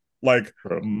time. Like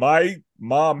bro, my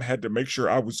mom had to make sure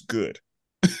I was good.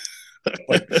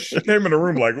 Like she came in the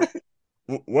room like,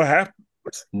 what happened?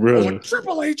 I was bro, like,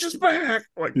 Triple H is back.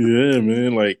 Like, yeah,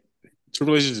 man, like,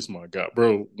 Triple H is just my god,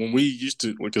 bro. When we used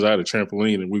to, because I had a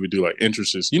trampoline and we would do like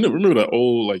entrances. Remember that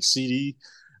old like CD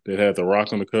that had The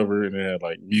Rock on the cover, and it had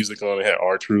like music on it. Had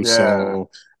R-Truth Yeah. song.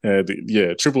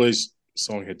 Triple H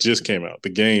song had just came out. The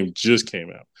game just came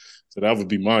out, so that would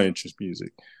be my interest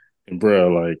music. And bro,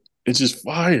 like it's just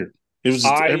fire. It was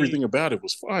just I everything about it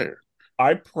was fire.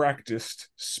 I practiced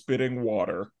spitting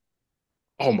water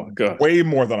Oh my god, way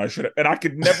more than I should have, and I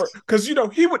could never because he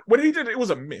would when he did it, it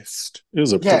was a mist. it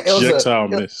was a Yeah, projectile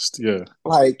mist. Yeah,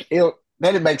 like it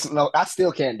then it makes no I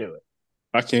still can't do it.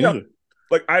 I can't Yeah, either.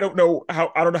 like I don't know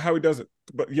how he does it,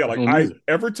 but yeah, I like don't either.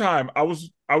 every time I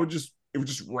would just it would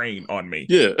just rain on me.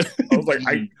 Yeah, I was like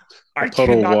a I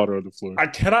puddle of cannot water on the floor. I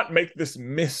cannot make this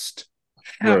mist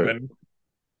Right. happen.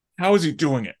 How is he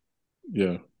doing it?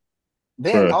 Yeah.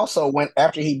 Then Right. also when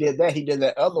after he did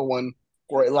that other one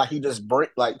where like he just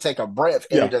take a breath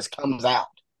and it Yeah, just comes out.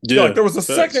 yeah. Like Yeah. there was a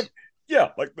Facts. second.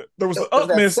 Yeah, like there was the Because up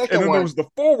that mist, and second then there one, was the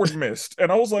forward mist,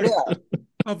 and I was like, yeah,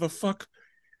 how the fuck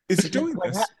is he doing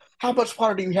like this? how much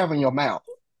water do you have in your mouth?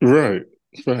 Right.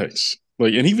 Facts.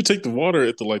 Like, and he would take the water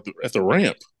at at the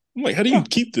ramp. I'm like, how do you Yeah,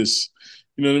 keep this?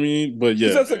 You know what I mean? But because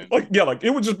yeah, that's man. like yeah, like it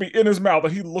would just be in his mouth,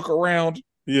 and he'd look around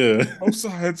Yeah. both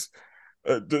sides,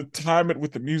 to time it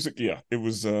with the music. Yeah, it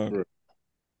was. Right.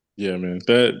 Yeah, man.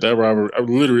 That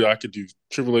rivalry, I could do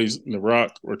Triple H and The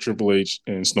Rock or Triple H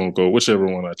and Stone Cold, whichever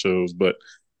one I chose. But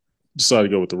decided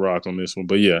to go with The Rock on this one.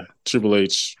 But yeah, Triple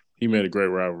H, he made a great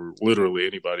rivalry. Literally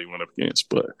anybody he went up against.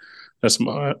 But that's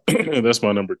my that's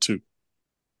my number two.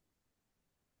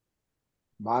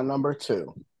 My number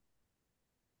two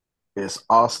is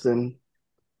Austin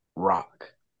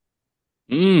Rock.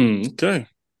 Okay.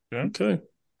 Yeah, Okay.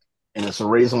 And it's the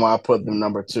reason why I put them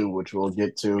number two, which we'll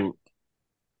get to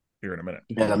here in a minute.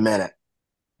 in a minute.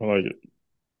 I like it.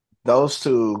 Those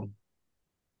two,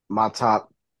 my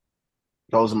top,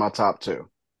 those are my top two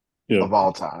Yeah. of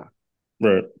all time.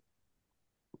 Right.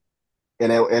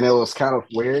 And it was kind of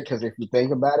weird because if you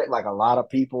think about it, like a lot of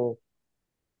people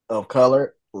of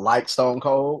color like Stone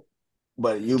Cold,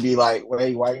 but you'd be like,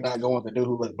 wait, why are you not going with the dude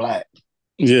who looked black?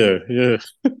 Yeah. Yeah.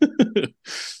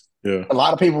 yeah. A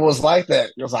lot of people was like that.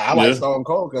 It was like, I like Yeah. Stone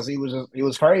Cold because he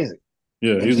was crazy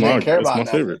Yeah. and just didn't care That's about my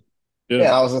nothing. favorite. Yeah.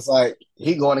 Yeah, I was just like,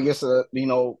 he going against the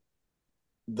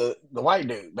white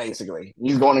dude basically.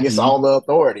 He's going against hmm all the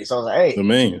authorities. So I was like, The hey,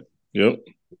 man. Yep.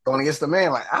 going against the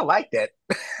man. Like I like that.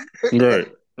 Right.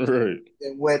 Right.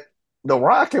 And with The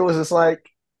Rock, it was just like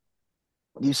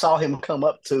you saw him come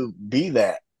up to be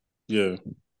that Yeah.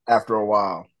 after a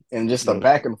while, and just the Yep.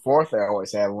 back and forth they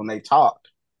always had when they talked.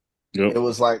 Yep. It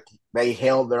was like they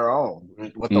held their own.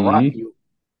 With The Rock, hmm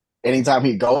anytime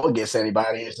he go against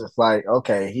anybody, it's just like,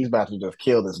 okay, he's about to just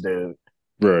kill this dude.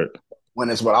 Right. When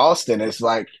it's with Austin, it's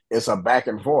like it's a back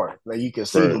and forth. Like you can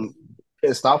see Right. them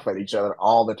pissed off at each other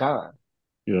all the time.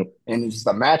 Yep. And just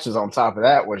the matches on top of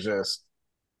that was just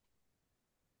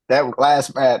that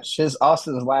last match, his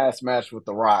Austin's last match with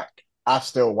The Rock. I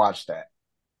still watch that.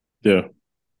 Yeah.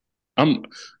 I'm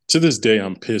to this day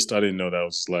I'm pissed I didn't know that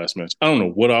was his last match. I don't know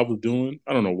what I was doing.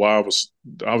 I don't know why I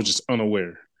was just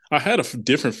unaware. I had a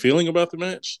different feeling about the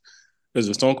match as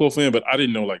a Stone Cold fan, but I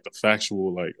didn't know like the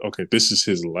factual like okay, this is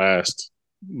his last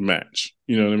match.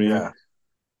 You know what I mean? Yeah.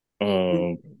 We,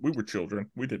 Um we were children.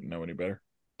 We didn't know any better.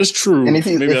 it's And true. Maybe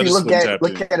if I you just wasn't tapped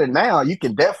look in. at it now, you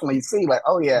can definitely see like,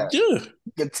 oh yeah, Yeah.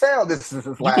 you can tell this is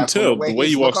his You can last one. The tell the way way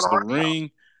he he's looking walks to the around.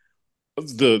 ring, at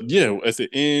the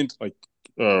end, like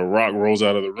Rock rolls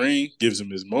out of the ring, gives him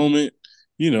his moment.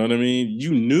 You know what I mean?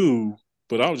 You knew,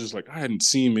 but I was just like, I hadn't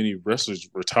seen many wrestlers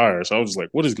retire, so I was just like,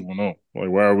 what is going on? Like,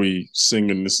 why are we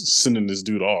sending this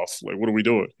dude off? Like, what are we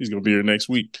doing? He's gonna be here next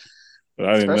week, but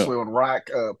I didn't know. Especially when Rock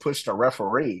pushed the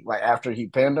referee, like after he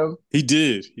pinned him, He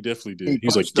did. He definitely did. he He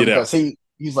was like, pushed him get out. because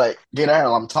he's like, get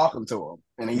out, I'm talking to him.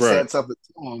 And he Right. said something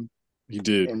to him He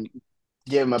did. and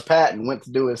gave him a pat and went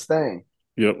to do his thing.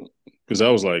 Yep. Because I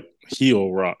was like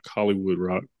heel Rock, Hollywood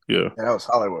Rock. Yeah. And that was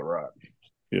Hollywood Rock.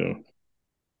 Yeah.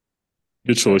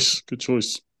 Good choice. Good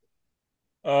choice.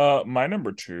 My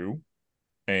number two,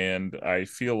 and I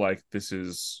feel like this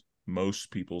is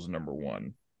most people's number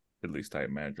one, at least I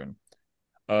imagine,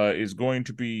 is going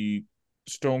to be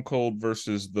Stone Cold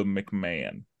versus the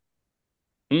McMahon.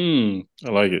 I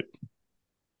like it.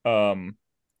 Um,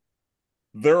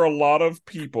 there are a lot of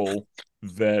people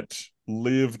that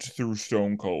lived through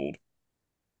Stone Cold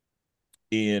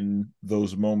in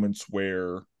those moments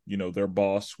where, their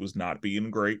boss was not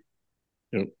being great.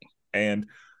 Yep. And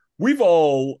we've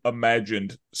all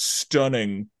imagined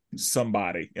stunning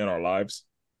somebody in our lives.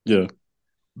 Yeah.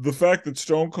 The fact that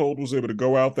Stone Cold was able to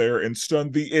go out there and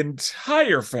stun the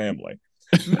entire family,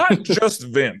 not just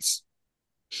Vince.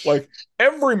 Like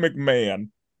every McMahon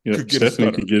could get Stephanie a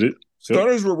stunner. could get it.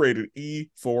 Stunners were rated E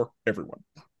for everyone.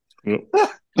 Yep.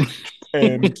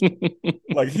 And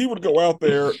like he would go out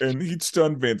there and he'd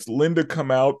stun Vince. Linda come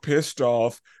out pissed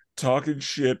off, talking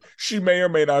shit. She may or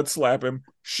may not slap him.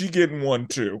 She getting one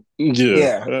too. Yeah,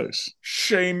 Yeah. nice.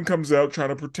 Shane comes out trying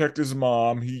to protect his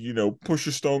mom. He,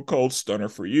 pushes Stone Cold, stunner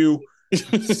for you.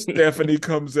 Stephanie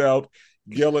comes out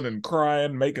yelling and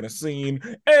crying, making a scene,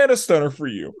 and a stunner for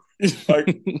you. Like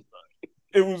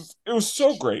it was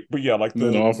so great. But yeah, like And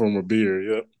then offer him a beer.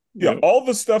 Yep. yeah, Yep. all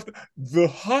the stuff, the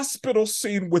hospital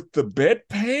scene with the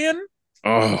bedpan,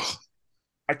 Oh,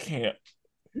 I can't.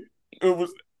 It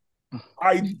was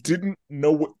I didn't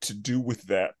know what to do with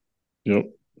that. yep.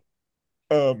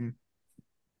 Um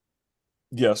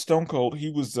yeah, Stone Cold, he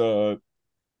was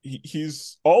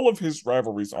he's all of his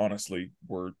rivalries honestly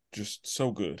were just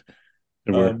so good.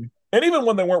 They were And even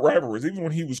when they weren't rivalries, even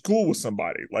when he was cool with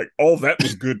somebody, like all that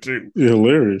was good too.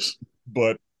 hilarious.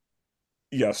 But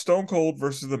yeah, Stone Cold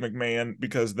versus the McMahon,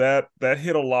 because that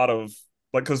hit a lot of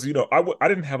like, because I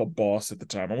didn't have a boss at the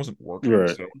time. I wasn't working,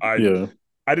 Right. so I Yeah.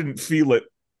 I didn't feel it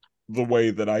the way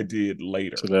that I did To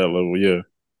later. that level. Yeah.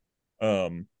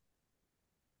 Um,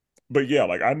 but yeah,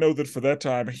 like I know that for that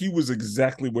time he was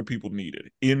exactly what people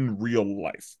needed in real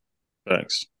life.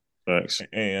 Facts. Facts.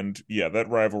 And yeah, that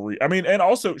rivalry. I mean, and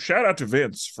also shout out to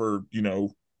Vince for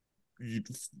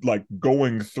like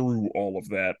going through all of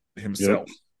that Yep. himself,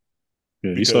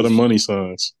 Yeah. He saw the because money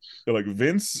signs. like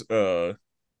Vince, I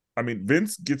mean,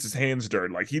 Vince gets his hands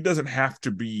dirty. Like he doesn't have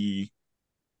to be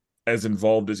as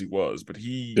involved as he was, but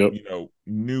he, Yep.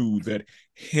 knew that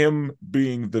him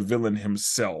being the villain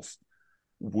himself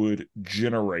would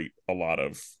generate a lot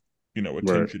of, Right.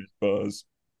 attention and buzz.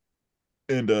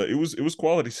 And it was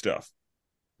quality stuff.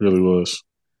 Really was.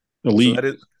 So Elite.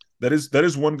 that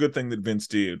is one good thing that Vince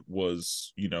did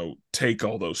was, take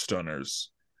all those stunners.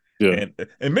 Yeah.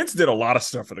 And Vince did a lot of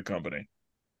stuff for the company.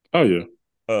 Oh yeah.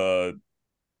 Uh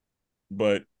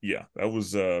but yeah, that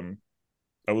was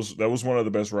one of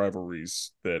the best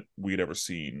rivalries that we'd ever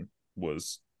seen,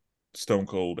 was Stone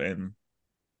Cold and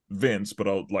Vince,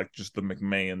 but like just the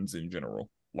McMahons in general.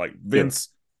 Like Yeah. Vince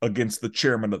against the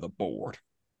chairman of the board.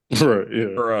 Right.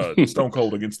 Yeah. Or Stone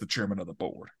Cold against the chairman of the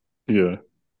board. Yeah.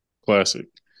 Classic.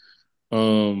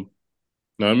 Now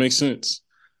it makes sense.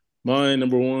 My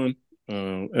number one,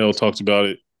 L talked about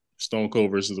it. Stone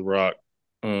Cold versus The Rock.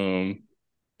 Um,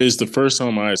 is the first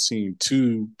time I had seen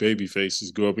two baby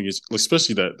faces go up against,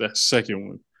 especially that second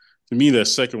one. To me, that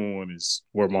second one is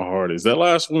where my heart is. That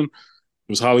last one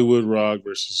was Hollywood Rock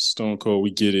versus Stone Cold.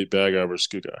 We get it, bad guy versus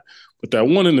good guy. But that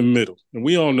one in the middle, and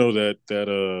we all know that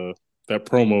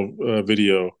promo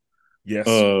video, Yes.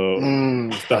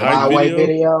 the The hype My Way video,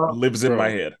 video. Lives in my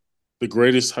bro, head. the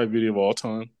greatest hype video of all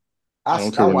time. I I,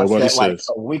 don't care I what watched nobody that like says.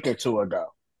 a week or two ago.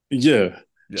 Yeah,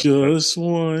 Yep. just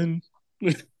one.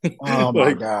 Oh my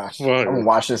Like gosh. I'm fire. gonna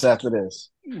watch this after this.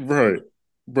 Right.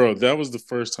 Bro, that was the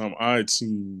first time I'd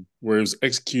seen where it was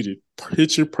executed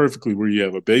picture perfectly, where you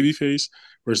have a baby face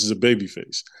versus a baby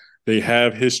face. They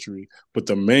have history, but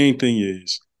the main thing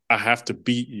is I have to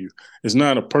beat you. It's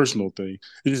not a personal thing.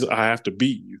 It's just I have to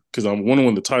beat you because I want to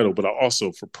win the title, but I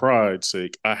also, for pride's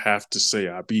sake, I have to say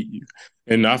I beat you.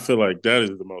 And I feel like that is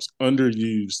the most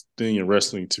underused thing in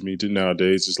wrestling to me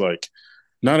nowadays. Is like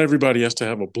not everybody has to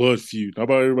have a blood feud.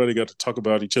 Not everybody got to talk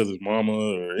about each other's mama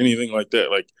or anything like that.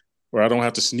 Like, where I don't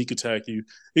have to sneak attack you.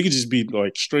 It could just be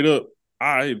like straight up,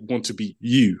 I want to beat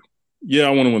you. Yeah,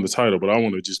 I want to win the title, but I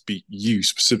want to just beat you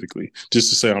specifically, just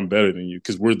to say I'm better than you,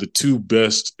 because we're the two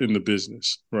best in the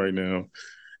business right now.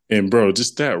 And bro,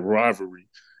 just that rivalry,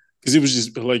 because it was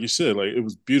just like you said, like it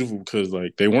was beautiful because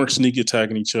like they weren't sneak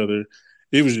attacking each other.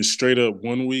 It was just straight up.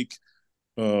 One week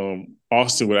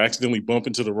Austin would accidentally bump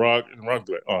into the Rock, and the Rock would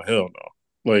be like, "Oh hell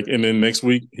no!" Like, and then next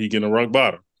week he get a rock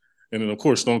bottom, and then of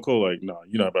course Stone Cold like, "No,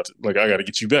 you're not about to. Like, I got to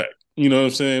get you back." You know what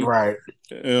I'm saying? Right.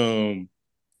 Um,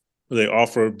 they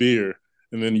offer a beer,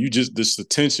 and then you just this the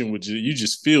tension would you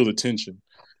just feel the tension,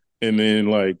 and then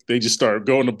like they just start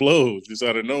going to blows just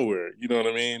out of nowhere. You know what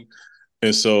I mean?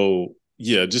 And so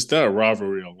yeah, just that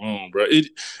rivalry alone, bro.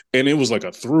 It was like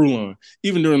a through line,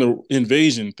 even during the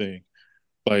invasion thing.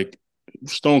 Like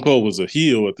Stone Cold was a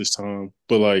heel at this time,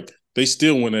 but like they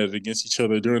still went at it against each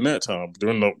other during that time,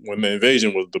 when the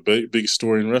invasion was the biggest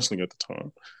story in wrestling at the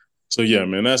time. So yeah,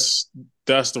 man, that's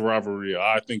the rivalry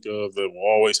I think of that will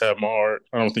always have my heart.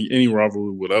 I don't think any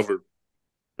rivalry would ever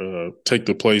take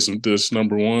the place of this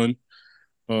number one.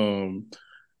 Um,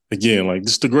 Again, like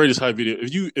this is the greatest hype video.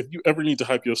 If you ever need to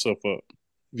hype yourself up,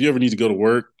 if you ever need to go to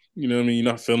work, you know what I mean,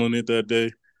 you're not feeling it that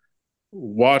day,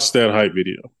 watch that hype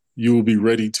video. You will be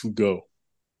ready to go.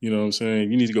 You know what I'm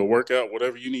saying? You need to go work out,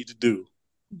 whatever you need to do.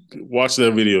 Watch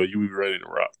that video. You'll be ready to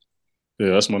rock.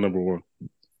 Yeah, that's my number one.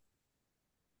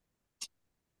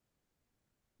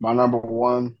 My number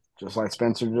one, just like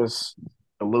Spencer just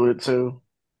alluded to,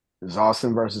 is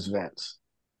Austin versus Vince.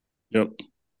 Yep.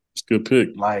 It's a good pick.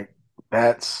 Like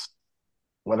that's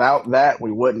without that,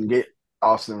 we wouldn't get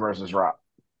Austin versus Rock.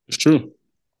 It's true.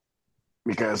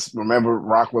 Because remember,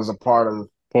 Rock was a Part of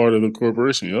the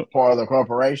corporation. Yep. part of the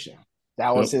corporation.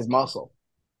 That was Yep. his muscle.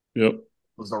 Yep.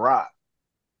 Was the Rock.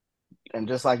 And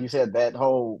just like you said, that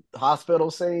whole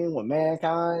hospital scene with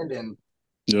Mankind and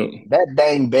Yep. that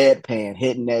dang bedpan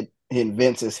hitting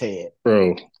Vince's head.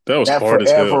 Bro, that was That hard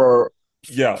as hell.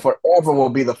 forever will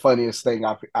be the funniest thing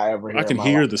I ever hear. I can in my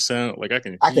hear life. the sound. Like I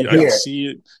can Hear it. see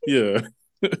it. Yeah.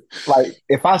 Like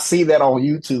if I see that on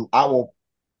YouTube, I will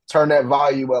turn that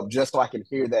volume up just so I can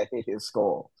hear that hit his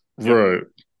skull. Right.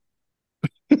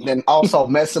 Then also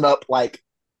messing up like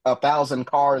 1,000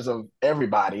 cars of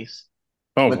everybody's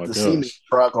Oh with my the cement gosh.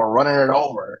 truck or running it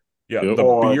over. Yeah, Yep.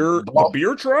 the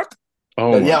beer truck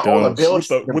Oh my Or gosh. with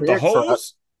the beer truck.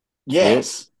 hose.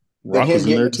 Yes. Yep. Then Rock him was in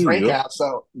getting there a too. drink Yep. out,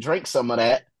 so drink some of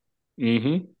that.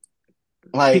 Mm-hmm.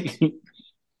 Like,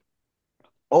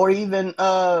 or even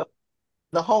the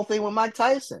whole thing with Mike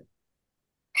Tyson.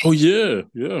 Oh yeah.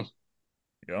 Yeah.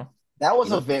 Yeah. That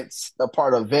was Yep. a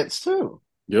part of Vince too.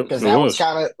 Yep. Because It that was was.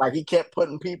 kind of like he kept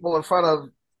putting people in front of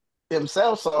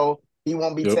himself so he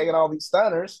won't be Yep. taking all these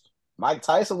stunners. Mike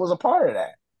Tyson was a part of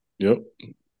that. Yep.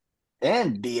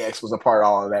 And DX was a part of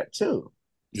all of that too.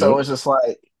 So Yep. it's just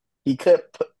like he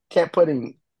kept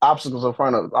putting obstacles in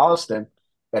front of Austin.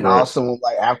 And Right. Austin was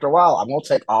like, after a while, I'm gonna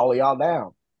take all of y'all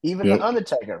down. Even Yep. the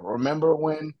Undertaker. Remember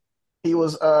when he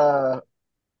was on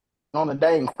the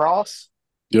dang cross?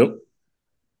 Yep.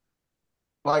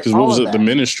 Like Because what all was of it? The that.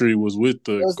 ministry was with It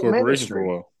the was the corporation for a ministry.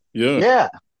 while. Yeah. Yeah.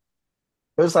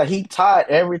 It was like he tied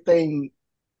everything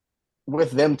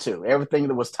with them two. Everything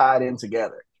that was tied in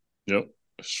together. Yep.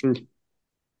 That's true. So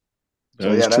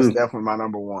That is yeah, that's true. definitely my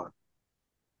number one.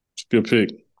 It's a good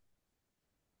pick.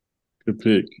 Good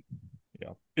pick.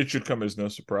 Yeah. It should come as no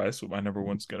surprise what my number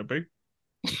one's gonna be.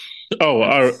 Oh,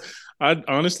 I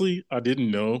honestly I didn't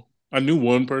know. I knew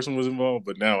one person was involved,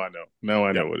 but now I know. Now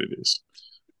I know what it is.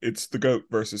 It's the GOAT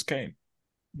versus Kane.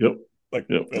 Yep. Like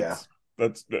Yep.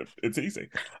 that's it's easy.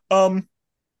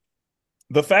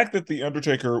 The fact that the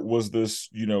Undertaker was this,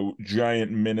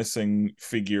 giant menacing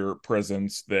figure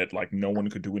presence that like no one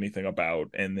could do anything about,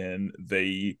 and then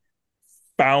they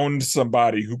found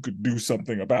somebody who could do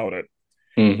something about it.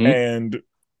 Mm-hmm. And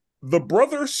the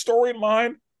brothers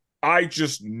storyline, I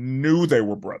just knew they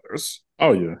were brothers.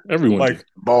 Oh yeah, everyone like did.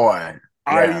 Boy.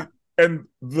 Yeah. And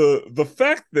the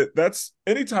fact that that's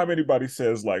anytime anybody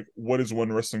says like, what is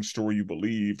one wrestling story you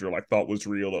believed or like thought was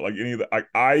real or like any of that,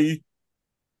 I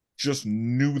just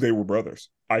knew they were brothers.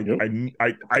 I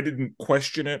didn't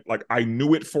question it. Like I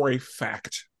knew it for a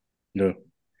fact. Yeah.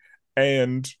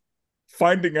 And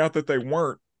finding out that they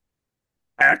weren't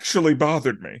actually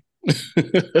bothered me.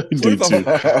 Did too.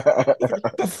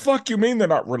 The fuck you mean they're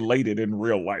not related in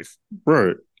real life?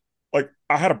 Right. Like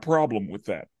I had a problem with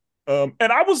that. And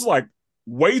I was like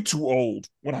way too old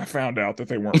when I found out that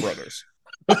they weren't brothers.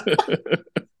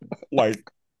 Like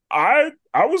I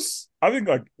was, I think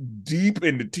like deep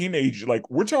into teenage, like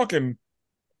we're talking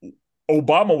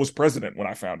Obama was president when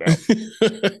I found out.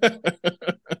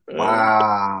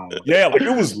 Wow. Yeah, like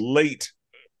it was late.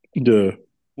 Yeah.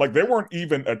 Like they weren't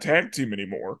even a tag team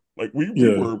anymore. Like we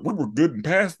Yeah. were good and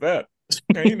past that.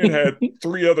 Kane had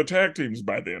 3 other tag teams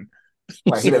by then.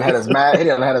 Like he didn't have his mask. He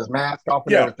didn't have his mask off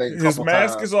and Yeah, everything. his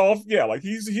mask times. is off. Yeah, like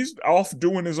he's off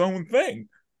doing his own thing.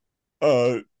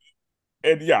 And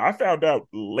yeah, I found out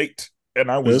late, and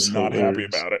I was That's not happy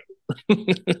hilarious. about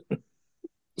it.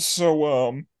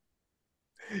 So,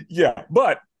 yeah,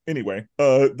 but anyway,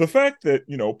 the fact that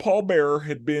Paul Bearer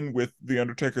had been with the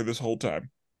Undertaker this whole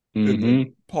time, and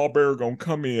then Paul Bearer gonna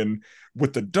come in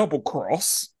with the double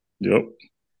cross. Yep.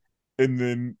 And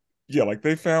then yeah, like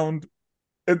they found.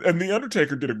 And the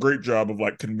Undertaker did a great job of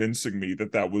like convincing me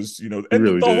that was, and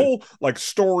really the did. whole like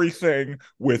story thing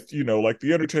with, like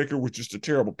the Undertaker was just a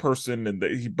terrible person and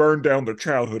he burned down their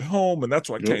childhood home and that's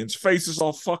why Kane's face is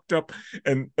all fucked up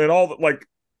and all that, like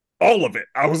all of it.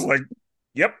 I was like,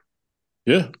 yep.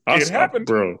 Yeah. It happened.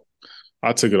 Bro,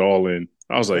 I took it all in.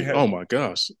 I was like, oh my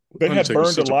gosh. They had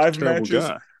burned alive matches.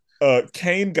 Guy.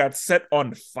 Kane got set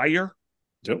on fire.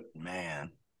 Yep. Man.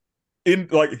 In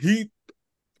like he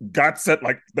got set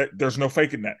like that. There's no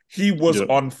faking that. He was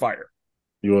on fire.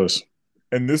 He was.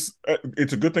 And this,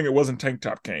 it's a good thing it wasn't tank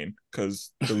top Kane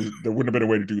because there wouldn't have been a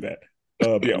way to do that.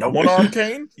 Yeah, nope. One arm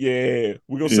Kane. Yeah,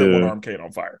 we gonna set one arm Kane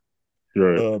on fire.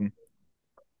 Right.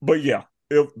 But yeah,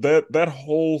 that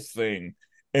whole thing,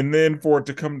 and then for it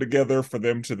to come together for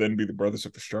them to then be the Brothers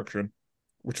of Destruction,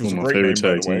 which was a great name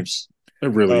by the way. It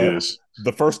really Uh, is.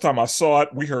 the first time I saw it,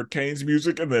 we heard Kane's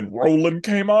music, and then Roland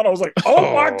came on. I was like,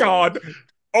 "Oh my Oh, god!"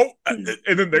 Oh, and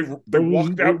then they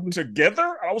walked out Roland.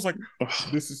 together. I was like,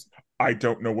 Oh, "This is I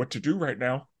don't know what to do right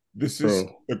now. This is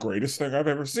bro, the greatest thing I've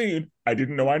ever seen. I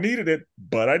didn't know I needed it,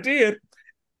 but I did."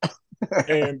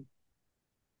 And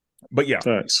but yeah,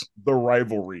 facts. the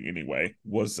rivalry anyway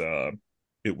was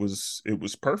it was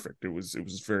perfect. It was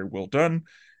very well done.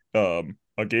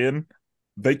 Again,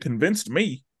 they convinced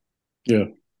me Yeah,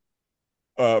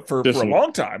 for a definitely.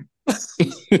 long time.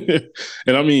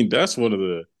 And I mean, that's one of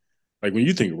the like when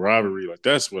you think rivalry, like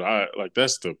that's what I like.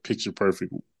 That's the picture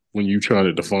perfect when you trying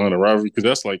to define a rivalry because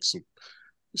that's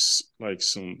like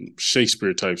some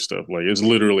Shakespeare type stuff. Like it's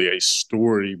literally a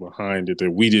story behind it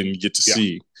that we didn't get to Yeah.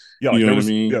 see. Yeah, You like know what I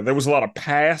mean? there was a lot of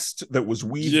past that was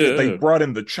weaved in. They Yeah. brought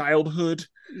in the childhood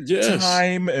Yes.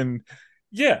 time, and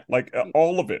yeah, like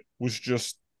all of it was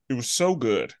just it was so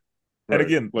good. And Right.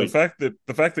 again, Like,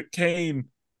 the fact that Kane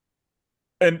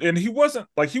and he wasn't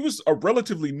like he was a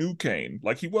relatively new Kane.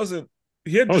 Like he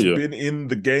had oh just yeah. been in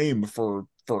the game for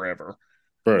forever.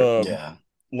 Right. Um Yeah.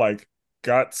 like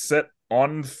got set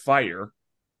on fire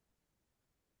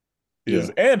is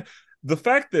Yeah. and the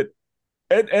fact that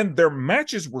and their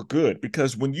matches were good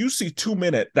because when you see 2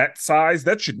 men at that size,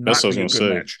 that should That's not what I be a was good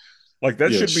gonna say. match. Like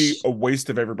that should be Yes. a waste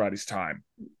of everybody's time.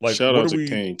 Like Shout what out are to we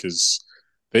Kane because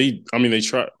I mean, they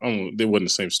tried. I don't know, they wasn't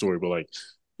the same story, but like,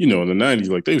 you know, in the '90s,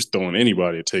 like they was throwing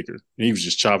anybody a taker, and he was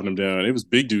just chopping them down. It was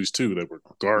big dudes too that were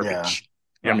Yeah. garbage.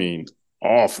 I yeah. mean,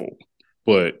 awful.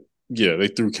 But yeah, they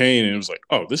threw Kane, and it was like,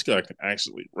 oh, this guy can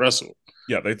actually wrestle.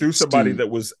 Yeah, they threw This somebody dude, that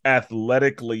was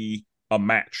athletically a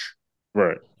match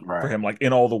right? for Right. him, like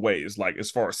in all the ways, like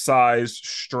as far as size,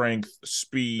 strength, Yeah,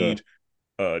 speed,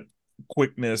 uh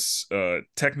quickness,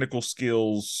 technical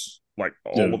skills, like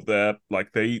all yeah, of that.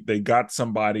 Like they got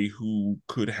somebody who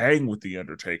could hang with the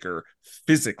Undertaker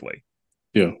physically.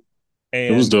 yeah.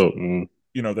 It was And dope, man.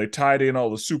 they tied in all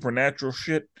the supernatural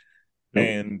shit Yep.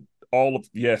 and all of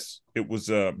yes, it was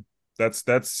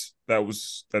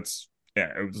that's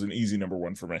yeah, it was an easy number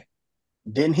one for me.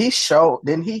 Didn't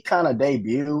he kind of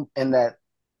debut in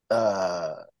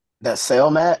uh that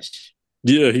cell match?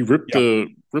 Yeah, he Yeah, ripped the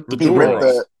ripped He the door door off.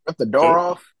 off. ripped the door Yep,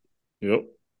 off. yep.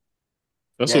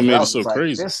 That's Yeah, what because I made it was so just like,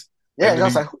 crazy. this. Yeah, And 'cause I then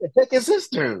was he like, who the heck is this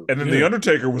dude? and then the Yeah,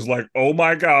 Undertaker was like, "Oh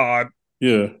my god."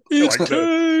 yeah. It's Like Kane.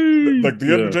 like the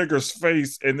Yeah, Undertaker's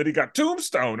face, and then he got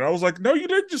Tombstone. And I was like, "No, you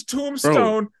didn't just bro.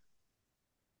 Tombstone."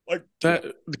 Like, yeah,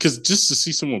 That because just to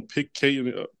see someone pick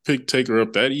Taker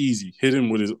up that easy, hit him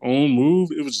with his own move,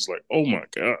 it was just like, oh my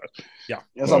god, yeah,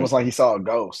 It's like almost like he saw a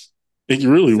ghost. it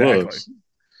really exactly. was,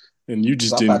 and you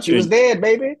Because just I thought didn't. you was And dead,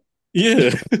 baby.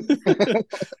 yeah,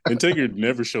 and Taker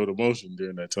never showed emotion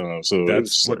during that time, so it was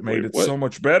That's just like, what wait, made it what? so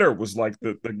much better. Was like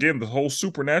the whole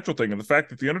supernatural thing, and the fact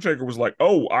that the Undertaker was like,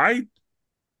 "Oh, I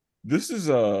this is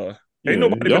ain't Yeah,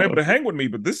 nobody been able y'all to hang with me,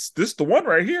 but this the one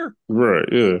right here." right?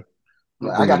 Yeah,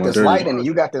 I bringing got my this dirty light and laundry.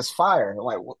 you got this fire. I'm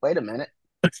like, wait a minute.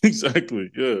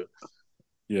 Exactly. Yeah,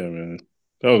 yeah, man.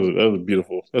 That was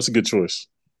beautiful. That's a good choice.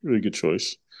 Really good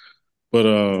choice. But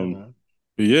Yeah, man.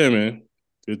 but yeah, man,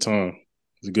 good time.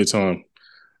 It was a good time.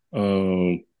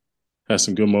 Um, had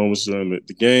some good moments during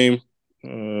the game.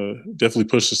 Definitely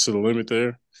pushed us to the limit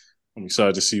there. I'm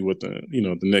excited to see what the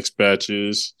next batch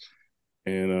is.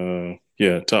 And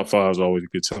yeah, top five is always a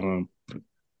good time.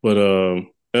 But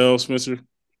L Spencer,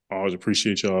 I always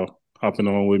appreciate y'all hopping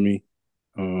on with me.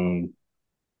 Um,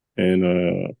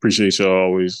 and appreciate y'all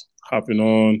always hopping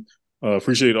on.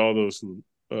 Appreciate all those who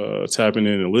tapping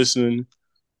in and listening.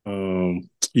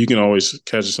 You can always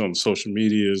catch us on the social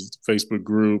medias, Facebook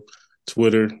group,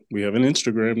 Twitter. We have an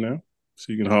Instagram now,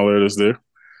 so you can holler at us there.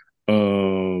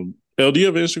 L, do you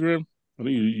have an Instagram? I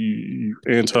think you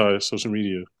anti social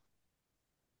media.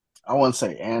 I wouldn't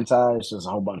say anti, it's just a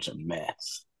whole bunch of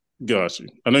mess. Got you.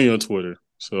 I know you're on Twitter,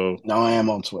 so No, I am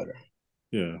on Twitter.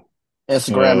 yeah.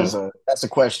 Instagram Uh, is that's a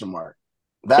question mark.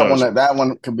 got you. That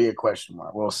one could be a question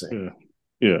mark. We'll see. Yeah,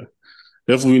 yeah.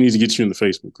 Definitely, we need to get you in the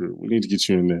Facebook group. We need to get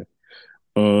you in there.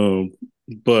 Um,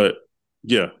 but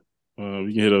yeah,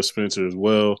 you can hit up Spencer as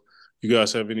well. You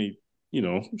guys have any,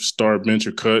 star bench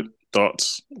or cut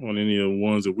thoughts on any of the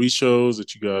ones that we chose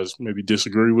that you guys maybe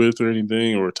disagree with or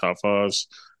anything, or top fives?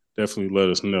 Definitely let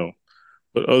us know.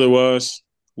 But otherwise,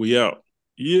 we out.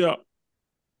 Yeah.